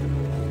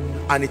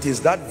 And it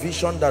is that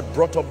vision that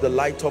brought up the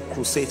light up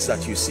crusades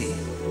that you see.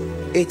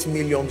 8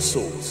 million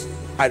souls.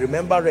 I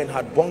remember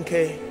Reinhard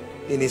Bonnke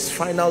in his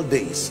final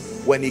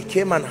days, when he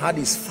came and had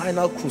his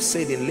final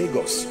crusade in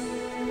Lagos,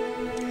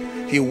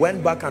 he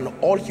went back and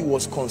all he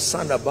was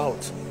concerned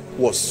about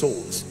was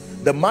souls.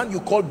 The man you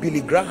call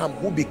Billy Graham,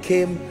 who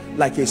became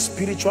like a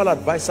spiritual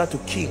advisor to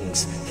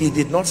kings, he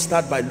did not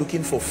start by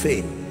looking for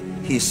fame.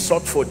 He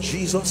sought for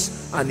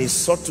Jesus, and he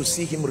sought to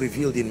see him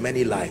revealed in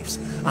many lives,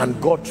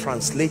 and God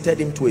translated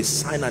him to a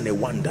sign and a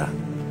wonder.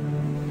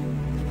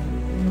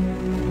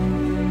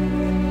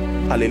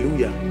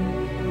 Hallelujah.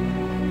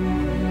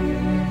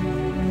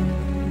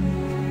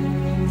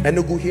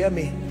 Enugu, hear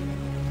me.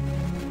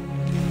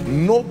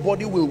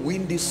 Nobody will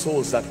win these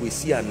souls that we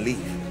see and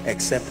live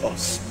except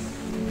us.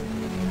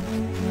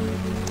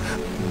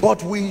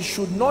 But we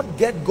should not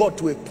get God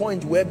to a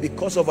point where,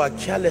 because of our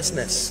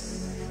carelessness,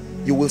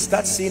 you will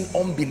start seeing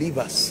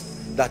unbelievers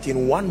that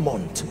in 1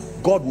 month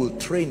God will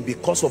train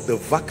because of the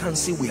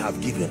vacancy we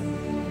have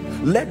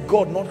given. Let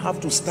God not have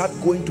to start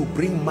going to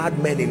bring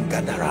madmen in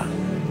Gadara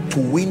to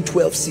win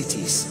 12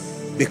 cities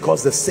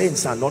because the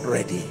saints are not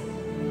ready.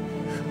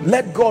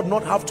 Let God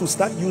not have to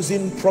start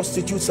using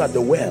prostitutes at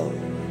the well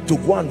to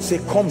go and say,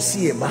 come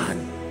see a man,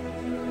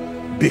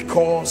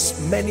 because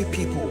many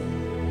people,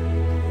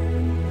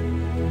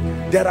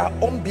 there are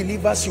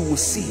unbelievers you will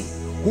see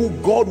who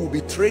God will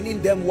be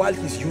training them while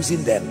he's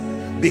using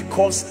them,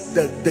 because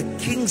the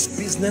king's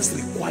business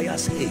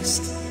requires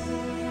haste.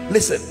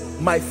 Listen,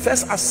 my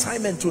first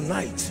assignment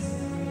tonight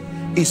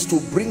is to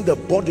bring the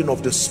burden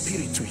of the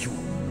Spirit to you,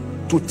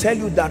 to tell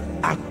you that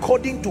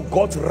according to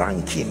God's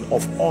ranking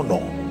of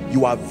honor,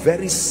 you are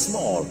very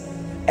small,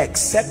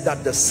 except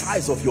that the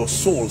size of your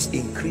souls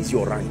increase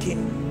your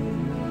ranking.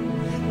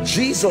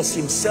 Jesus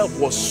himself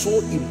was so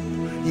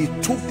he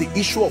took the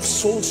issue of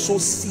souls so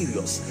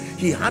serious.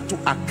 He had to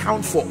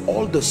account for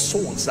all the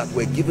souls that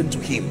were given to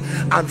him,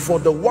 and for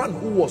the one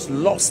who was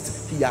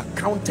lost, he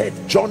accounted.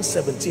 John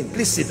 17,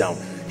 please sit down.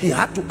 He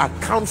had to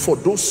account for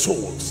those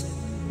souls.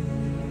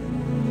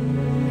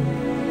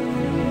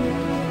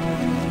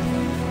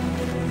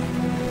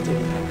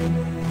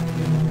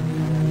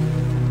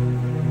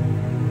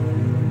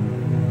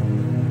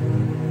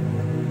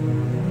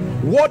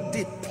 What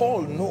did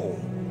Paul know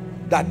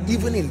that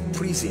even in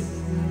prison,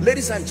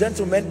 ladies and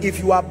gentlemen, if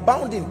you are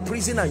bound in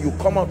prison and you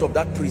come out of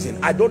that prison,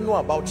 I don't know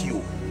about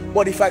you,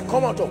 but if I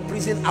come out of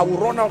prison, I will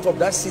run out of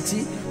that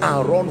city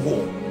and run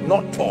home,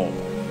 not Paul.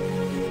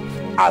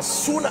 As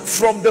soon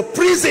from the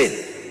prison,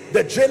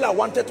 the jailer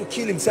wanted to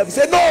kill himself. He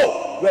said,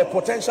 no, we're a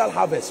potential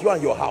harvest, you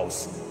and your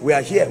house, we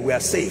are here, we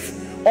are safe.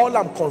 All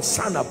I'm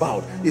concerned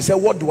about, he said,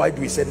 what do I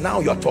do? He said, now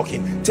you're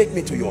talking, take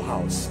me to your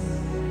house.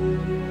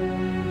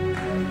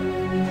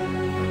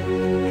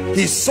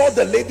 He saw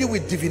the lady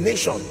with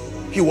divination.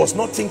 He was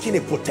not thinking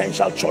a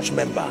potential church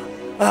member.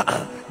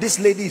 This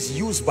lady is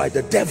used by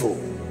the devil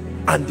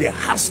and there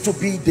has to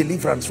be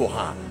deliverance for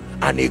her.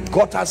 And he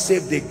got her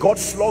saved, they got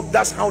flogged.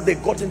 That's how they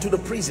got into the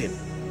prison.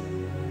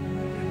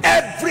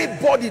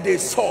 Everybody they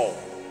saw,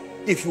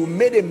 if you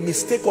made a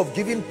mistake of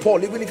giving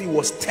Paul, even if it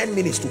was 10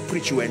 minutes to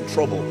preach, you were in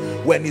trouble.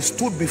 When he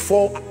stood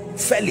before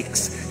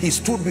Felix, he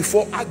stood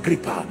before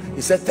Agrippa,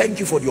 he said, thank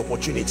you for the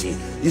opportunity.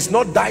 It's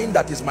not dying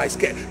that is my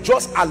scare,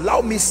 just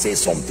allow me say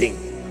something.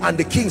 And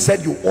the king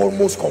said, you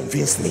almost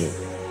convinced me.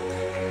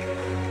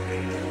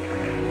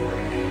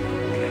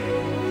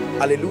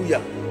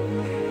 Hallelujah.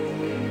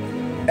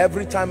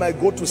 Every time I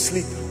go to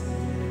sleep,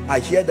 I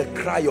hear the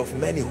cry of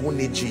many who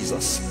need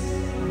Jesus.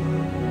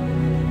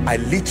 I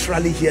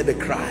literally hear the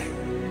cry.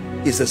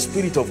 It's the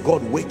Spirit of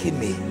God waking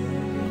me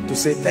to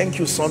say, thank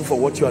you, son, for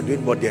what you are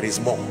doing, but there is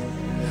more.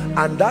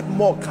 And that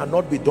more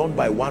cannot be done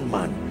by one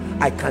man.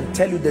 I can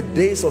tell you the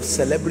days of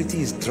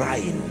celebrity is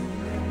drying,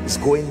 it's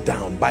going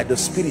down by the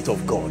Spirit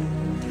of God.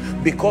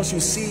 Because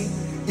you see,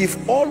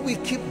 if all we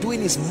keep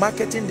doing is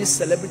marketing this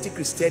celebrity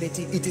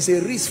Christianity, it is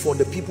a risk for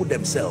the people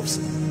themselves.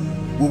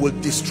 We will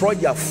destroy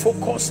their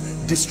focus,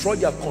 destroy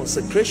their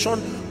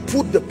consecration,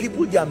 put the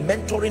people they are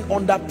mentoring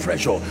under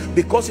pressure,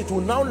 because it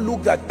will now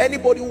look that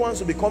anybody who wants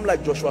to become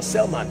like Joshua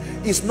Selman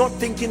is not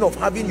thinking of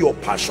having your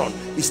passion,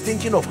 is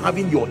thinking of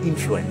having your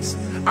influence.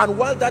 And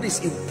while that is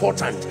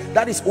important,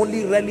 that is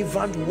only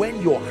relevant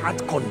when your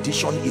heart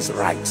condition is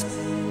right.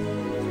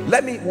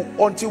 Let me,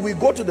 until we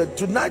go to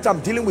tonight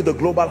I'm dealing with the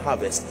global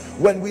harvest.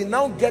 When we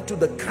now get to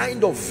the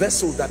kind of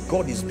vessel that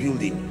God is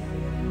building,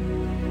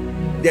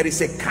 there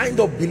is a kind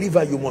of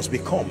believer you must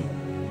become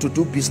to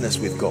do business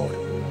with God.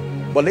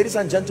 But ladies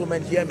and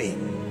gentlemen, hear me.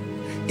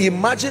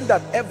 Imagine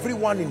that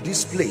everyone in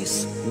this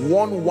place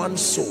won one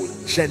soul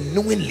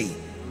genuinely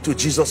to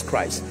Jesus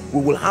Christ.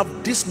 We will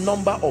have this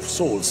number of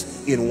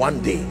souls in one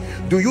day.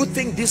 Do you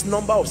think this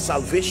number of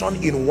salvation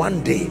in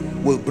one day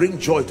will bring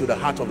joy to the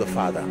heart of the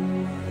Father?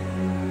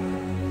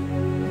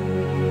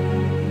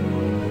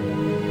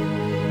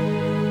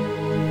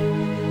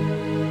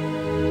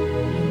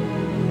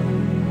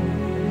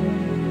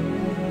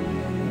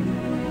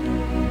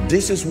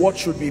 This is what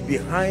should be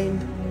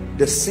behind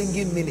the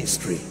singing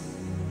ministry.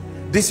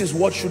 This is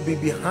what should be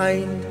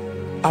behind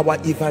our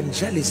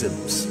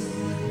evangelisms.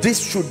 This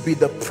should be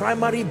the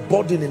primary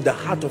burden in the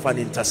heart of an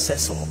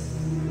intercessor.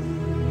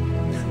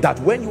 That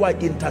when you are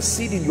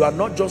interceding, you are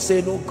not just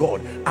saying, oh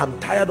God, I'm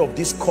tired of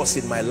this curse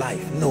in my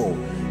life. No,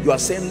 you are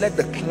saying, let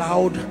the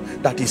cloud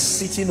that is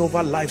sitting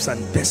over lives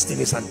and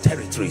destinies and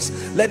territories,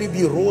 let it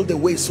be rolled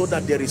away so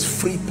that there is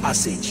free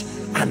passage,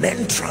 an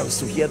entrance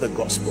to hear the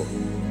gospel.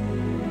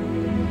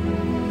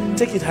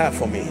 Take it higher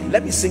for me.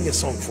 Let me sing a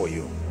song for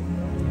you.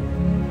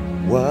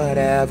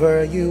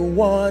 Whatever you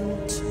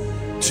want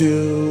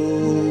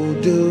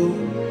to do,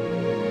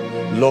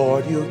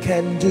 Lord, you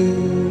can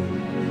do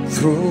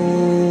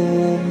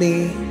through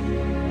me.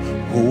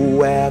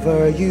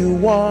 Whoever you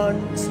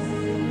want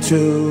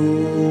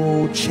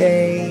to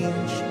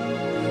change,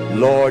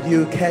 Lord,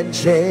 you can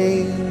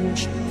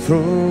change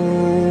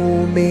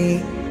through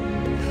me.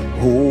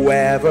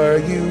 Whoever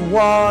you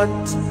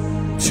want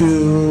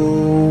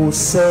to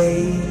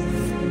save,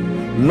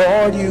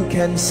 Lord, you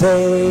can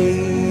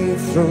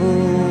save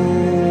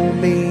through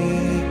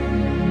me.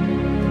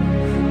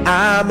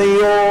 I'm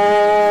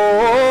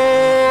yours,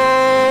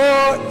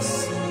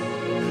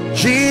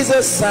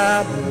 Jesus,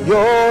 I'm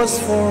yours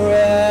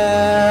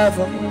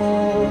forevermore.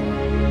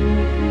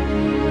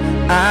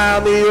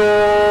 I'm yours,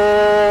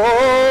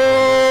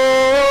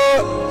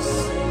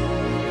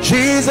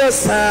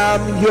 Jesus,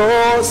 I'm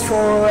yours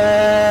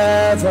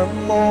forevermore.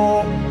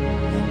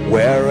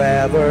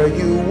 Wherever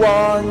you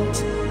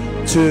want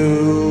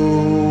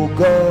to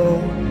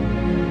go,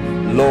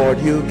 Lord,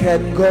 you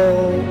can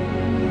go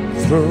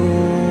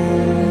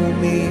through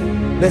me.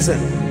 Listen,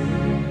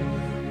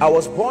 I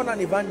was born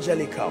an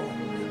evangelical,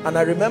 and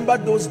I remember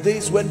those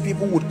days when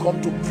people would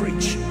come to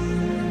preach.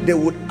 They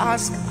would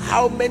ask,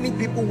 how many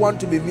people want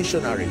to be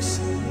missionaries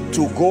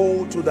to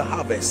go to the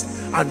harvest?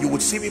 And you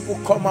would see people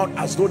come out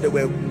as though they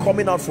were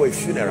coming out for a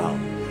funeral.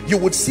 You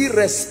would see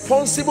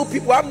responsible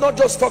people. I'm not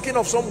just talking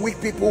of some weak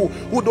people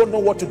who don't know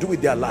what to do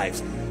with their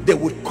lives. They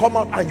would come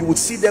out and you would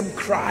see them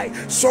cry.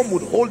 Some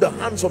would hold the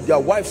hands of their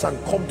wives and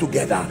come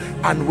together.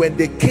 And when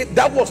they came,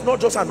 that was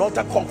not just an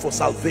altar call for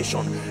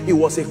salvation. It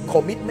was a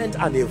commitment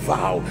and a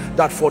vow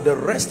that for the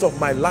rest of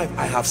my life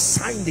I have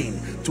signed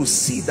in to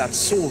see that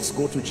souls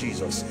go to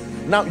Jesus.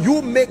 Now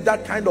you make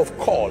that kind of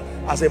call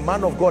as a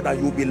man of God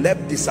and you'll be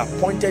left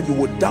disappointed. You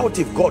would doubt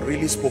if God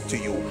really spoke to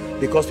you,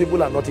 because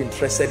people are not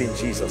interested in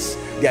Jesus.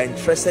 They are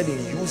interested in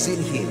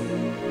using him.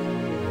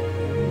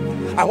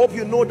 I hope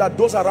you know that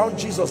those around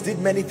Jesus did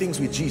many things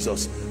with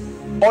Jesus.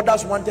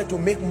 Others wanted to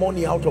make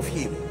money out of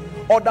him.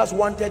 Others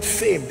wanted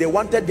fame. They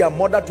wanted their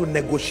mother to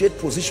negotiate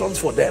positions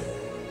for them.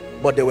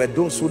 But there were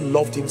those who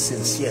loved him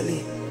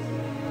sincerely.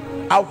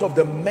 Out of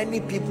the many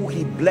people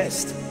he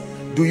blessed,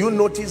 do you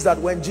notice that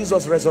when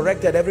Jesus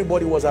resurrected,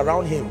 everybody was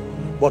around him,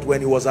 but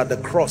when he was at the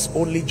cross,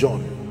 only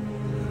John?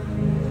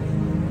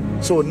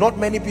 So not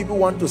many people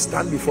want to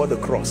stand before the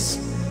cross.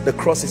 The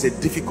cross is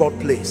a difficult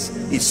place.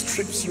 It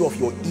strips you of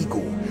your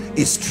ego.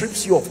 It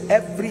strips you of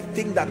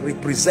everything that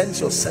represents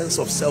your sense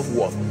of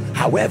self-worth.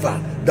 However,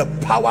 the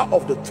power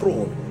of the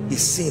throne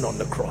is seen on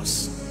the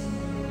cross.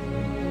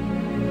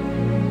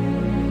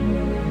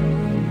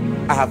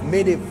 I have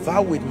made a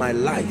vow with my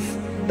life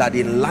that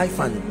in life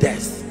and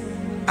death,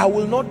 I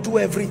will not do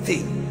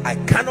everything. I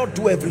cannot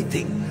do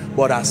everything.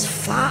 But as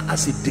far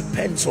as it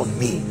depends on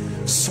me,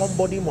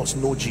 somebody must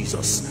know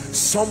Jesus.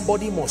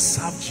 Somebody must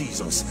serve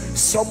Jesus.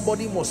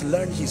 Somebody must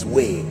learn his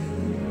way.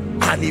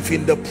 And if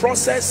in the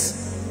process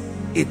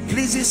it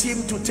pleases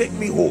him to take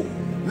me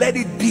home, let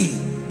it be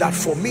that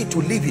for me to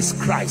live is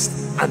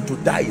Christ and to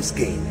die is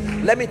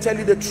gain. Let me tell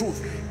you the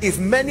truth. If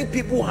many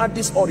people had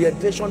this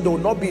orientation, they will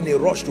not be in a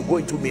rush to go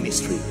into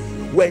ministry.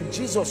 When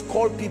Jesus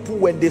called people,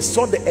 when they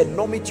saw the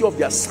enormity of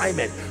the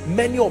assignment,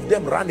 many of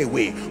them ran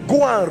away.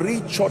 Go and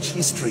read church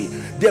history.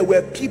 There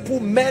were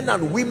people, men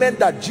and women,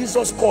 that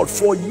Jesus called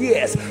for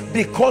years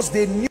because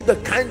they knew the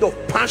kind of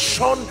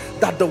passion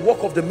that the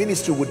work of the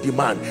ministry would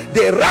demand.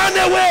 They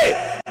ran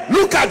away.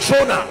 Look at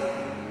Jonah.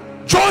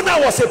 Jonah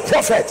was a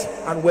prophet,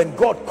 and when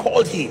God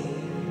called him,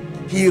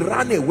 he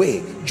ran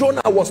away.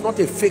 Jonah was not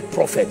a fake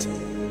prophet.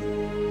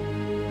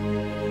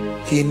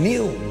 He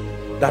knew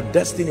that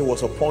destiny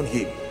was upon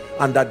him,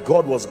 and that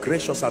God was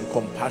gracious and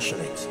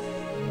compassionate.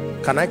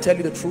 Can I tell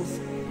you the truth?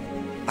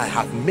 I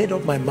have made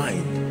up my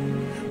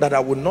mind that I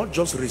will not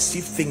just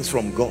receive things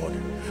from God.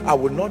 I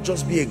will not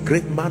just be a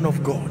great man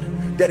of God.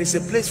 There is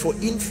a place for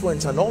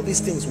influence, and all these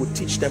things will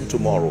teach them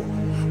tomorrow.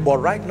 But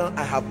right now,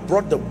 I have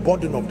brought the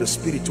burden of the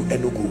Spirit to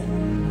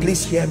Enugu.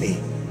 Please hear me,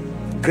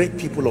 great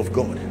people of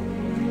God.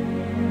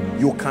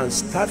 You can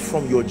start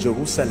from your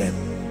Jerusalem.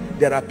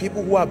 There are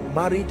people who are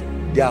married,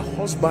 their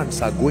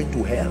husbands are going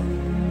to hell,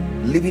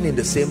 living in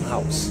the same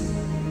house.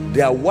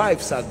 Their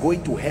wives are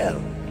going to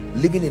hell,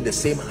 living in the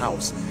same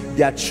house.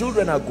 Their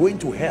children are going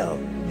to hell.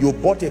 You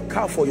bought a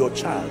car for your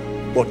child,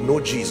 but no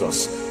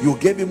Jesus. You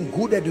gave him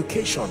good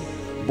education,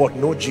 but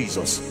no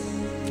Jesus.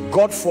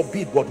 God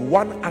forbid, but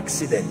one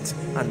accident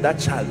and that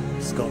child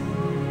is gone.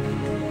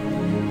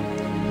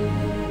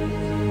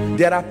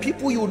 There are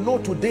people you know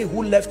today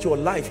who left your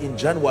life in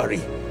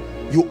January.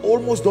 You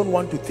almost don't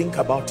want to think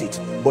about it,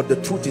 but the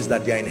truth is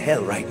that they are in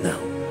hell right now.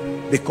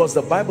 Because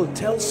the Bible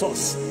tells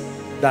us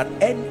that,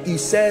 and he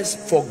says,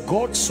 for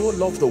God so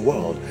loved the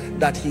world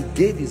that he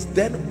gave his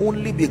then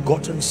only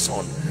begotten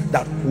son,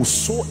 that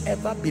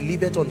whosoever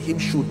believeth on him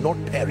should not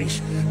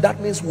perish. That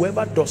means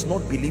whoever does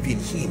not believe in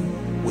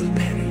him will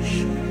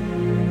perish.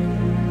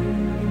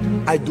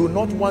 I do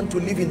not want to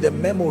live in the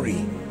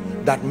memory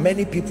that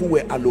many people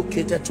were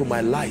allocated to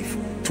my life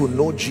to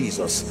know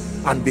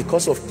Jesus, and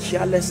because of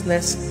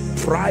carelessness,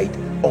 pride,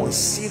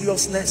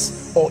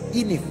 unseriousness, or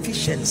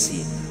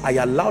inefficiency, I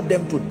allowed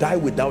them to die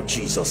without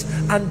Jesus.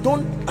 And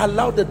don't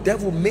allow the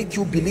devil make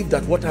you believe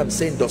that what I'm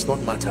saying does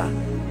not matter.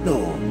 No,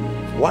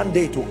 one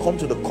day it will come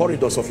to the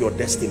corridors of your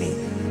destiny.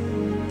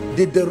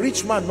 Did the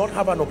rich man not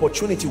have an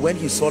opportunity when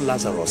he saw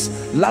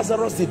Lazarus?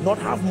 Lazarus did not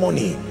have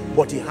money,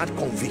 but he had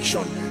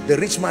conviction. The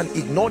rich man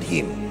ignored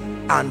him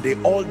and they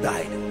all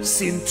died.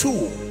 Sin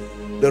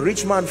 2, the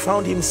rich man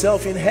found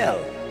himself in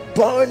hell,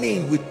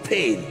 burning with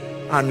pain,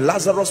 and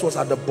Lazarus was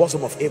at the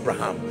bosom of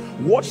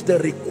Abraham. Watch the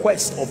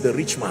request of the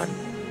rich man.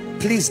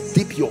 Please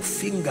dip your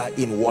finger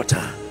in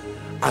water,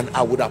 and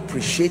I would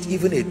appreciate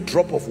even a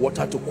drop of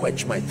water to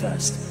quench my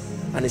thirst.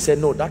 And he said,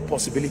 no, that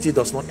possibility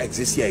does not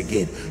exist here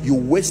again. You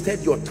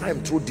wasted your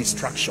time through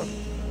distraction.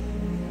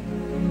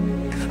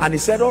 And he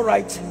said, all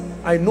right,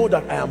 I know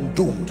that I am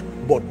doomed,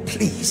 but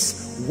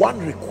please,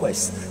 one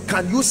request,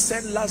 can you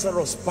send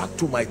Lazarus back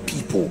to my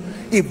people?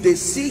 If they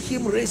see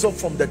him raise up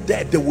from the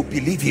dead, they will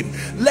believe him.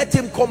 Let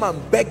him come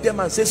and beg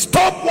them and say,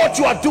 stop what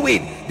you are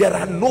doing. There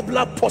are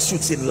nobler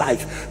pursuits in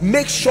life.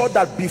 Make sure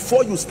that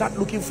before you start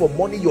looking for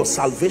money, your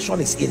salvation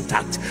is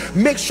intact.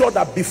 Make sure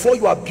that before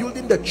you are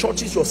building the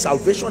churches, your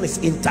salvation is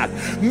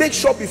intact. Make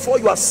sure before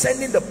you are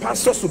sending the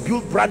pastors to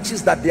build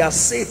branches that they are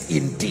safe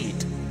indeed.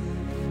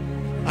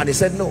 And he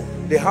said, no,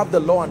 they have the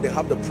law and they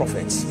have the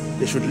prophets.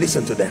 They should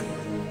listen to them.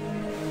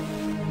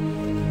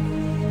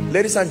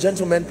 Ladies and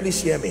gentlemen,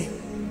 please hear me.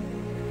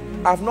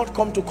 I've not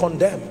come to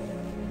condemn.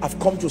 I've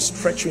come to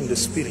stretch you in the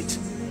spirit,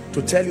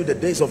 to tell you the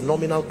days of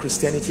nominal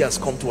Christianity has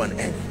come to an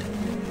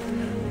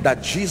end.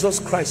 That Jesus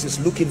Christ is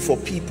looking for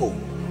people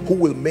who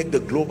will make the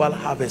global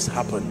harvest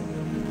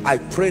happen. I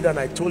prayed and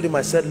I told him,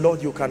 I said,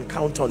 Lord, you can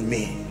count on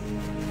me.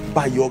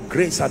 by your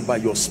grace and by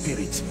your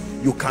spirit,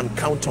 you can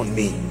count on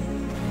me.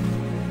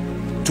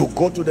 To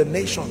go to the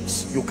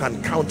nations, you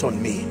can count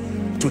on me.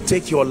 To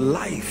take your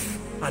life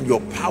and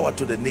your power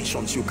to the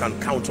nations, you can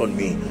count on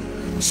me.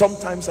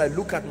 Sometimes I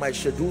look at my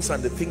schedules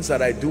and the things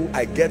that I do,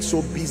 I get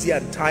so busy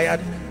and tired.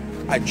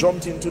 I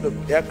jumped into the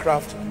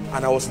aircraft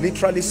and I was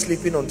literally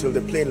sleeping until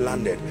the plane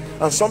landed.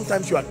 And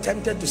sometimes you are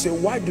tempted to say,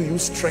 why do you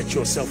stretch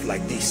yourself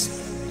like this?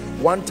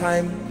 One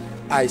time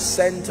I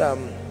sent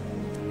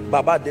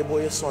Baba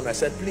Deboye's son, I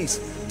said, please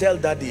tell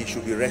daddy he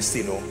should be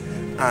resting.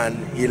 And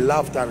he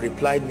laughed and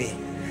replied me.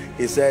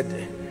 He said,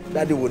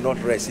 daddy will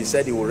not rest. He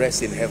said he will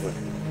rest in heaven.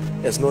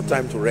 There's no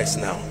time to rest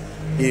now.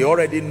 He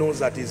already knows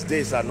that his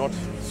days are not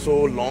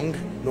so long,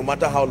 no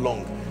matter how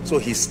long. So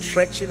he's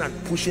stretching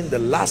and pushing the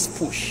last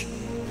push.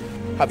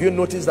 Have you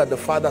noticed that the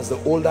fathers,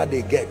 the older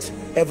they get,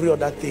 every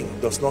other thing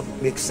does not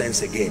make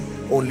sense again?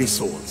 Only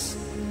souls.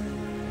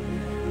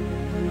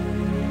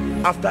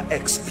 After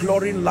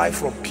exploring life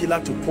from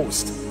pillar to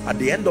post, at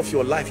the end of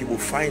your life you will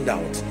find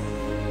out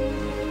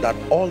that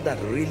all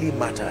that really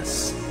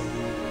matters,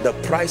 the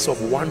price of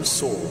one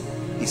soul,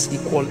 is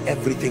equal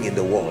everything in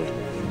the world.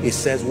 It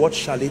says, what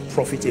shall it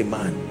profit a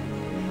man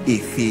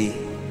if he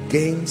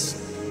gains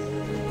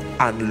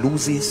and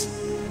loses?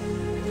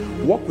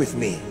 Walk with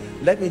me.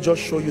 Let me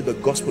just show you the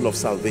gospel of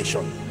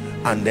salvation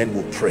and then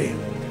we'll pray.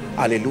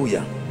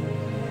 Hallelujah.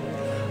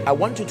 I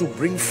want you to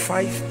bring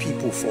 5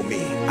 people for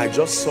me. I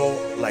just saw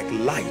like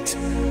light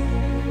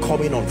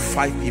coming on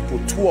 5 people.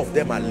 2 of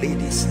them are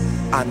ladies,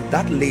 and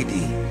that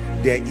lady,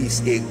 there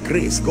is a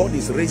grace. God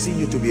is raising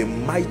you to be a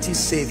mighty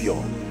savior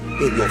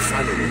in your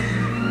family.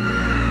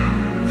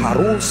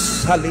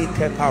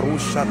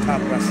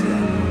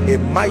 A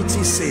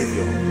mighty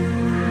savior,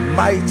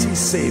 mighty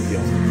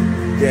savior.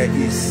 There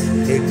is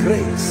a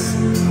grace.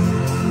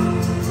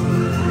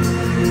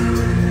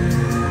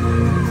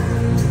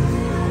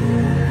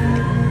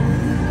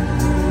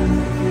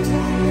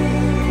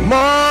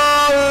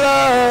 More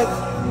love,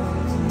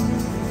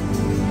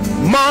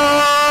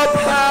 more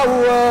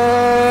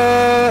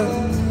power,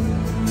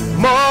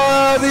 more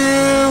of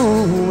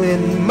you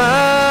in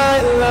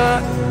my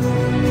life.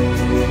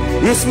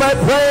 It's my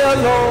prayer,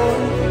 Lord.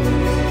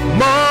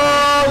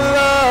 More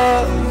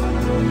love,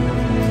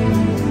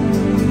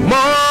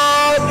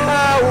 more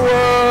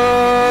power,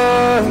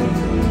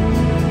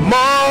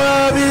 more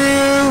of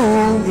you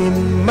in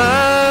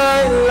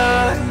my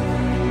life.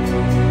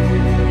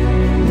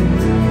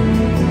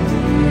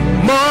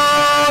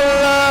 More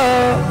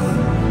love,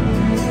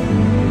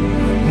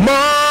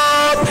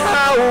 more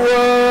power,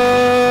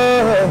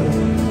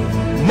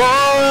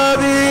 more of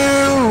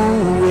you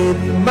in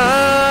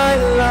my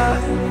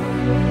life.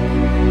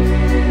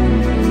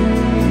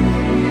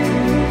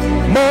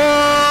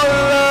 More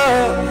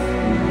love,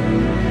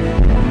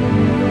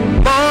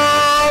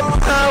 more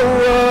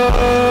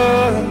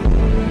power,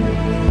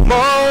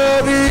 more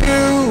of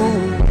you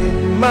in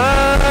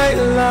my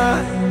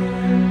life.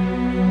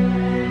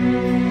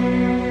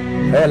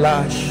 Ela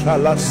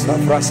shala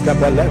safraska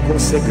beleko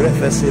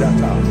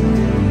segrefesirata.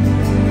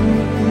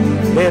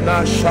 Ena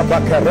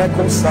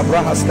shabakareko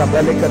sabrahaska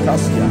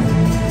belekatasia.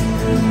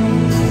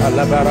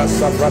 Alabara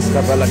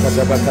safraska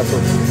belekadabakato.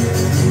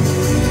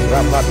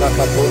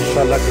 Rapatakato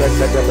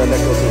shalagreka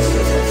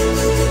belekotisia.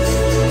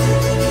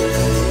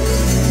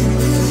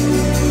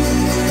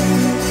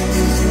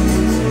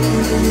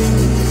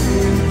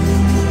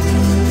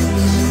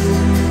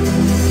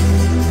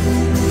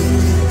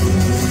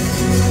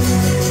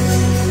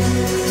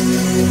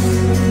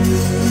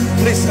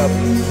 Please help me.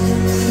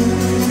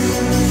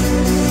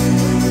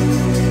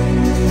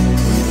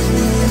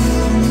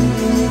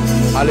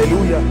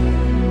 Hallelujah.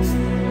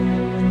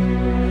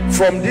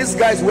 From these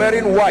guys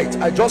wearing white,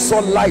 I just saw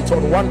light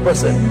on one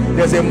person.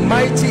 There's a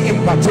mighty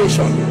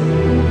impartation.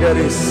 There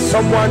is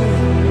someone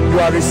you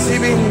are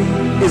receiving,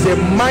 is a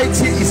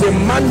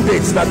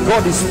mandate that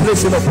God is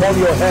placing upon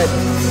your head.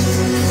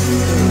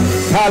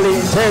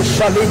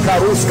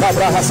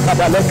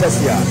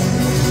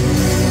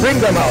 Bring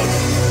them out.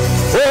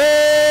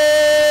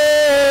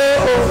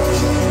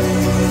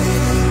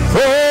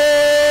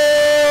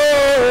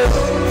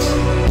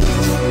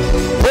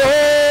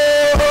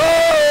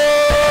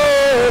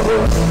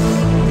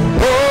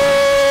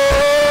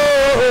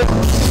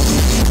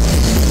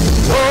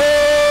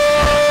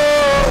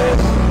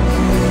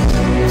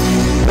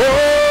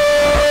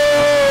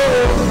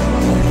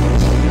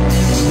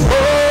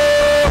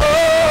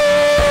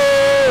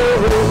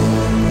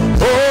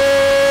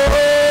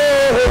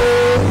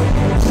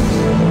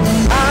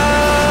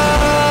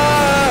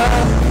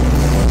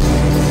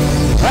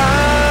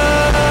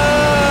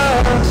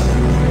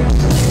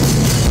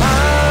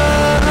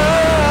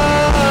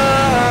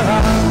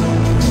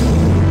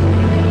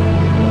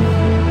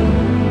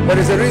 There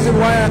is a reason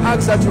why I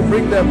ask that you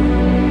bring them.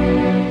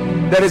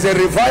 There is a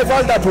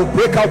revival that will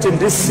break out in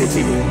this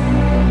city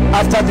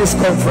after this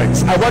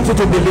conference. I want you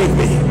to believe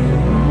me.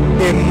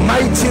 A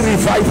mighty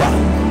revival.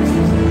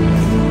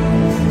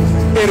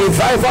 A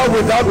revival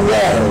without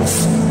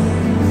walls.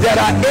 There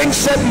are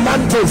ancient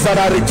mantles that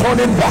are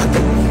returning back.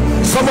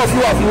 Some of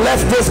you have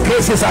left those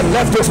graces and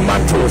left those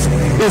mantles.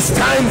 It's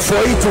time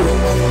for it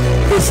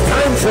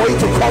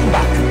to come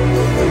back.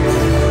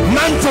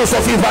 Mantles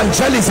of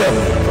evangelism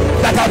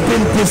that have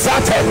been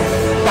deserted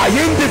by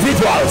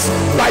individuals,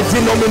 by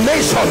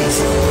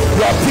denominations,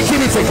 you are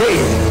picking it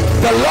again.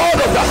 The Lord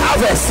of the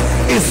harvest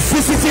is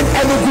visiting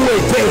Enugu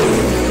again.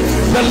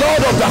 The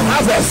Lord of the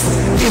harvest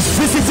is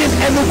visiting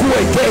Enugu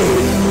again.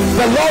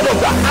 The Lord of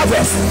the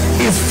harvest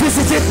is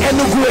visiting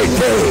Enugu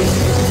again.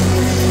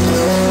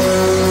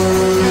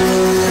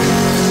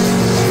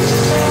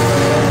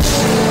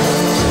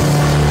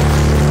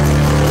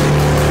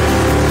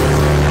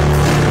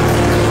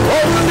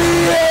 Only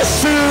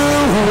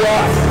Yeshua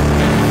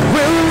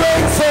will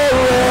reign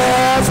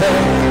forever.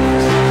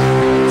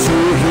 To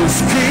his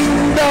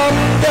kingdom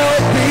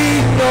there'll be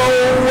no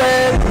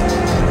end.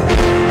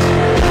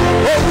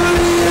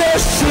 Only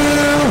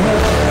Yeshua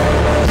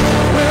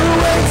will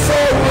reign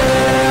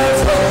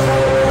forever.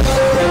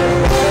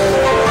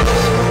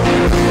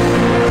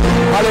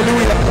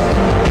 Hallelujah.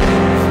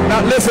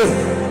 Now listen,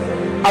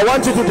 I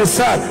want you to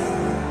discern.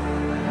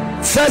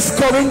 1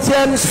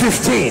 Corinthians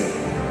 15.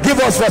 Give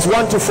us verse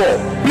 1 to 4.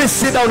 Please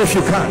sit down if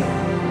you can.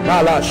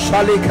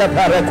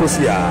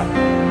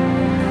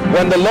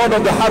 When the Lord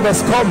of the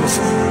harvest comes,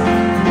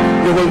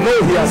 you will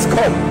know he has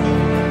come.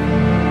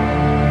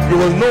 You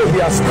will know he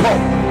has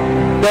come.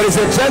 There is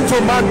a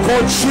gentleman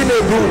called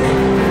Chinedu.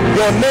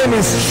 Your name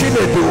is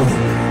Chinedu.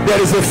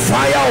 There is a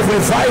fire of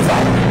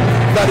revival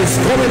that is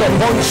coming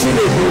upon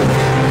Chinedu.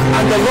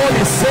 And the Lord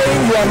is saying,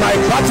 you are my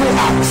battle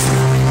axe.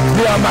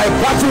 You are my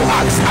battle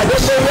axe. I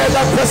don't know where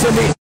that person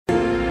is.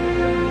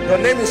 Your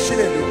name is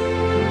Chinedu.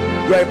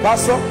 You are a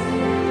pastor.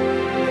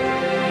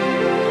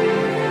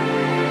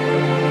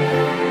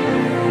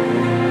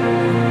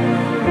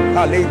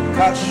 I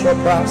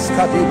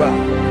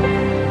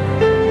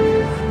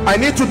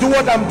need to do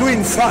what I'm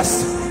doing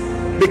fast,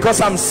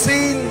 because I'm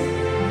seeing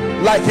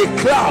like a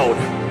cloud,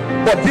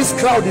 but this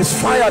cloud is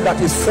fire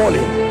that is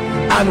falling.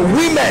 And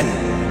women,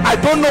 I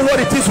don't know what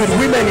it is with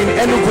women in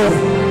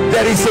Enugu.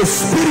 There is a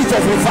spirit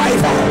of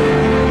revival.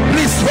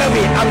 Please hear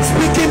me, I'm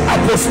speaking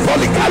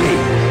apostolically.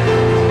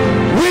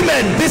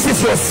 Women, this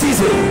is your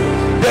season.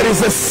 There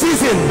is a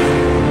season.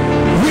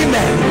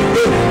 Women,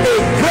 a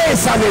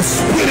grace and a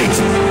spirit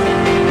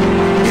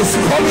is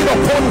coming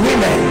upon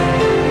women.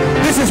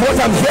 This is what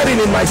I'm hearing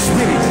in my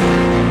spirit.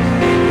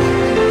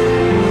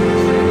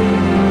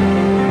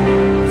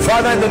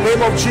 Father, in the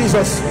name of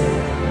Jesus,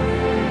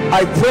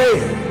 I pray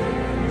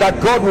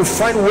that God will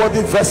find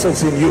worthy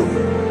vessels in you.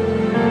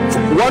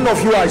 One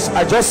of you,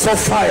 I just saw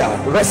fire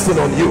resting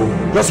on you.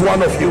 Just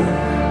one of you.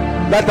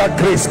 Let that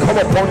grace come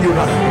upon you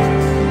now,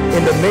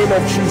 in the name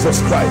of Jesus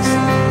Christ.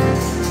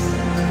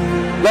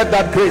 Let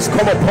that grace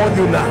come upon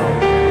you now.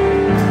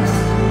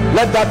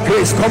 Let that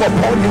grace come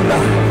upon you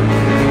now.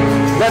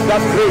 Let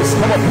that grace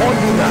come upon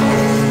you now.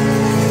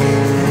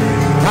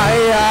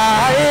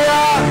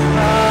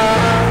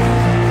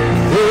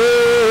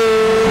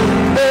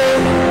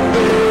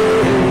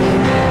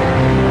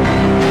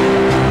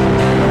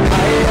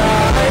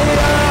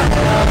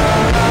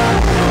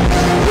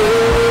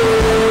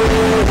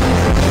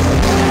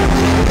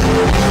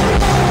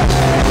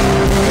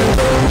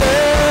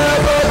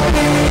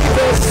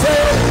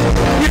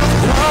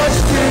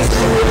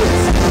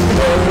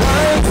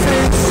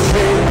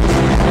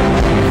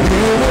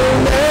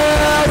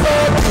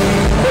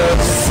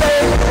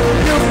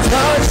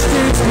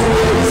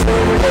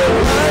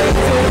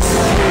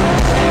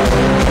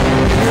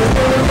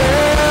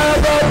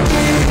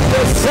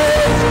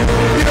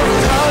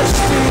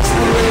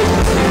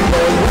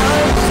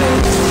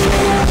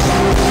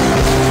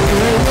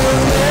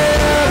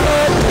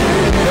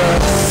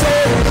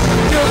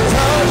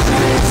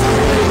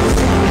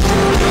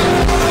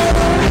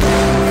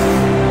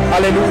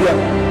 Hallelujah.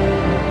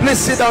 Please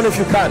sit down if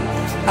you can.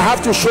 I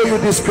have to show you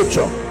this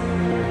scripture.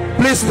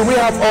 Please, do we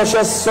have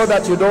ushers so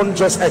that you don't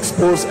just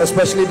expose,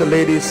 especially the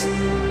ladies?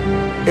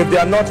 If they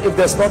are not, if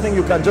there's nothing,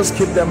 you can just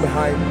keep them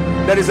behind.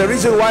 There is a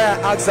reason why I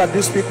ask that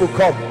these people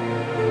come.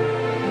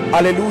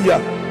 Hallelujah.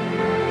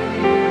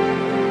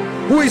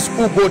 Who is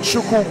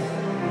Ugochukwu?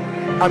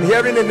 I'm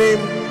hearing the name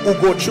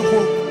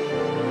Ugochukwu.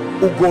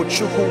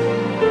 Ugochukwu.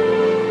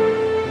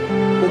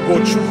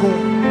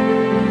 Ugochukwu.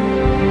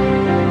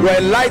 You are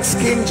a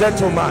light-skinned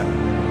gentleman.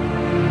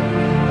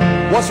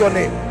 What's your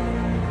name?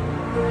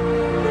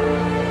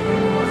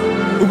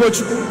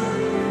 Ugochukwu.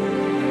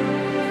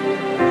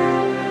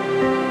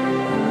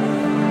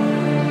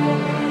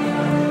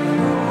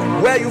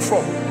 Where are you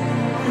from?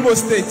 Imo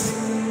State.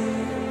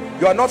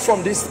 You are not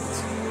from this?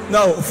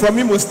 No, from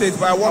Imo State,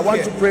 but I want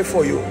here to pray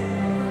for you.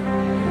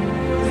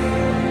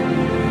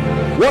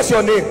 What's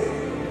your name?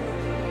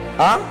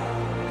 Huh?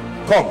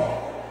 Come.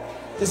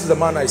 This is the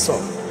man I saw.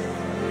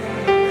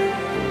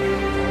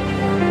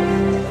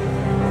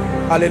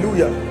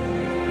 Hallelujah.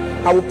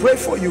 I will pray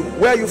for you.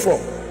 Where are you from?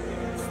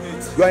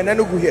 You are in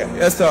Enugu here.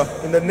 Yes, sir.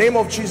 In the name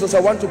of Jesus, I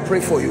want to pray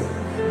for you.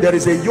 There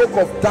is a yoke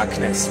of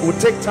darkness. It will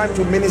take time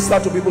to minister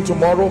to people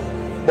tomorrow,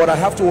 but I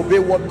have to obey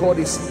what God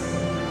is.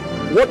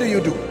 What do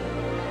you do?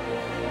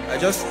 I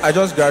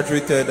just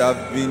graduated.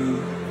 I've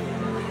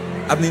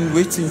been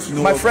waiting to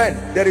know. My friend,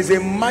 there is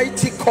a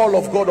mighty call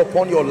of God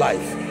upon your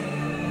life.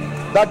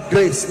 That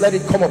grace, let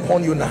it come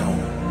upon you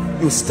now.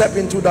 You step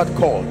into that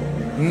call,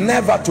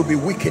 never to be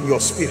weak in your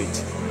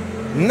spirit,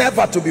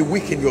 never to be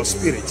weak in your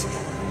spirit.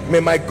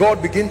 May my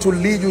God begin to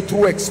lead you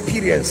through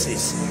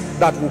experiences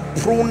that will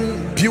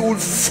prune,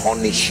 build,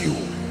 furnish you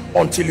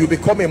until you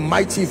become a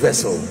mighty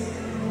vessel.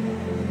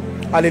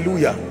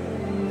 Hallelujah.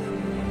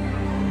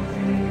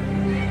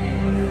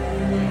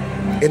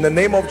 In the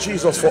name of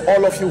Jesus, for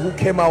all of you who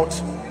came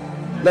out,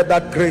 let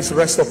that grace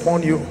rest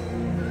upon you.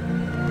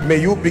 May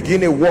you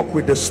begin a walk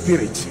with the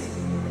Spirit,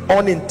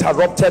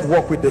 uninterrupted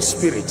walk with the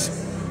Spirit,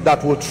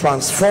 that will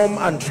transform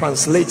and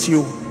translate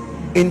you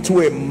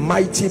into a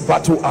mighty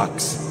battle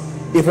axe,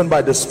 even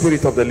by the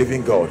Spirit of the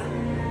living God.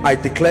 I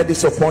declare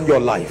this upon your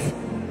life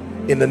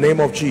in the name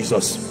of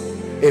Jesus.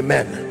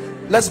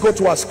 Amen. Let's go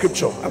to our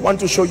scripture. I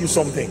want to show you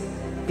something,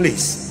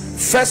 please.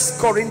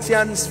 1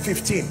 Corinthians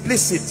 15.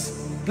 Please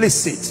sit. Please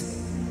sit.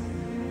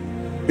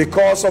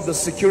 Because of the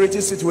security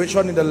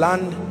situation in the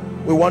land,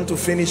 we want to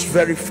finish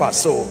very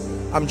fast, so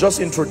I'm just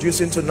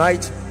introducing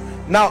tonight.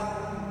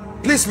 Now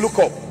please look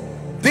up.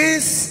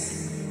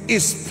 This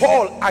is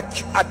Paul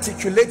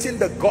articulating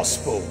the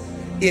gospel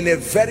in a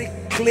very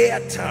clear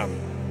term.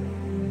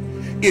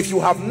 If you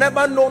have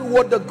never known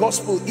what the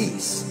gospel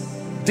is,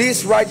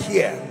 this right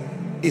here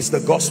is the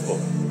gospel.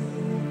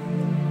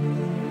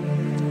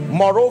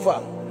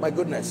 Moreover, my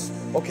goodness,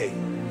 okay,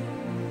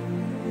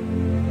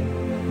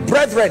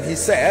 brethren, he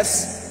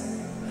says,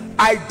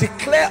 I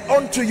declare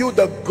unto you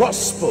the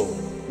gospel.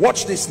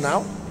 Watch this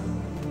now.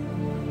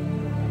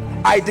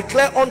 I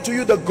declare unto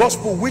you the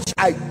gospel which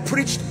I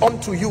preached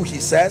unto you, he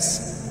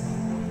says,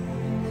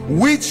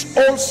 which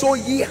also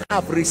ye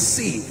have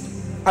received.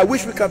 I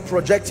wish we can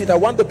project it. I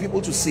want the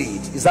people to see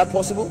it. Is that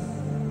possible?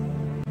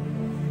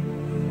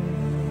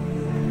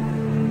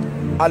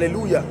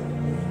 Hallelujah.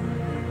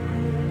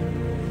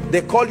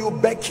 They call you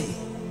Becky.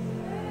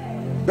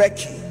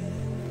 Becky.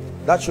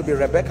 That should be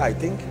Rebecca, I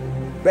think.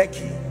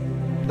 Becky.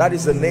 That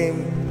is the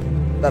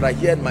name that I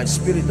hear in my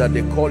spirit that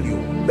they call you,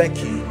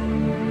 Becky.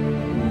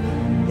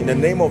 In the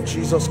name of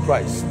Jesus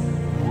Christ,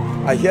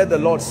 I hear the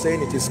Lord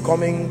saying it is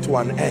coming to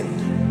an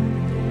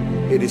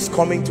end. It is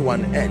coming to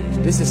an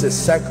end. This is a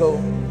cycle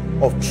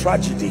of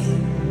tragedy.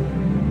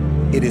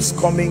 It is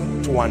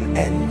coming to an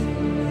end.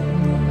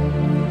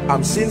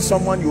 I'm seeing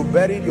someone, you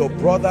buried your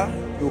brother,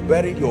 you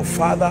buried your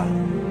father,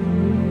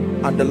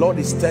 and the Lord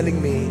is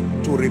telling me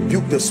to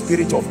rebuke the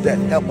spirit of death.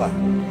 Help her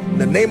in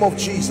the name of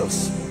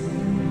Jesus.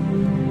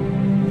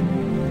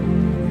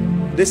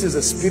 This is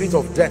a spirit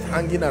of death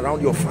hanging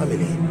around your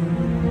family.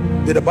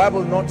 Did the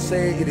Bible not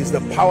say it is the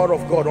power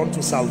of God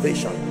unto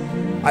salvation?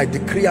 I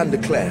decree and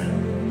declare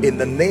in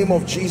the name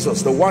of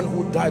Jesus, the one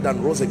who died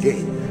and rose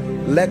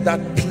again, let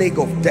that plague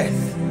of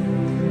death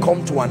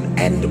come to an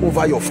end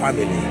over your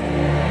family.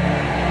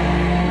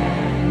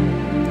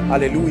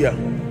 Hallelujah.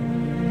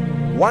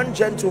 One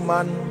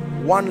gentleman,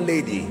 one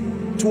lady,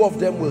 two of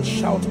them will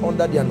shout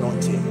under the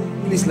anointing.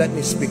 Please let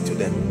me speak to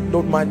them.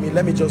 Don't mind me.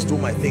 Let me just do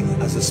my thing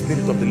as the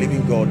Spirit of the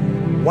living God.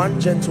 One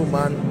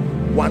gentleman,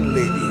 one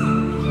lady.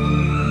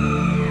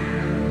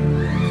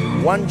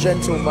 One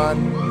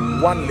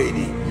gentleman, one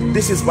lady.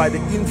 This is by the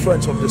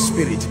influence of the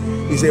Spirit.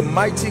 Is a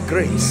mighty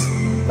grace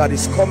that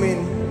is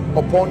coming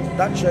upon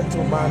that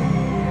gentleman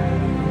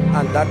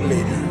and that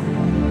lady.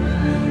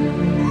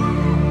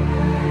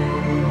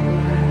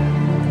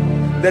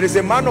 There is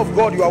a man of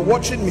God, you are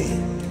watching me.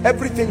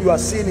 Everything you are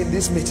seeing in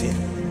this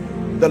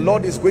meeting, the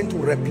Lord is going to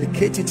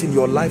replicate it in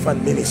your life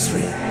and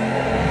ministry.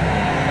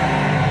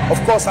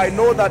 Of course, I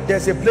know that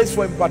there's a place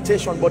for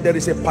impartation, but there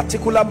is a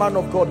particular man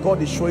of God,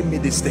 God is showing me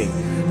this thing,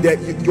 that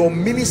your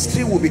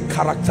ministry will be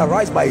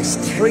characterized by a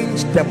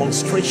strange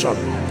demonstration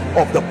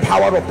of the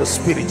power of the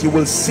Spirit. You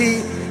will see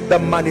the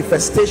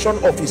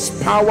manifestation of his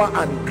power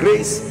and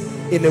grace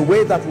in a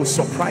way that will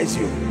surprise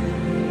you.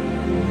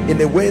 In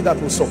a way that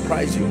will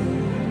surprise you.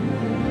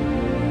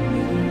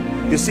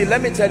 You see,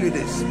 let me tell you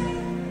this.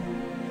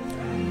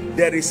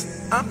 There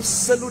is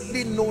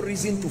absolutely no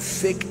reason to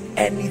fake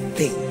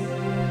anything.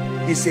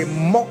 It's a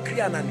mockery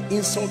and an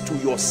insult to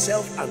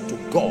yourself and to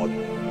God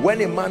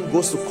when a man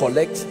goes to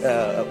collect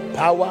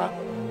power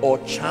or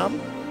charm.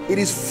 It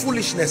is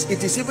foolishness.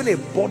 It is even a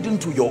burden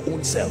to your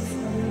own self.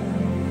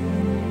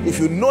 If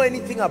you know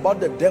anything about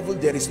the devil,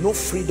 there is no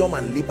freedom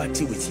and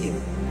liberty with him.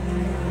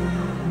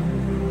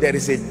 There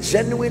is a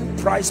genuine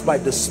price by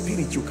the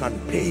Spirit you can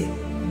pay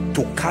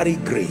to carry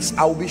grace.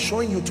 I will be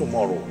showing you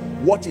tomorrow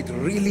what it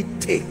really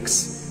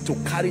takes to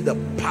carry the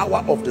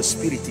power of the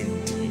Spirit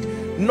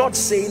indeed. Not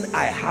saying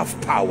I have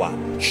power,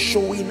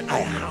 showing I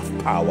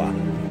have power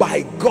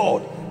by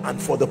God and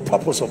for the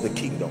purpose of the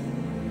kingdom.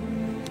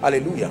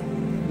 Hallelujah.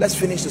 Let's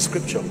finish the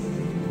scripture.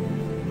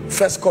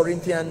 1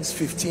 Corinthians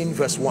 15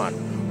 verse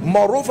 1.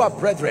 Moreover,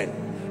 brethren,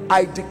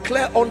 I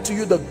declare unto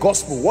you the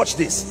gospel, watch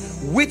this,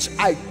 which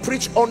I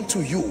preach unto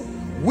you,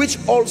 which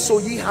also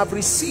ye have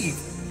received,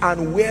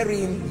 and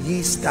wherein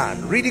ye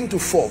stand. Reading to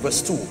 4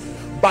 verse 2.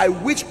 By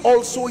which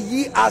also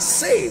ye are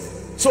saved.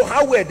 So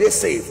how were they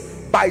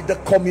saved? By the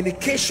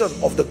communication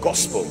of the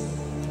gospel.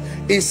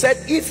 He said,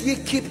 if ye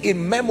keep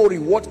in memory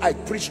what I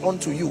preach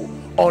unto you,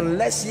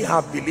 unless ye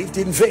have believed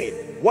in vain.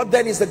 What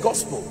then is the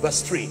gospel?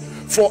 Verse 3.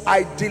 For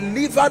I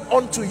delivered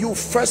unto you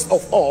first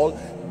of all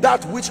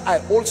that which I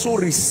also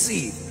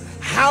received,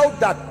 how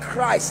that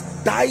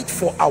Christ died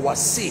for our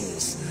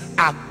sins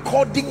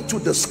according to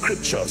the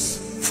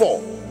scriptures.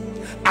 4.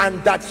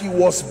 And that he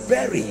was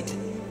buried,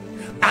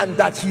 and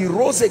that he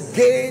rose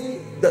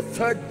again the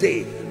third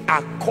day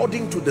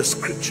according to the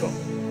scripture.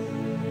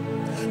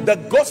 The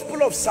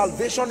gospel of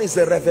salvation is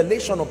the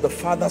revelation of the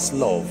Father's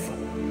love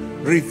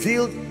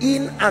revealed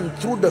in and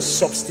through the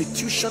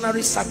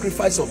substitutionary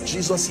sacrifice of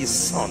Jesus his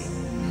son,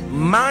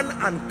 man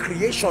and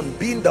creation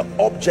being the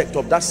object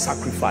of that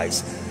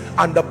sacrifice.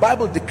 And the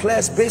Bible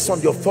declares, based on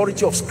the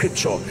authority of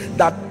scripture,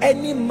 that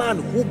any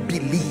man who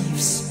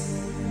believes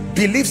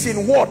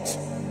in what?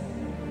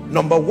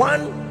 Number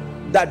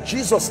one, that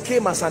Jesus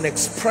came as an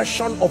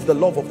expression of the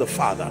love of the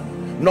Father.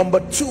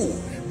 Number two,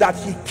 that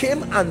he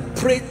came and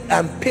prayed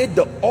and paid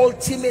the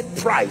ultimate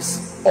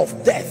price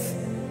of death,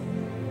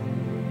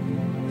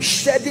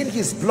 shedding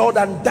his blood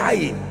and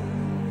dying.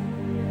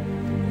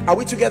 Are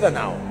we together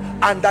now?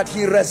 And that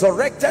he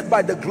resurrected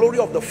by the glory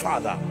of the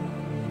Father.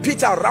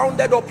 Peter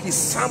rounded up his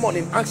sermon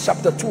in Acts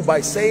chapter 2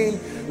 by saying,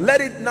 let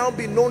it now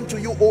be known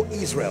to you, O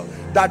Israel,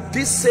 that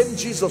this same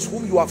Jesus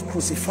whom you have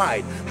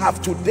crucified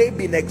have today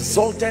been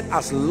exalted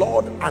as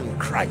Lord and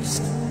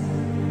Christ.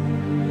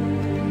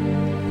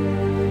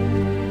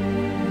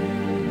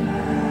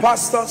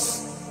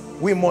 Pastors,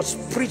 we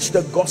must preach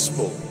the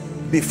gospel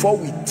before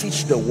we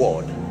teach the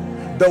word.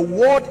 The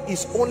word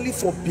is only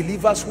for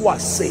believers who are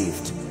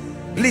saved.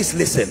 Please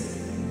listen.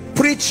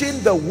 Preaching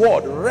the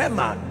word,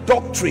 rhema,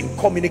 doctrine,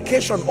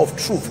 communication of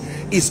truth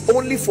is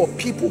only for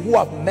people who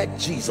have met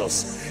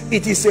Jesus.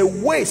 It is a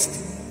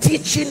waste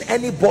teaching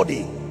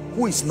anybody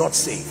who is not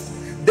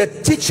saved. The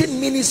teaching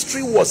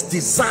ministry was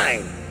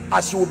designed,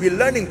 as you will be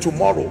learning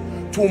tomorrow,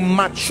 to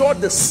mature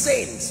the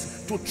saints,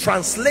 to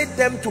translate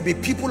them to be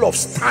people of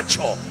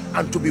stature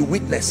and to be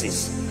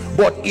witnesses.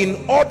 But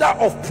in order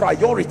of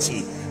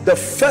priority, the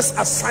first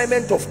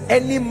assignment of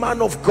any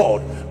man of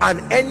God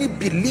and any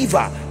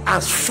believer,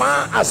 as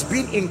far as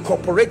being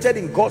incorporated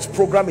in God's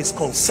program is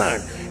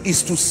concerned,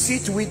 is to see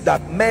to it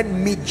that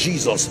men meet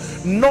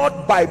Jesus,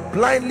 not by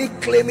blindly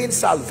claiming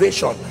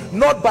salvation,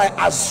 not by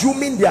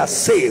assuming they are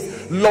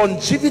saved.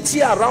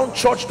 Longevity around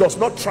church does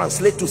not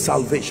translate to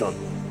salvation.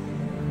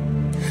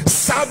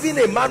 Serving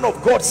a man of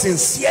God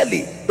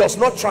sincerely does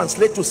not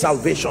translate to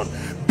salvation.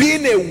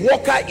 Being a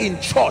worker in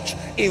church,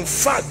 in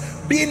fact,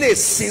 being a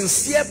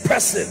sincere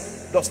person,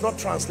 does not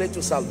translate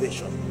to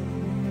salvation.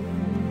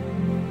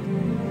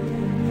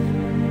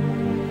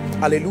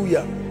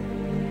 Hallelujah.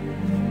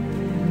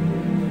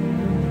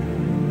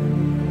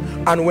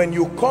 And when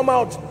you come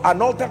out,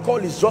 an altar call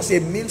is just a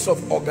means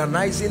of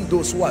organizing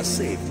those who are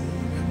saved.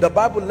 The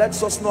Bible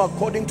lets us know,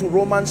 according to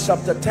Romans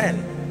chapter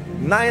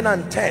 10, 9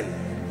 and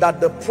 10,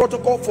 that the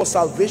protocol for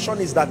salvation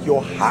is that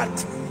your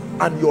heart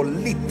and your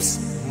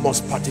lips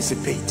must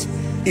participate.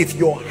 If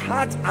your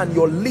heart and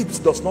your lips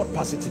does not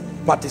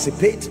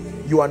participate,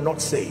 you are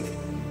not saved.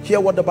 Hear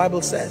what the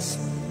Bible says.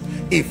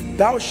 If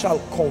thou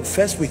shalt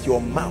confess with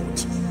your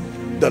mouth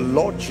the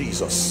Lord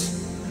Jesus,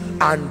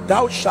 and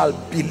thou shalt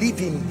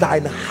believe in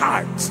thine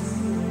heart.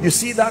 You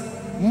see that?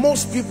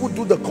 Most people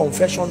do the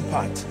confession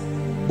part,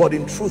 but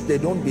in truth they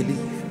don't believe.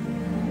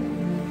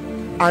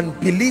 And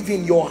believe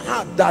in your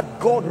heart that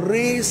God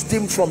raised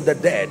him from the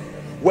dead.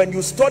 When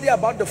you study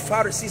about the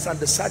Pharisees and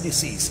the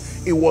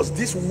Sadducees, it was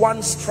this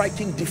one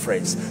striking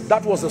difference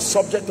that was the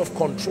subject of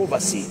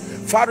controversy.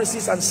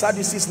 Pharisees and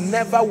Sadducees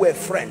never were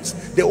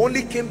friends. They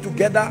only came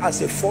together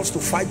as a force to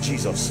fight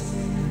Jesus.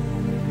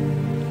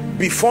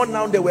 Before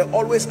now, they were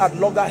always at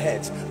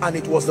loggerheads, and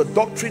it was the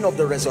doctrine of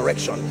the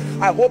resurrection.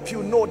 I hope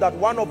you know that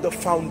one of the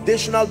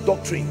foundational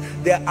doctrines,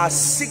 there are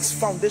 6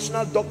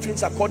 foundational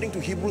doctrines according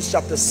to Hebrews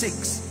chapter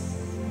 6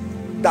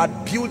 that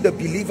build the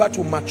believer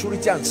to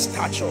maturity and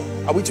stature.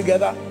 Are we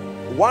together?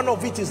 One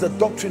of it is the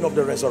doctrine of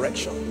the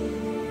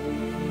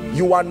resurrection.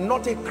 You are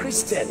not a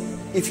Christian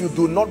if you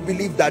do not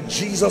believe that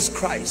Jesus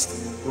Christ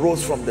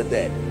rose from the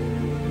dead,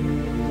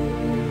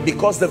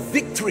 because the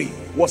victory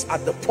was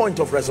at the point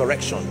of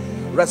resurrection.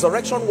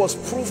 Resurrection was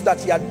proof that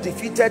he had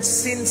defeated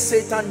sin,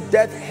 Satan,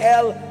 death,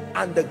 hell,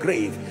 and the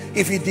grave.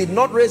 If he did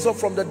not raise up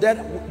from the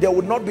dead, there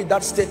would not be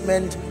that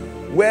statement,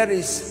 where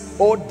is,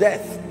 O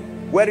death,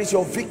 where is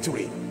your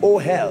victory? O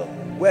hell,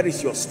 where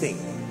is your sting?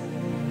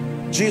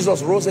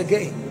 Jesus rose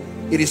again.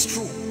 It is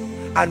true.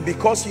 And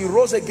because he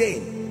rose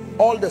again,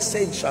 all the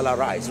saints shall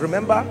arise.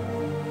 Remember,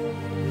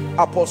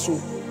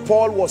 Apostle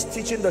Paul was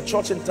teaching the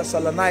church in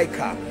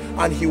Thessalonica,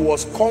 and he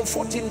was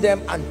comforting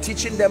them and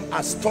teaching them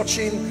as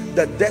touching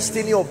the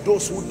destiny of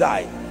those who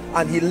die.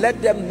 And he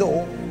let them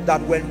know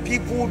that when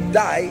people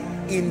die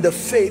in the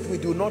faith, we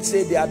do not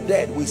say they are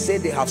dead, we say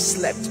they have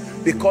slept,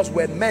 because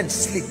when men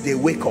sleep, they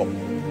wake up.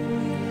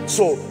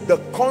 So the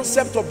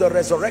concept of the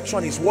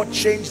resurrection is what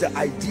changed the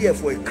idea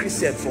for a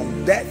Christian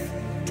from death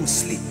to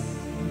sleep.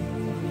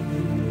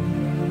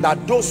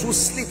 that those who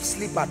sleep,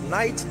 sleep at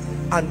night,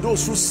 and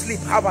those who sleep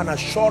have an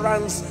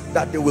assurance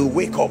that they will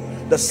wake up.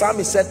 The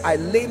psalmist said, I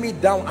lay me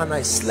down and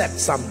I slept,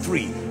 Psalm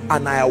 3,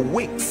 and I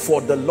awake,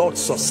 for the Lord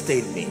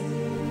sustained me.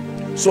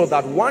 So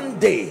that one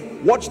day,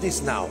 watch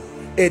this now,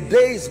 a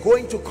day is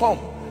going to come.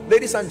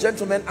 Ladies and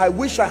gentlemen, I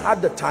wish I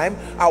had the time.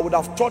 I would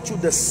have taught you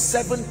the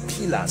 7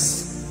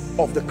 pillars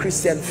of the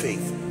Christian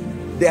faith.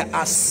 There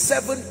are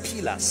 7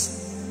 pillars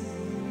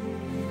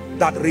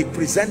that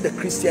represent the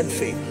Christian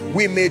faith.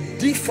 We may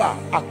differ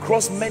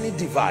across many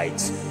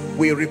divides.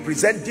 We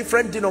represent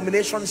different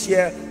denominations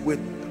here with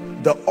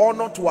the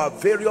honor to our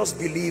various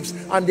beliefs,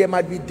 and there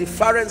might be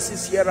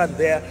differences here and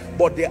there,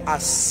 but there are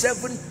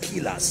 7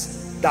 pillars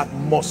that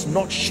must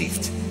not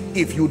shift.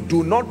 If you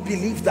do not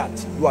believe that,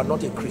 you are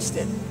not a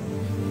Christian.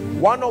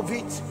 One of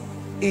it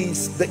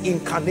is the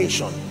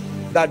incarnation,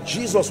 that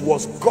Jesus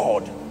was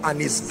God and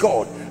is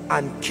God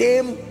and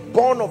came,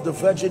 born of the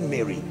Virgin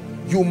Mary.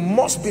 You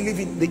must believe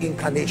in the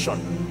incarnation.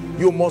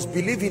 You must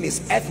believe in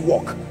his earth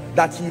walk,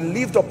 that he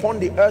lived upon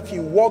the earth. He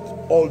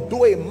walked,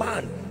 although a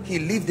man, he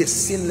lived a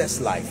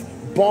sinless life,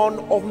 born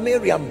of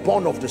Mary and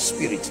born of the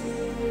Spirit.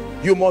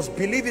 You must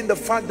believe in the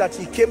fact that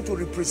he came to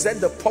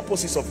represent the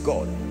purposes of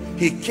God.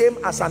 He came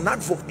as an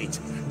advocate.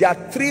 There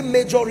are 3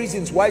 major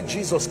reasons why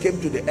Jesus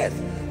came to the earth.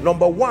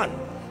 Number 1,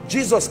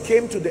 Jesus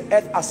came to the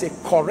earth as a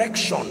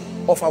correction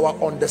of our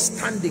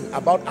understanding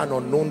about an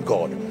unknown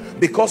God.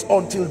 Because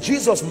until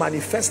Jesus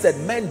manifested,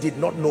 men did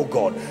not know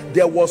God.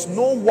 There was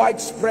no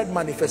widespread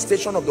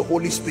manifestation of the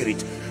Holy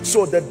Spirit.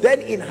 So the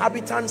then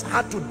inhabitants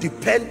had to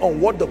depend on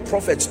what the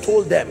prophets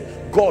told them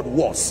God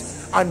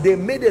was. And they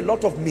made a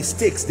lot of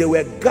mistakes. There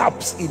were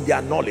gaps in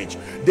their knowledge.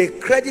 They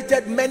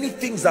credited many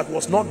things that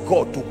was not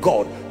God to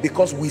God,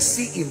 because we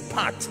see in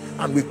part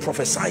and we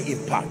prophesy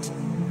in part.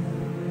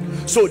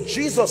 So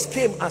Jesus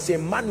came as a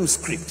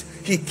manuscript.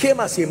 He came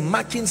as a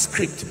marking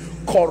script,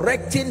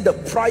 correcting the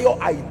prior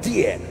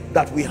idea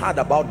that we had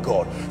about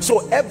God.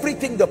 So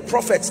everything the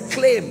prophets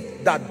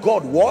claimed that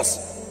God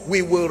was,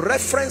 we will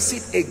reference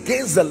it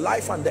against the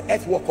life and the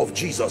earth work of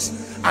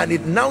Jesus, and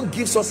it now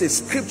gives us a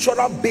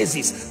scriptural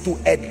basis to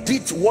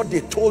edit what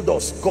they told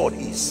us God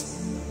is.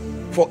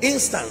 For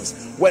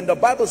instance, when the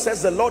Bible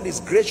says the Lord is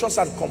gracious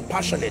and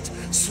compassionate,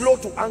 slow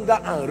to anger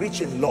and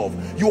rich in love,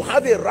 you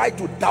have a right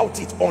to doubt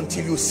it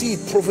until you see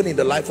it proven in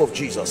the life of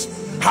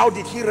Jesus. How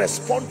did he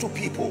respond to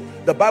people?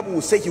 The Bible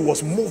will say he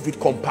was moved with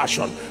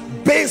compassion.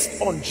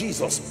 Based on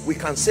Jesus, we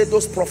can say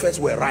those prophets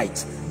were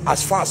right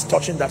as far as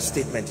touching that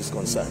statement is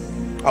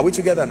concerned. Are we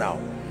together now?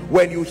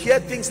 When you hear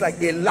things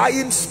like a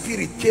lying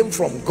spirit came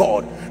from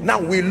God,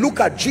 now we look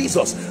at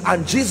Jesus,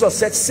 and Jesus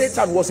said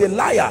Satan was a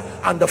liar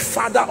and the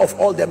father of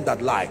all them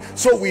that lie.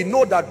 So we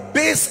know that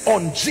based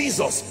on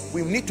Jesus,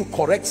 we need to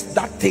correct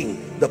that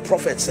thing the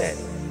prophet said.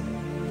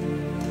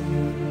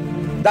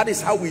 That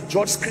is how we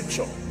judge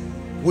scripture.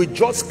 We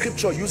judge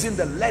scripture using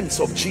the lens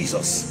of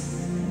Jesus.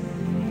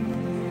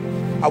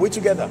 Are we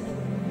together?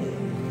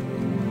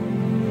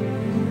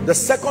 The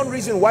second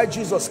reason why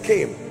Jesus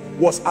came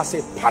was as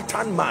a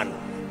pattern man,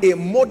 a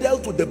model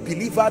to the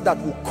believer that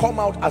will come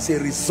out as a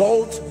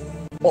result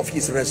of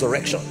his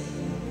resurrection.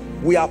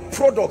 We are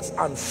products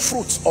and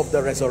fruits of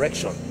the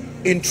resurrection.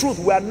 In truth,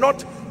 we are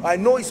not, I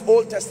know it's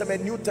Old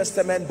Testament, New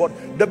Testament, but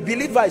the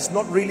believer is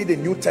not really the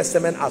New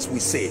Testament as we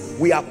say.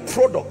 We are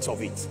products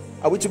of it.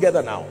 Are we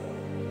together now?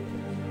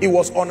 It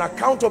was on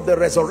account of the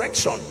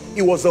resurrection.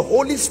 It was the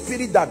Holy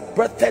Spirit that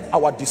birthed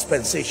our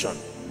dispensation.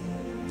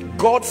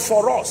 God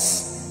for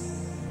us,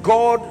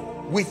 God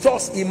with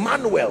us,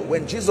 Emmanuel,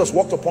 when Jesus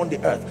walked upon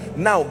the earth.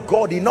 Now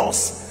God in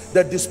us.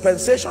 The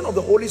dispensation of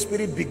the Holy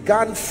Spirit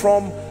began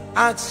from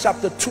Acts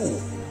chapter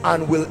 2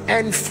 and will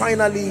end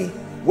finally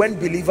when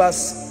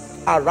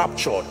believers are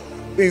raptured.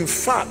 In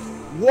fact,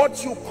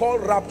 what you call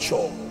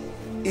rapture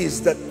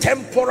is the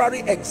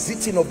temporary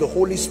exiting of the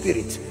Holy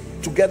Spirit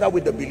together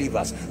with the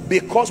believers.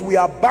 Because we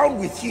are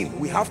bound with him,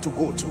 we have to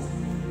go to.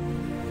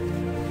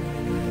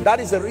 That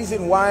is the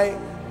reason why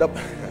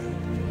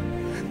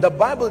the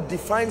Bible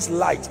defines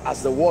light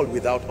as the world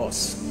without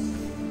us.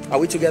 Are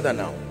we together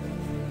now?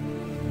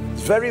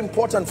 It's very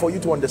important for you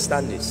to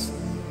understand this.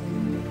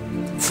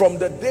 From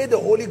the day the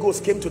Holy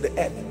Ghost came to the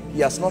earth, he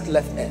has not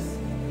left earth.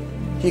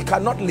 He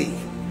cannot leave.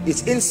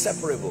 It's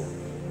inseparable.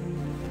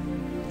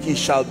 He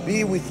shall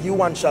be with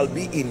you and shall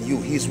be in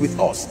you. He is with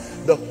us.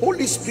 The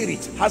Holy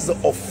Spirit has the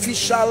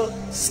official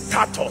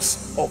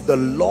status of the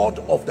Lord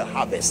of the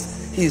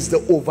harvest. He is the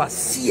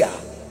overseer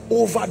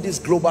over this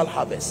global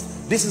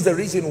harvest. This is the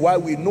reason why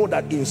we know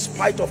that in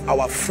spite of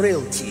our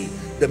frailty,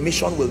 the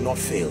mission will not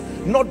fail.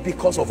 Not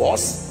because of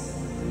us,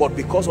 but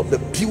because of the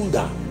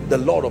builder, the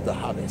Lord of the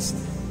harvest.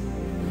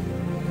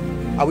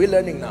 Are we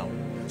learning now?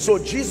 So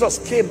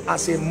Jesus came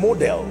as a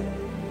model.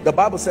 The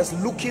Bible says,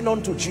 looking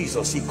unto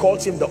Jesus, he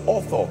calls him the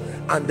author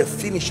and the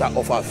finisher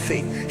of our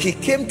faith. He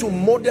came to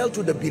model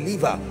to the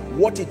believer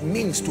what it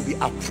means to be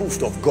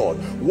approved of God,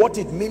 what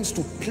it means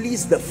to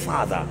please the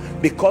Father,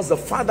 because the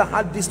Father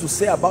had this to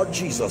say about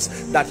Jesus,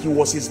 that he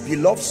was his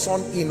beloved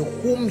Son in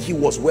whom he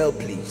was well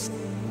pleased.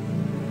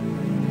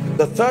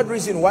 The third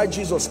reason why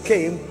Jesus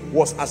came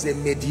was as a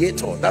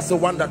mediator. That's the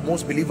one that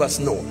most believers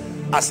know.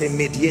 As a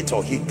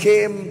mediator, he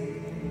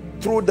came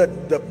through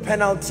the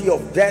penalty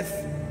of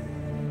death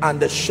and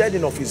the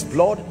shedding of his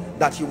blood,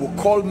 that he will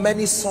call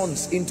many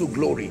sons into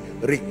glory,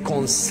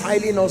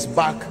 reconciling us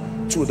back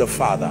to the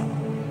Father.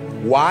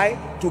 Why?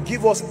 To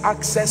give us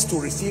access to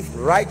receive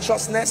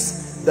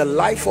righteousness, the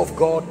life of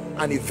God,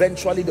 and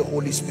eventually the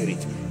Holy Spirit.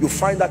 You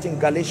find that in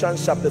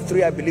Galatians chapter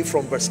 3, I believe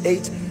from verse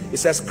 8. It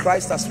says,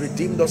 Christ has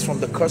redeemed us from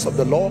the curse of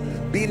the law,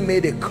 being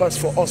made a curse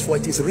for us, for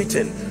it is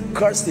written,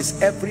 cursed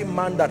is every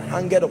man that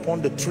hangeth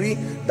upon the tree,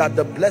 that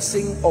the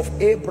blessing of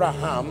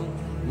Abraham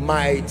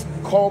might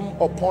come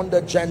upon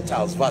the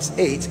Gentiles. Verse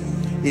 8,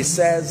 it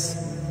says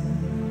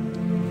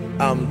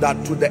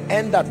that to the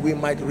end that we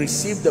might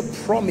receive the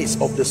promise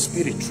of the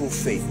Spirit through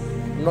faith.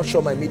 I'm not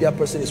sure my media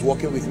person is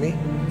working with me.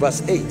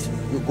 Verse 8,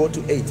 you go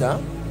to 8, huh?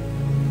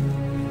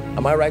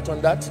 Am I right on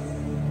that?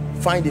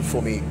 Find it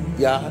for me.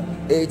 Yeah,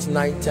 8,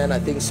 9, 10, I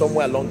think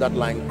somewhere along that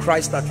line.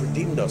 Christ hath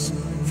redeemed us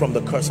from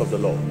the curse of the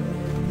law.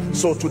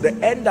 So to the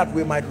end that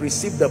we might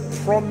receive the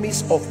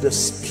promise of the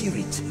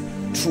Spirit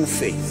through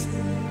faith.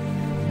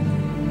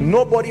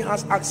 Nobody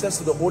has access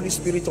to the Holy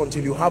Spirit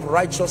until you have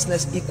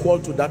righteousness equal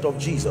to that of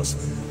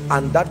Jesus,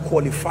 and that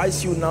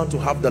qualifies you now to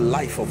have the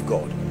life of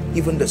God,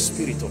 even the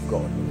Spirit of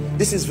God.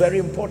 This is very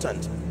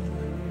important.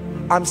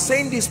 I'm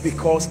saying this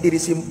because it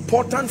is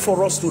important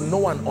for us to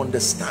know and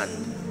understand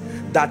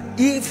that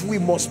if we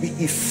must be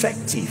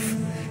effective,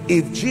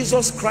 if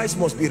Jesus Christ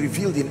must be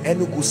revealed in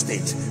Enugu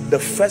State, the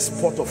first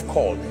port of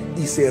call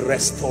is a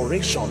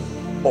restoration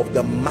of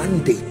the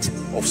mandate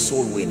of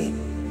soul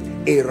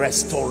winning. A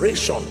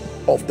restoration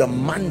of the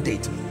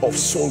mandate of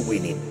soul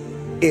winning.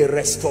 A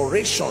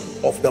restoration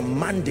of the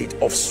mandate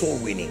of soul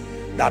winning.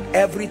 That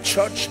every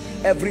church,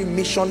 every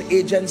mission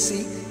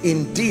agency,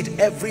 indeed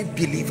every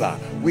believer,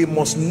 we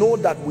must know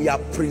that we are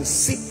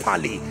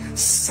principally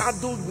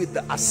saddled with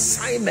the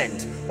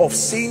assignment of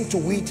seeing to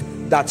it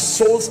that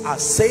souls are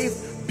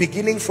saved,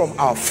 beginning from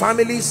our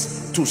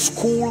families to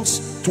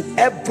schools to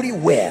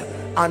everywhere.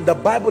 And the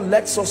Bible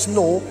lets us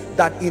know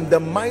that in the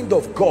mind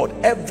of God,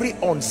 every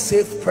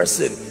unsaved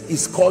person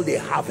is called a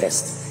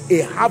harvest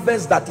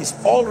that is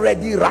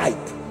already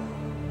ripe.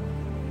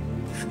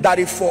 That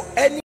if for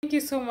any... Thank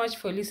you so much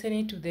for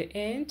listening to the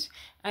end.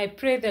 I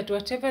pray that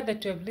whatever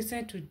that you have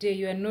listened today,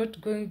 you are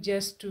not going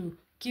just to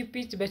keep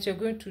it, but you're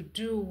going to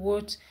do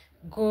what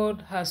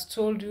God has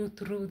told you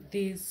through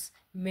this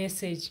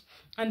message.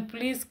 And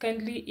please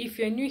kindly, if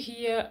you're new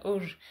here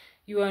or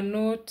you are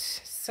not,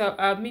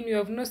 you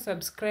have not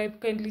subscribed,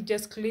 kindly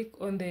just click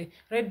on the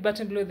red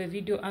button below the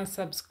video and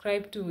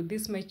subscribe to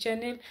this my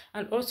channel.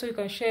 And also you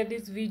can share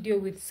this video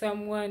with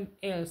someone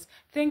else.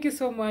 Thank you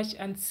so much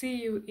and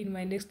see you in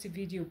my next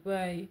video.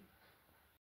 Bye.